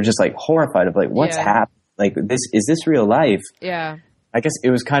 they're just, like, horrified of, like, what's happening? Like, is this real life? Yeah. I guess it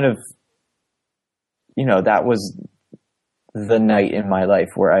was kind of that was the night in my life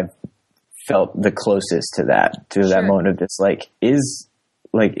where I felt the closest to that moment of just is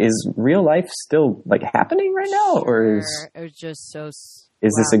real life still happening right now, or is it was just so? Is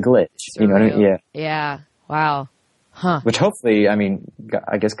this a glitch? Surreal. You know what I mean? Yeah. Yeah. Wow. Huh. Which hopefully, I mean,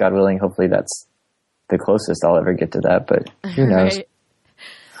 I guess God willing, hopefully that's the closest I'll ever get to that. But who knows?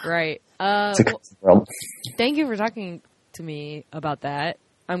 Right. It's a crazy world. Thank you for talking to me about that.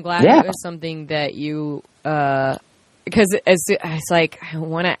 I'm glad it was something that you, because it's like I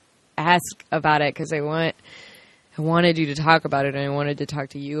want to ask about it because I wanted you to talk about it, and I wanted to talk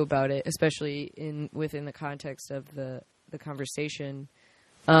to you about it, especially within the context of the conversation.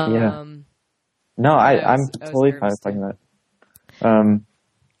 No, I'm totally fine with talking about it.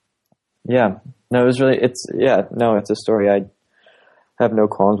 Yeah. No, it's a story I have no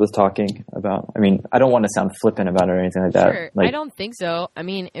qualms with talking about. I mean, I don't want to sound flippant about it or anything like that. Sure. I don't think so. I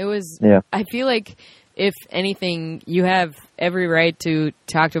mean, it was, I feel like if anything, you have every right to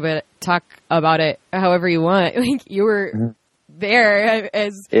talk about it however you want. Like, you were there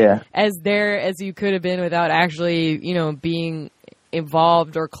as there as you could have been without actually, being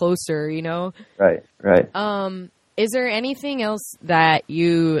involved or closer, Right. Is there anything else that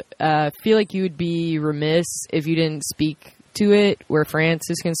you feel like you would be remiss if you didn't speak to it, where France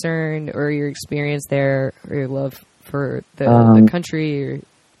is concerned, or your experience there, or your love for the country?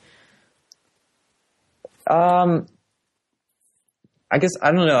 Or I guess,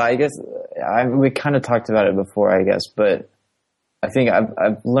 I don't know. I guess we kind of talked about it before, I guess, but I think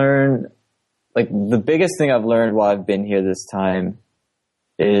I've learned, the biggest thing I've learned while I've been here this time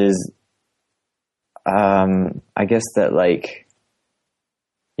is, I guess that I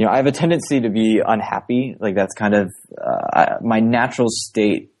have a tendency to be unhappy. That's kind of, my natural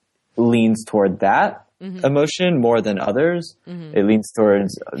state leans toward that emotion more than others. It leans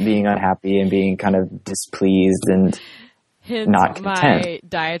towards being unhappy and being kind of displeased and not content. My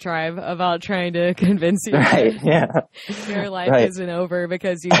diatribe about trying to convince you your life isn't over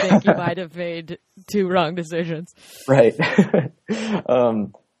because you think you might have made 2 wrong decisions. Right.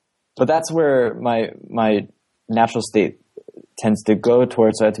 But that's where my natural state tends to go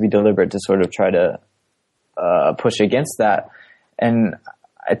towards. So I have to be deliberate to sort of try to push against that. And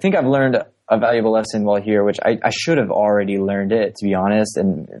I think I've learned a valuable lesson while here, which I should have already learned it, to be honest.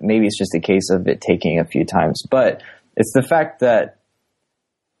 And maybe it's just a case of it taking a few times. But it's the fact that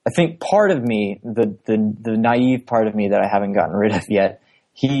I think part of me, the naive part of me that I haven't gotten rid of yet,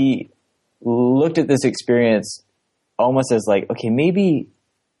 he looked at this experience almost as okay, maybe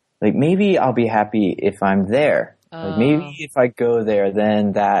I'll be happy if I'm there. Maybe if I go there,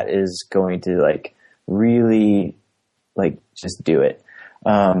 then that is going to really just do it.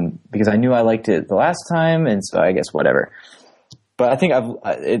 Because I knew I liked it the last time, and so I guess whatever. But I think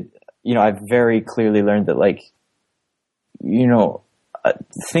I've very clearly learned that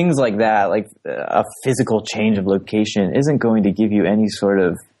things like that, a physical change of location, isn't going to give you any sort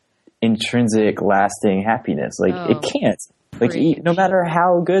of intrinsic, lasting happiness. It can't. No matter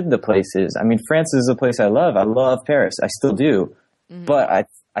how good the place is. I mean, France is a place I love. I love Paris. I still do. But I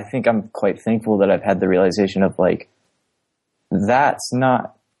think I'm quite thankful that I've had the realization of that's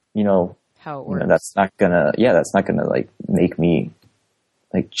not, how it works. That's not gonna make me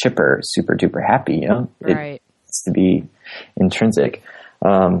super duper happy, Right. It has to be intrinsic.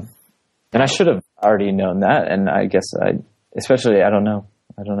 And I should have already known that. And I guess I don't know.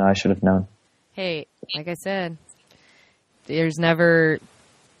 I should have known. Hey, like I said, there's never,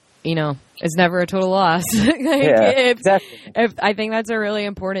 it's never a total loss. Exactly. I think that's a really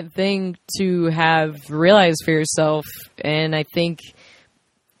important thing to have realized for yourself. And I think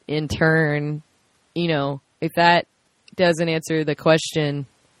in turn, if that doesn't answer the question,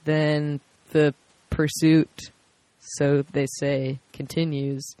 then the pursuit, so they say,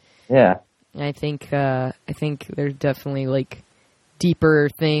 continues. Yeah. And I think there's definitely deeper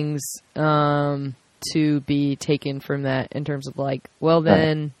things, to be taken from that in terms of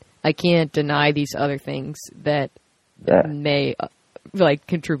then I can't deny these other things that may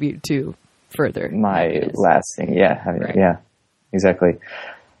contribute to further my happiness. lasting. Yeah, exactly.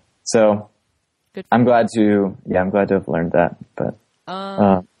 So I'm glad to have learned that. But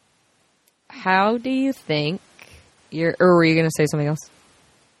how do you think or were you going to say something else?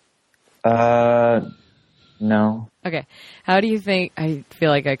 No. Okay. How do you think? I feel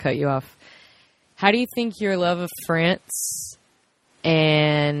like I cut you off. How do you think your love of France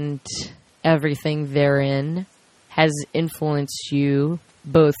and everything therein has influenced you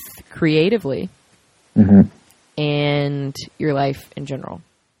both creatively and your life in general?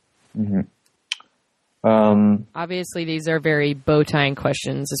 Obviously, these are very bow tying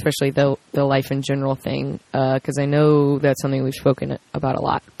questions, especially the life in general thing, because I know that's something we've spoken about a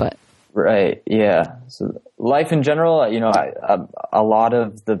lot. But right, yeah. So life in general, a lot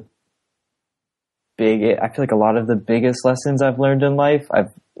of the I feel like a lot of the biggest lessons I've learned in life,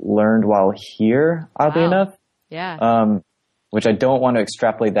 I've learned while here, oddly enough. Yeah. Which I don't want to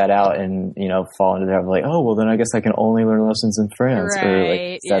extrapolate that out and, fall into that like, oh, well, then I guess I can only learn lessons in France. Right, or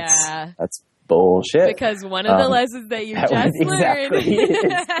like, that's bullshit. Because one of the lessons that you just learned. Exactly.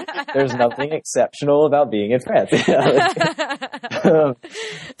 There's nothing exceptional about being in France. So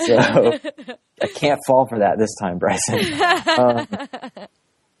I can't fall for that this time, Bryson.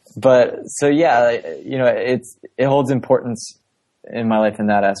 But so yeah, it holds importance in my life in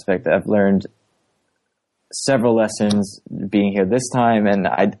that aspect. I've learned several lessons being here this time, and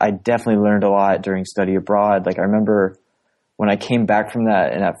I definitely learned a lot during study abroad. Like I remember when I came back from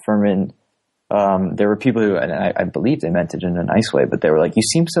that and at Furman, there were people who, and I believe they meant it in a nice way, but they were like, "You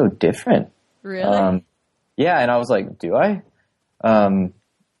seem so different." Really? Yeah, and I was like, "Do I?" And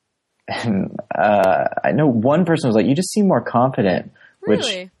I know one person was like, "You just seem more confident," Really?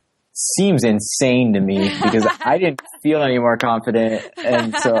 which seems insane to me because I didn't feel any more confident.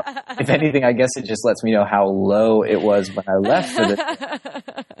 And so if anything, I guess it just lets me know how low it was when I left for this.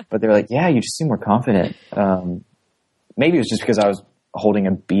 But they were like, yeah, you just seem more confident. Maybe it was just because I was holding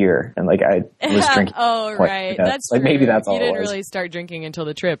a beer and like I was drinking. Oh, right. That's like true. Maybe that's all you didn't it was. really start drinking until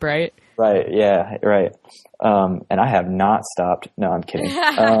the trip, right? Right. Yeah. Right. And I have not stopped. No, I'm kidding.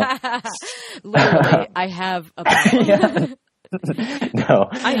 Literally, I have about yeah. No,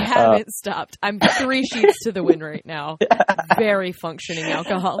 I haven't stopped. I'm 3 sheets to the wind right now. Very functioning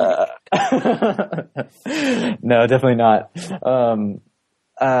alcoholic. No, definitely not.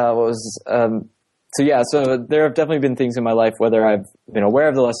 So yeah, so there have definitely been things in my life, whether I've been aware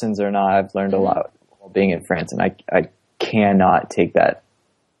of the lessons or not, I've learned a lot while being in France, and I cannot take that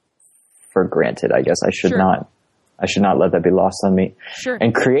for granted. I guess I should not let that be lost on me. Sure.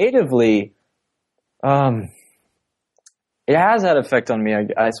 And creatively, it has had effect on me,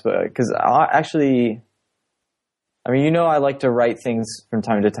 I suppose, because I like to write things from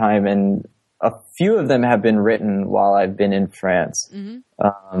time to time, and a few of them have been written while I've been in France,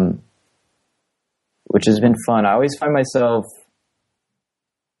 which has been fun. I always find myself,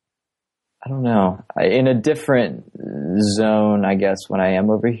 I don't know, in a different zone, I guess, when I am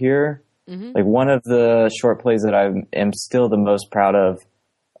over here. Mm-hmm. Like one of the short plays that I am still the most proud of,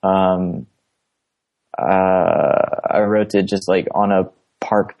 I wrote it just like on a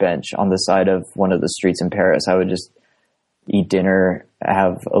park bench on the side of one of the streets in Paris. I would just eat dinner,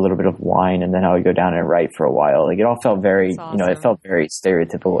 have a little bit of wine, and then I would go down and write for a while. Like it all felt very, awesome. It felt very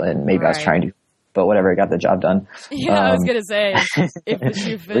stereotypical, and maybe I was trying to, but whatever, I got the job done. Yeah, I was gonna say if the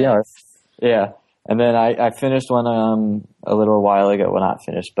shoe fits. Yeah. And then I finished one a little while ago. Well, not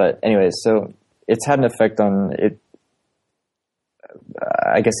finished, but anyways, so it's had an effect on it.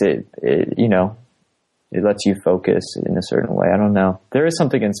 I guess it lets you focus in a certain way. I don't know. There is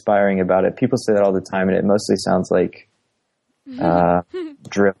something inspiring about it. People say that all the time, and it mostly sounds like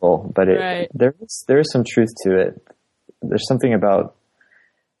drivel, but there is some truth to it. There's something about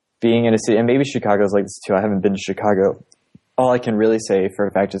being in a city, and maybe Chicago's like this too. I haven't been to Chicago. All I can really say for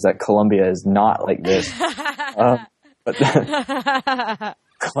a fact is that Columbia is not like this. But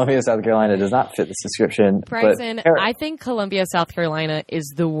Columbia, South Carolina does not fit this description. Bryson, I think Columbia, South Carolina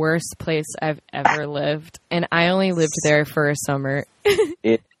is the worst place I've ever lived. And I only lived there for a summer.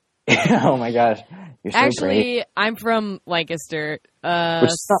 Oh my gosh. You're so Actually, great. I'm from Lancaster.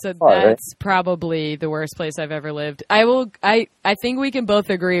 Which is not so far, that's probably the worst place I've ever lived. I think we can both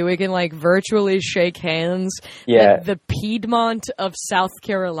agree. We can like virtually shake hands. Yeah. That the Piedmont of South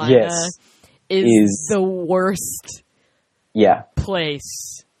Carolina is the worst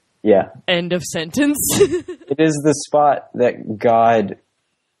place. Yeah. End of sentence. It is the spot that God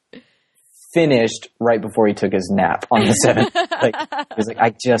finished right before he took his nap on the 7th. Like, he was like, I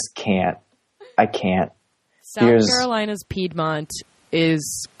just can't. I can't. South Carolina's Piedmont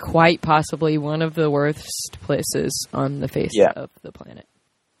is quite possibly one of the worst places on the face of the planet.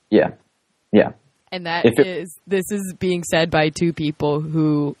 Yeah. Yeah. And this is being said by two people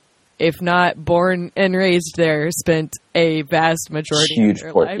who, if not born and raised there, spent a vast majority of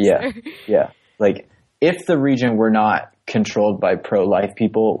their lives there. Yeah. Like, if the region were not controlled by pro-life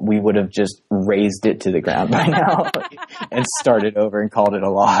people, we would have just razed it to the ground by now and started over and called it a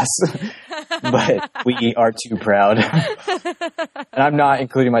loss. But we are too proud. And I'm not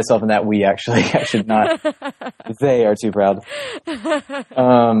including myself in that we actually. I should not. They are too proud.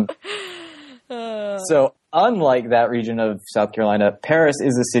 So unlike that region of South Carolina, Paris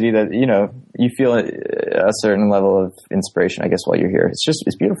is a city that, you feel a certain level of inspiration, I guess, while you're here.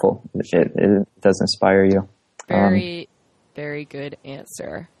 It's beautiful. It does inspire you. Very, very good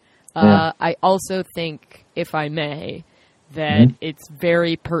answer. I also think, if I may, that it's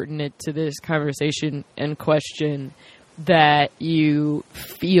very pertinent to this conversation and question that you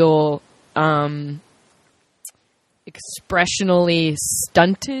feel expressionally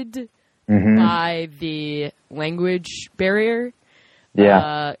stunted by the language barrier.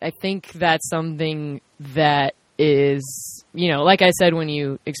 Yeah. I think that's something that is, like I said, when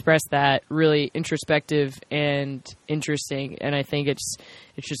you express that, really introspective and interesting. And I think it's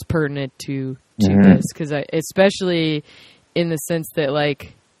just pertinent to this, because especially in the sense that,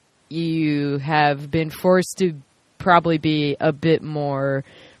 like, you have been forced to probably be a bit more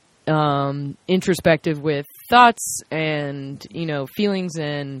introspective with thoughts and, feelings.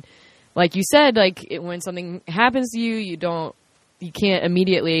 And like you said, like, when something happens to you, you can't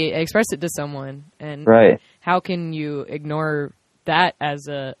immediately express it to someone. And right. How can you ignore that as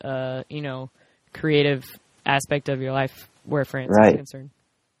a creative aspect of your life where France is concerned?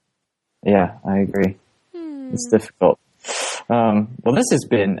 Yeah, I agree. It's difficult. Well, this has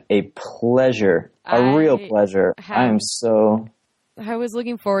been a pleasure, a real pleasure. I was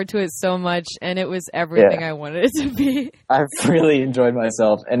looking forward to it so much, and it was everything I wanted it to be. I've really enjoyed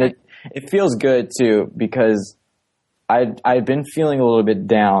myself, and it feels good too, because I'd been feeling a little bit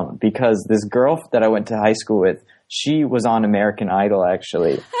down because this girl that I went to high school with, she was on American Idol,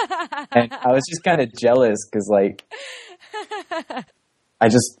 actually. And I was just kind of jealous because, like, I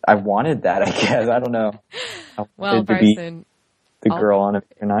wanted that, I guess. I don't know. Well, Bryson, the girl on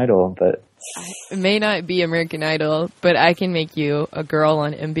American Idol, but it may not be American Idol, but I can make you a girl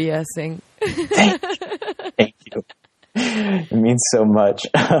on MBSing. Thank you. It means so much.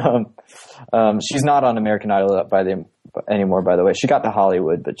 She's not on American Idol anymore, by the way. She got to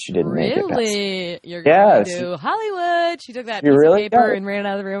Hollywood, but she didn't make it past. Really? You're going to Hollywood? She took that piece of paper and ran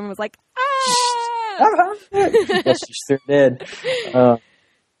out of the room and was like, ah! Yes, she sure did.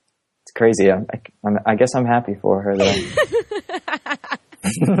 It's crazy. I guess I'm happy for her, though.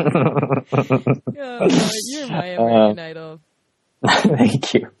 You're my American Idol.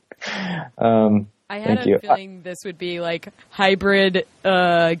 Thank you. I had a feeling this would be like hybrid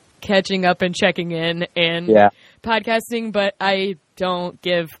catching up and checking in and podcasting, but I don't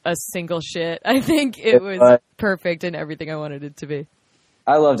give a single shit. I think it was perfect and everything I wanted it to be.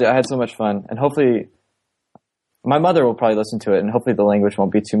 I loved it. I had so much fun. And hopefully my mother will probably listen to it, and hopefully the language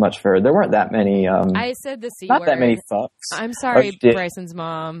won't be too much for her. There weren't that many... I said the C word. Not that many fucks. I'm sorry, Bryson's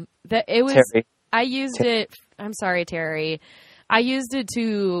mom. It was. Terry. I used it... I'm sorry, Terry. I used it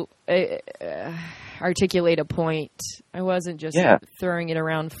to articulate a point. I wasn't just throwing it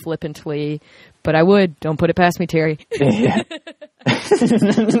around flippantly, but I would. Don't put it past me, Terry. Yeah.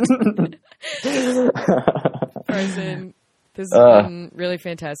 Bryson, this has been really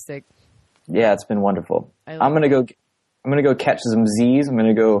fantastic. Yeah, it's been wonderful. I'm gonna go catch some Z's. I'm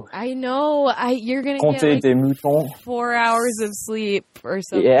gonna go. I know. You're gonna get like 4 hours of sleep or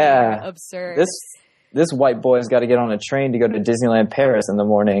something. Yeah, absurd. This white boy's got to get on a train to go to Disneyland Paris in the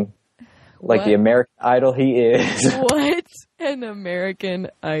morning, like the American Idol he is. What an American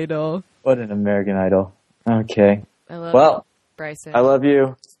Idol! What an American Idol. Okay. I love you, Bryson. I love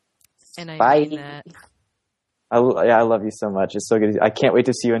you. And I mean that. I love you so much. It's so good. I can't wait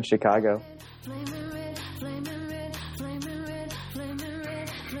to see you in Chicago.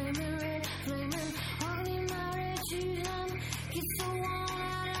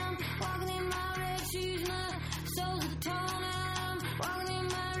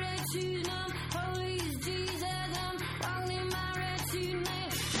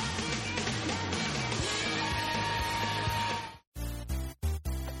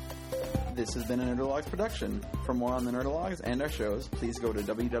 This has been a Nerdalogs production. For more on the Nerdalogs and our shows, please go to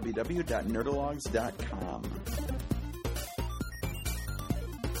www.nerdalogs.com.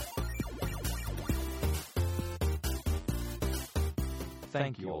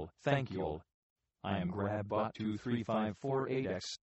 Thank you all. I am GrabBot23548X.